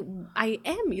 I am,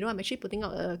 I'm actually putting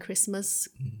out a Christmas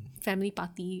family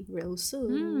party Reels. So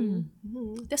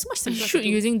there's so much simpler Shoot to do.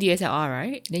 using DSLR,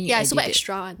 right? Then you edit super it.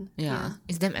 extra one. Yeah,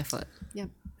 it's damn effort. Yeah.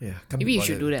 Yeah. Maybe you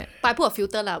should do that. But I put a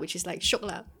filter lah, which is like shook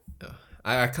lah.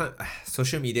 I can't.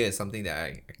 Social media is something that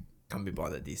I can't be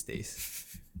bothered these days.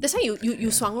 That's why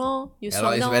you swung lor. You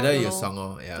swung it's lor, whether lor. you swung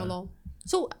or Yeah, lor.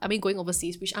 So, I mean, going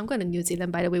overseas, which I'm going to New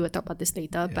Zealand, by the way, we'll talk about this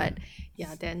later. But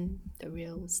yeah, then the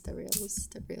reels.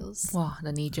 Wow,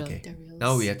 the nature. Okay. The Reels.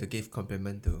 Now we have to give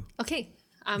compliment to Okay.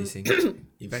 this thing.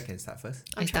 If I can start first.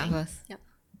 I start trying. first. Yeah.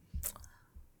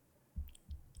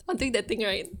 I'm doing that thing,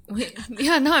 right? Wait,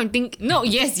 yeah, now I'm thinking. No,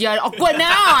 yes, you're awkward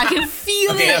now. I can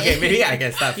feel it. Okay, maybe I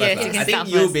can start first. Yes, lah. you can I think start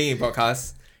you first. being in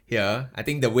podcast here, I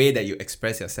think the way that you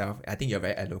express yourself, I think you're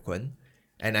very eloquent.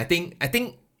 And I think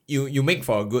you make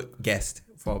for a good guest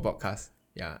for a podcast.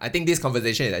 Yeah. I think this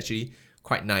conversation is actually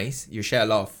quite nice. You share a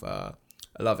lot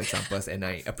of examples and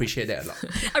I appreciate that a lot.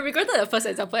 I regretted the first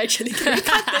example actually.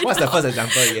 What's the first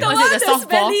example again? Was it the softball?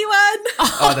 smelly one.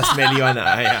 Oh, the smelly one.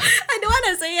 Yeah. I don't want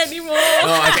to say it anymore.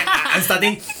 Oh, okay. I'm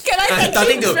starting. I'm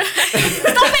starting to.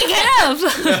 Stop it, Kev!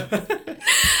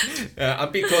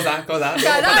 Armpit close.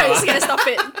 Yeah, now I'm just gonna stop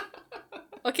it.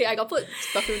 Okay, I got put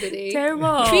perfume today.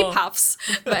 Terrible. 3 puffs.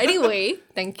 But anyway,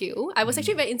 thank you. I was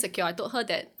actually very insecure. I told her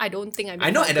that I don't think I'm... I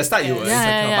know at the start you were Yeah,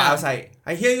 insecure, yeah, but yeah. I was like,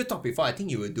 I hear you talk before. I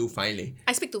think you will do finely.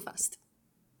 I speak too fast.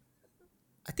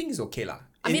 I think it's okay lah.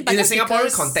 I mean, In but the that's Singaporean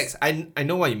because- context, I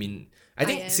know what you mean. I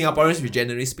think am. Singaporeans we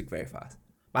generally speak very fast,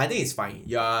 but I think it's fine.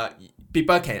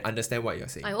 People can understand what you're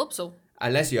saying. I hope so.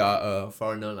 Unless you are a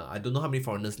foreigner lah. I don't know how many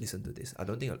foreigners listen to this. I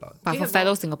don't think a lot. But You for have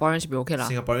fellow Singaporeans, should be okay lah.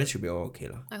 Singaporeans should be all okay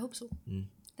lah. I hope so.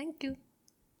 Thank you.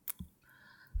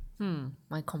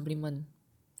 My compliment.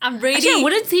 I'm ready. Actually, I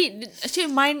wouldn't say.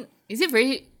 Actually, mine is it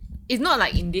very. It's not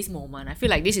like in this moment. I feel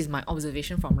like this is my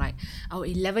observation from like our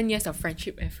 11 years of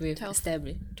friendship as we've 12.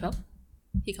 established. 12?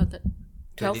 He counted.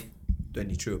 12?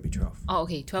 23 will be 12. Oh,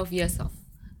 okay. 12 years of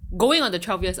going on the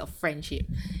 12 years of friendship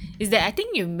is that I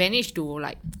think you managed to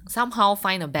like somehow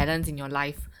find a balance in your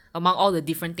life among all the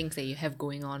different things that you have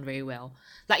going on very well.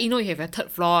 Like, you have your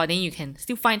third floor, then you can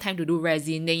still find time to do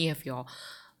resin, then you have your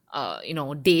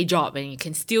day job and you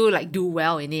can still like do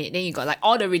well in it. Then you got like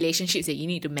all the relationships that you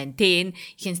need to maintain.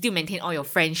 You can still maintain all your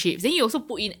friendships. Then you also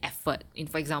put in effort in,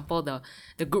 for example, the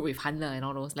group with Handler and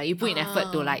all those. Like you put in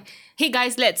effort to like, hey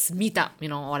guys, let's meet up,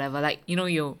 whatever. Like,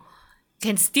 you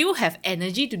can still have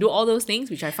energy to do all those things,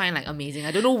 which I find like amazing.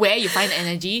 I don't know where you find the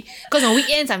energy, because on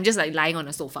weekends I'm just like lying on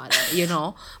the sofa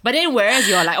there, But then whereas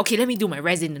you're like, okay, let me do my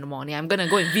resin in the morning. I'm gonna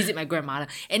go and visit my grandmother,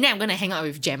 and then I'm gonna hang out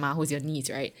with Gemma, who's your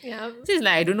niece, right? Yeah. So it's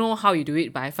like I don't know how you do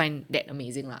it, but I find that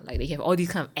amazing lah. Like they have all this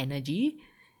kind of energy,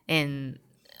 and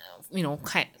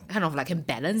kind of like can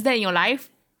balance that in your life.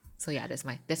 So yeah, that's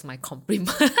my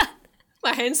compliment.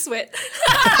 My hands sweat.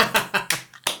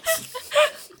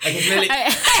 I can smell it.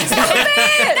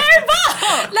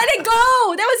 Let it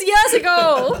go. That was years ago.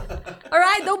 All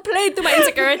right, don't play to my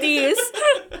insecurities.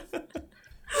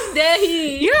 dare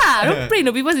he? Yeah, don't play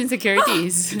into people's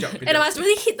insecurities. Good job, good And I job. must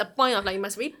really hit the point of like, you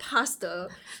must really pass the.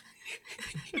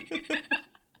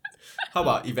 How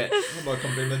about Yvette? How about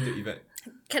compliment to Yvette?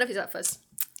 Kenneth is up first.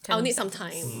 I'll need some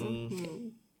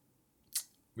time.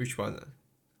 Which one?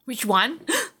 Which one?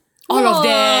 All of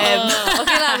them.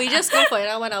 Okay lah, we just go for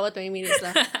another 1 hour 20 minutes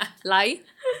lah. Lie.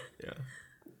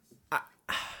 Yeah.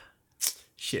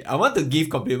 Shit, I want to give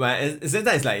compliment and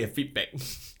sometimes it's like a feedback.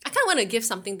 I kind of want to give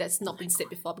something that's not been said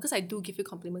before because I do give you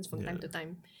compliments from time to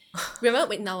time.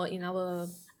 Remember in our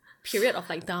period of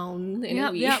like down and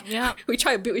then Yep. we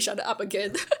try to build each other up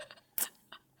again.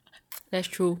 That's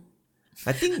true.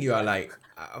 I think you are like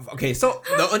okay, so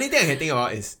the only thing I can think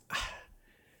about is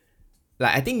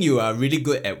like I think you are really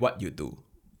good at what you do.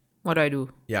 What do I do?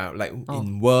 Yeah, like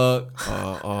in work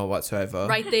or whatsoever.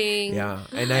 Writing. Yeah.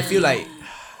 And I feel like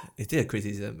is it a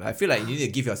criticism? I feel like you need to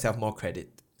give yourself more credit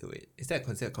to it. Is that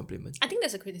considered a compliment? I think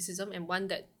there's a criticism and one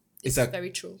that is It's a very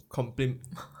true.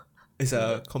 It's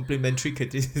a complimentary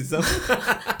criticism.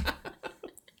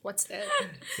 What's that?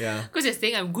 Yeah. Because you're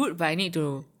saying I'm good, but I need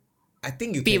to. I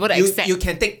think you Be can able to accept. you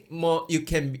can take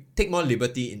more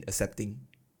liberty in accepting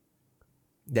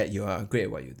that you are great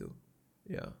at what you do.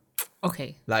 Yeah.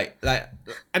 Okay. Like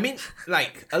I mean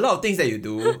like a lot of things that you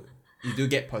do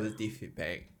get positive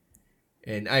feedback.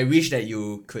 And I wish that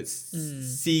you could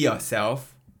see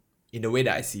yourself in the way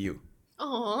that I see you.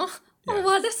 Oh, Yeah.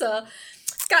 wow, that's a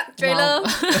gut trailer.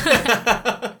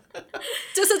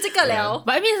 就是这个了.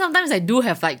 But I mean, sometimes I do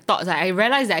have like thoughts. Like, I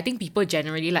realize that I think people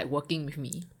generally like working with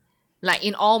me. Like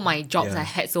in all my jobs Yeah. I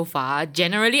had so far,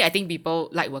 generally I think people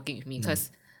like working with me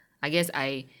because I guess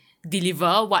I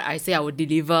deliver what I say I would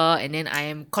deliver, and then I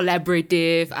am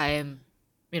collaborative. I am,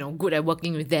 good at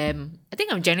working with them. I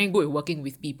think I'm generally good at working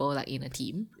with people like in a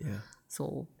team. Yeah.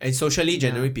 So And socially,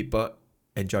 generally people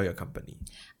enjoy your company.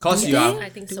 Cause you are I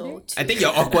think so. I think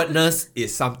your awkwardness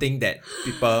is something that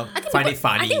people find it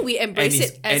funny. I think we embrace and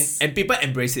it as- and people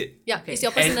embrace it. Yeah, it's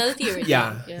your personality already.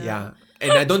 Yeah.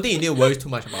 And I don't think you need to worry too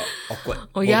much about awkward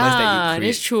moments yeah, that you create.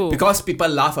 that's true. Because people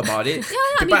laugh about it.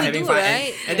 People are we having do, fun.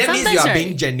 right? And that means Sometimes, you are right?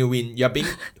 being genuine. You are being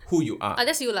who you are.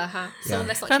 That's you lah, huh? So Yeah.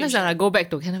 let's not sometimes change when that. I go back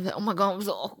to kind of like, oh my god, I'm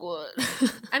so awkward.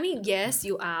 I mean, yes,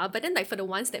 you are, but then like for the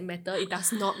ones that matter, it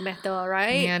does not matter,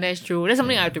 right? Yeah, that's true. That's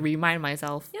something I have to remind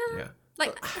myself. Yeah.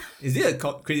 Like, Is it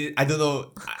a I don't know.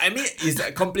 I mean, it's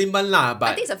a compliment lah, but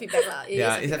I think it's a feedback lah. It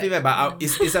yeah, is it's a feedback, but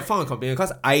it's a form of compliment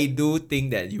because I do think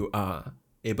that you are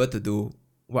able to do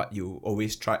what you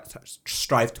always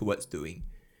strive towards doing.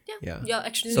 Yeah. You're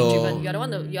actually So- driven. You're the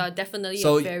one that you're definitely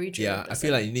So a very driven yeah, I person.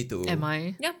 feel like you need to. Am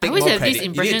I? Yeah. I Take always more have this credit. You need to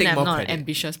impression take that I'm more not an credit.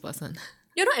 ambitious person.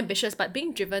 You're not ambitious, but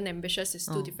being driven and ambitious is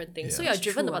two different things. So Yeah. you're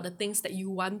driven true, about the things that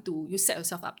you want to, you set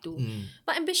yourself up to.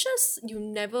 But ambitious, you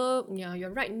never,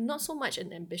 you're right, not so much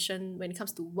an ambition when it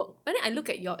comes to work. But then I look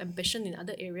at your ambition in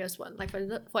other areas, like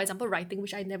for example, writing,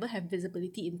 which I never have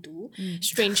visibility into,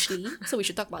 strangely. So we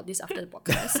should talk about this after the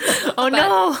podcast. Oh But-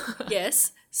 no!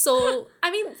 Yes. So I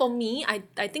mean, for me,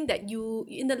 I think that you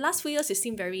in the last few years you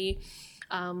seem very,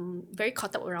 very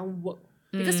caught up around work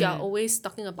because you are always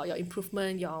talking about your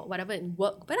improvement, your whatever in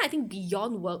work. But then I think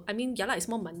beyond work, I mean, it's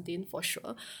more mundane for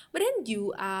sure. But then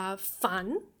you are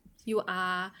fun. You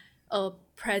are a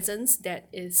presence that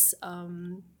is.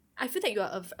 I feel that you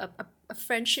are a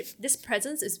friendship. This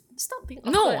presence is stop being.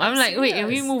 No, awkward, I'm like, wait, can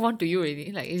we serious. move on to you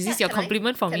already? Like, is this your Can I?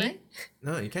 compliment for Can me? I?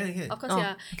 No, you can. Of course, Oh,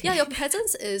 yeah. Yeah, your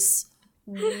presence is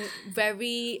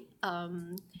very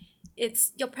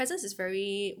your presence is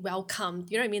very welcome.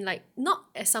 You know what I mean? Like not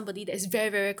as somebody that is very,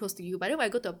 very close to you, but then when I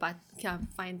go to a party,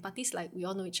 fine, parties like we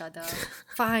all know each other,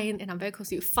 fine, and I'm very close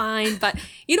to you, fine. But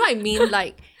you know what I mean?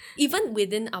 Like even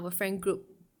within our friend groups,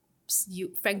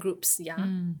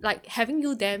 like having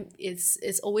you there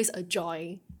is always a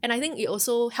joy. And I think it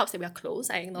also helps that we are close.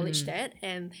 I acknowledge that.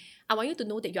 And I want you to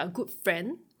know that you're a good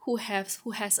friend who has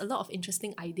a lot of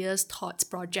interesting ideas, thoughts,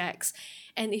 projects.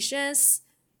 And it's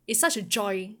such a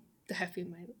joy to have you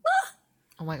in my life.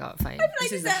 Oh my god, fine.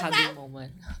 This is a hugging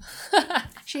moment.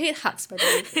 She hates hugs, by the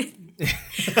way.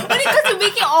 Because you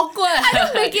make it awkward. I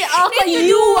don't Make it awkward.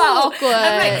 You are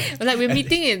awkward. I'm like we're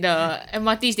meeting in the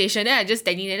MRT station, then I just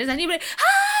standing there, then suddenly like,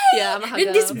 hi! Yeah, I'm a hugger.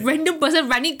 Then this random person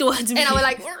running towards me. And I would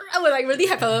like really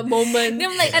have a moment. Then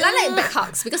I'm like, and I like back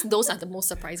hugs because those are the most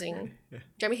surprising.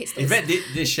 Jeremy hates those. In fact,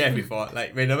 did share before.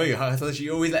 Like whenever you hug her, she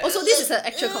always like. Also, this is an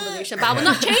actual conversation, but I will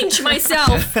not change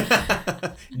myself.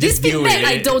 This Just deal with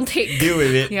feedback I it. don't take. Deal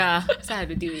with it. yeah, so I have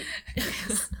to do it.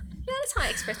 That's how I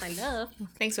express my love.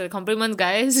 Thanks for the compliments,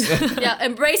 guys. Yeah,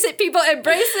 embrace it, people.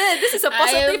 Embrace it. This is a I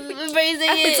am positive embracing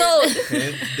it. episode.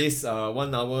 And this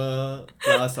 1 hour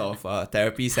plus of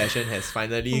therapy session has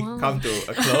finally come to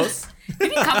a close. Did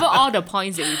we cover all the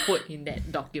points that we put in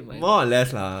that document? More or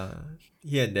less lah,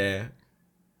 here and there.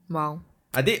 Wow.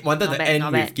 I did wanted Not to bad, end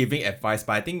not with bad. giving advice,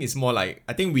 but I think it's more like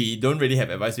I think we don't really have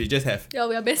advice. We just have Yeah,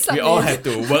 we are best. we all have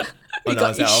to work We on got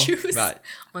ourselves. issues. But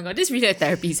Oh my god, this is really a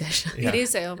therapy session. yeah. It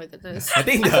is. Oh my goodness. I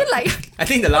think I the feel like I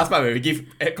think the last part where we give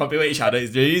compliment each other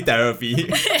is really therapy.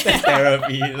 That's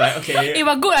therapy. Like okay. It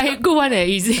was good, good one,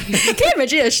 easy. can you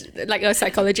imagine like a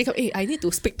psychology? Hey, I need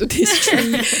to speak to this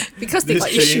tree because they this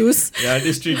got tree- issues. Yeah,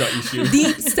 this tree got issues.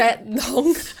 Deep, sad,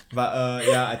 long. But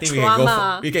yeah, I think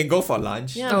Trauma. we can go for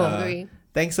lunch. Yeah, I agree.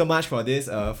 Thanks so much for this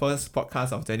first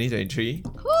podcast of 2023.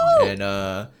 And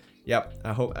yep,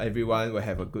 I hope everyone will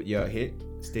have a good year ahead.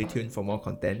 Stay tuned for more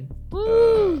content.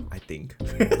 I think.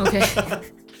 Okay.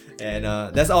 And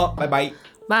that's all. Bye bye.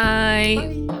 Bye.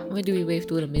 Where do we wave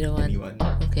to the middle one? Anyone?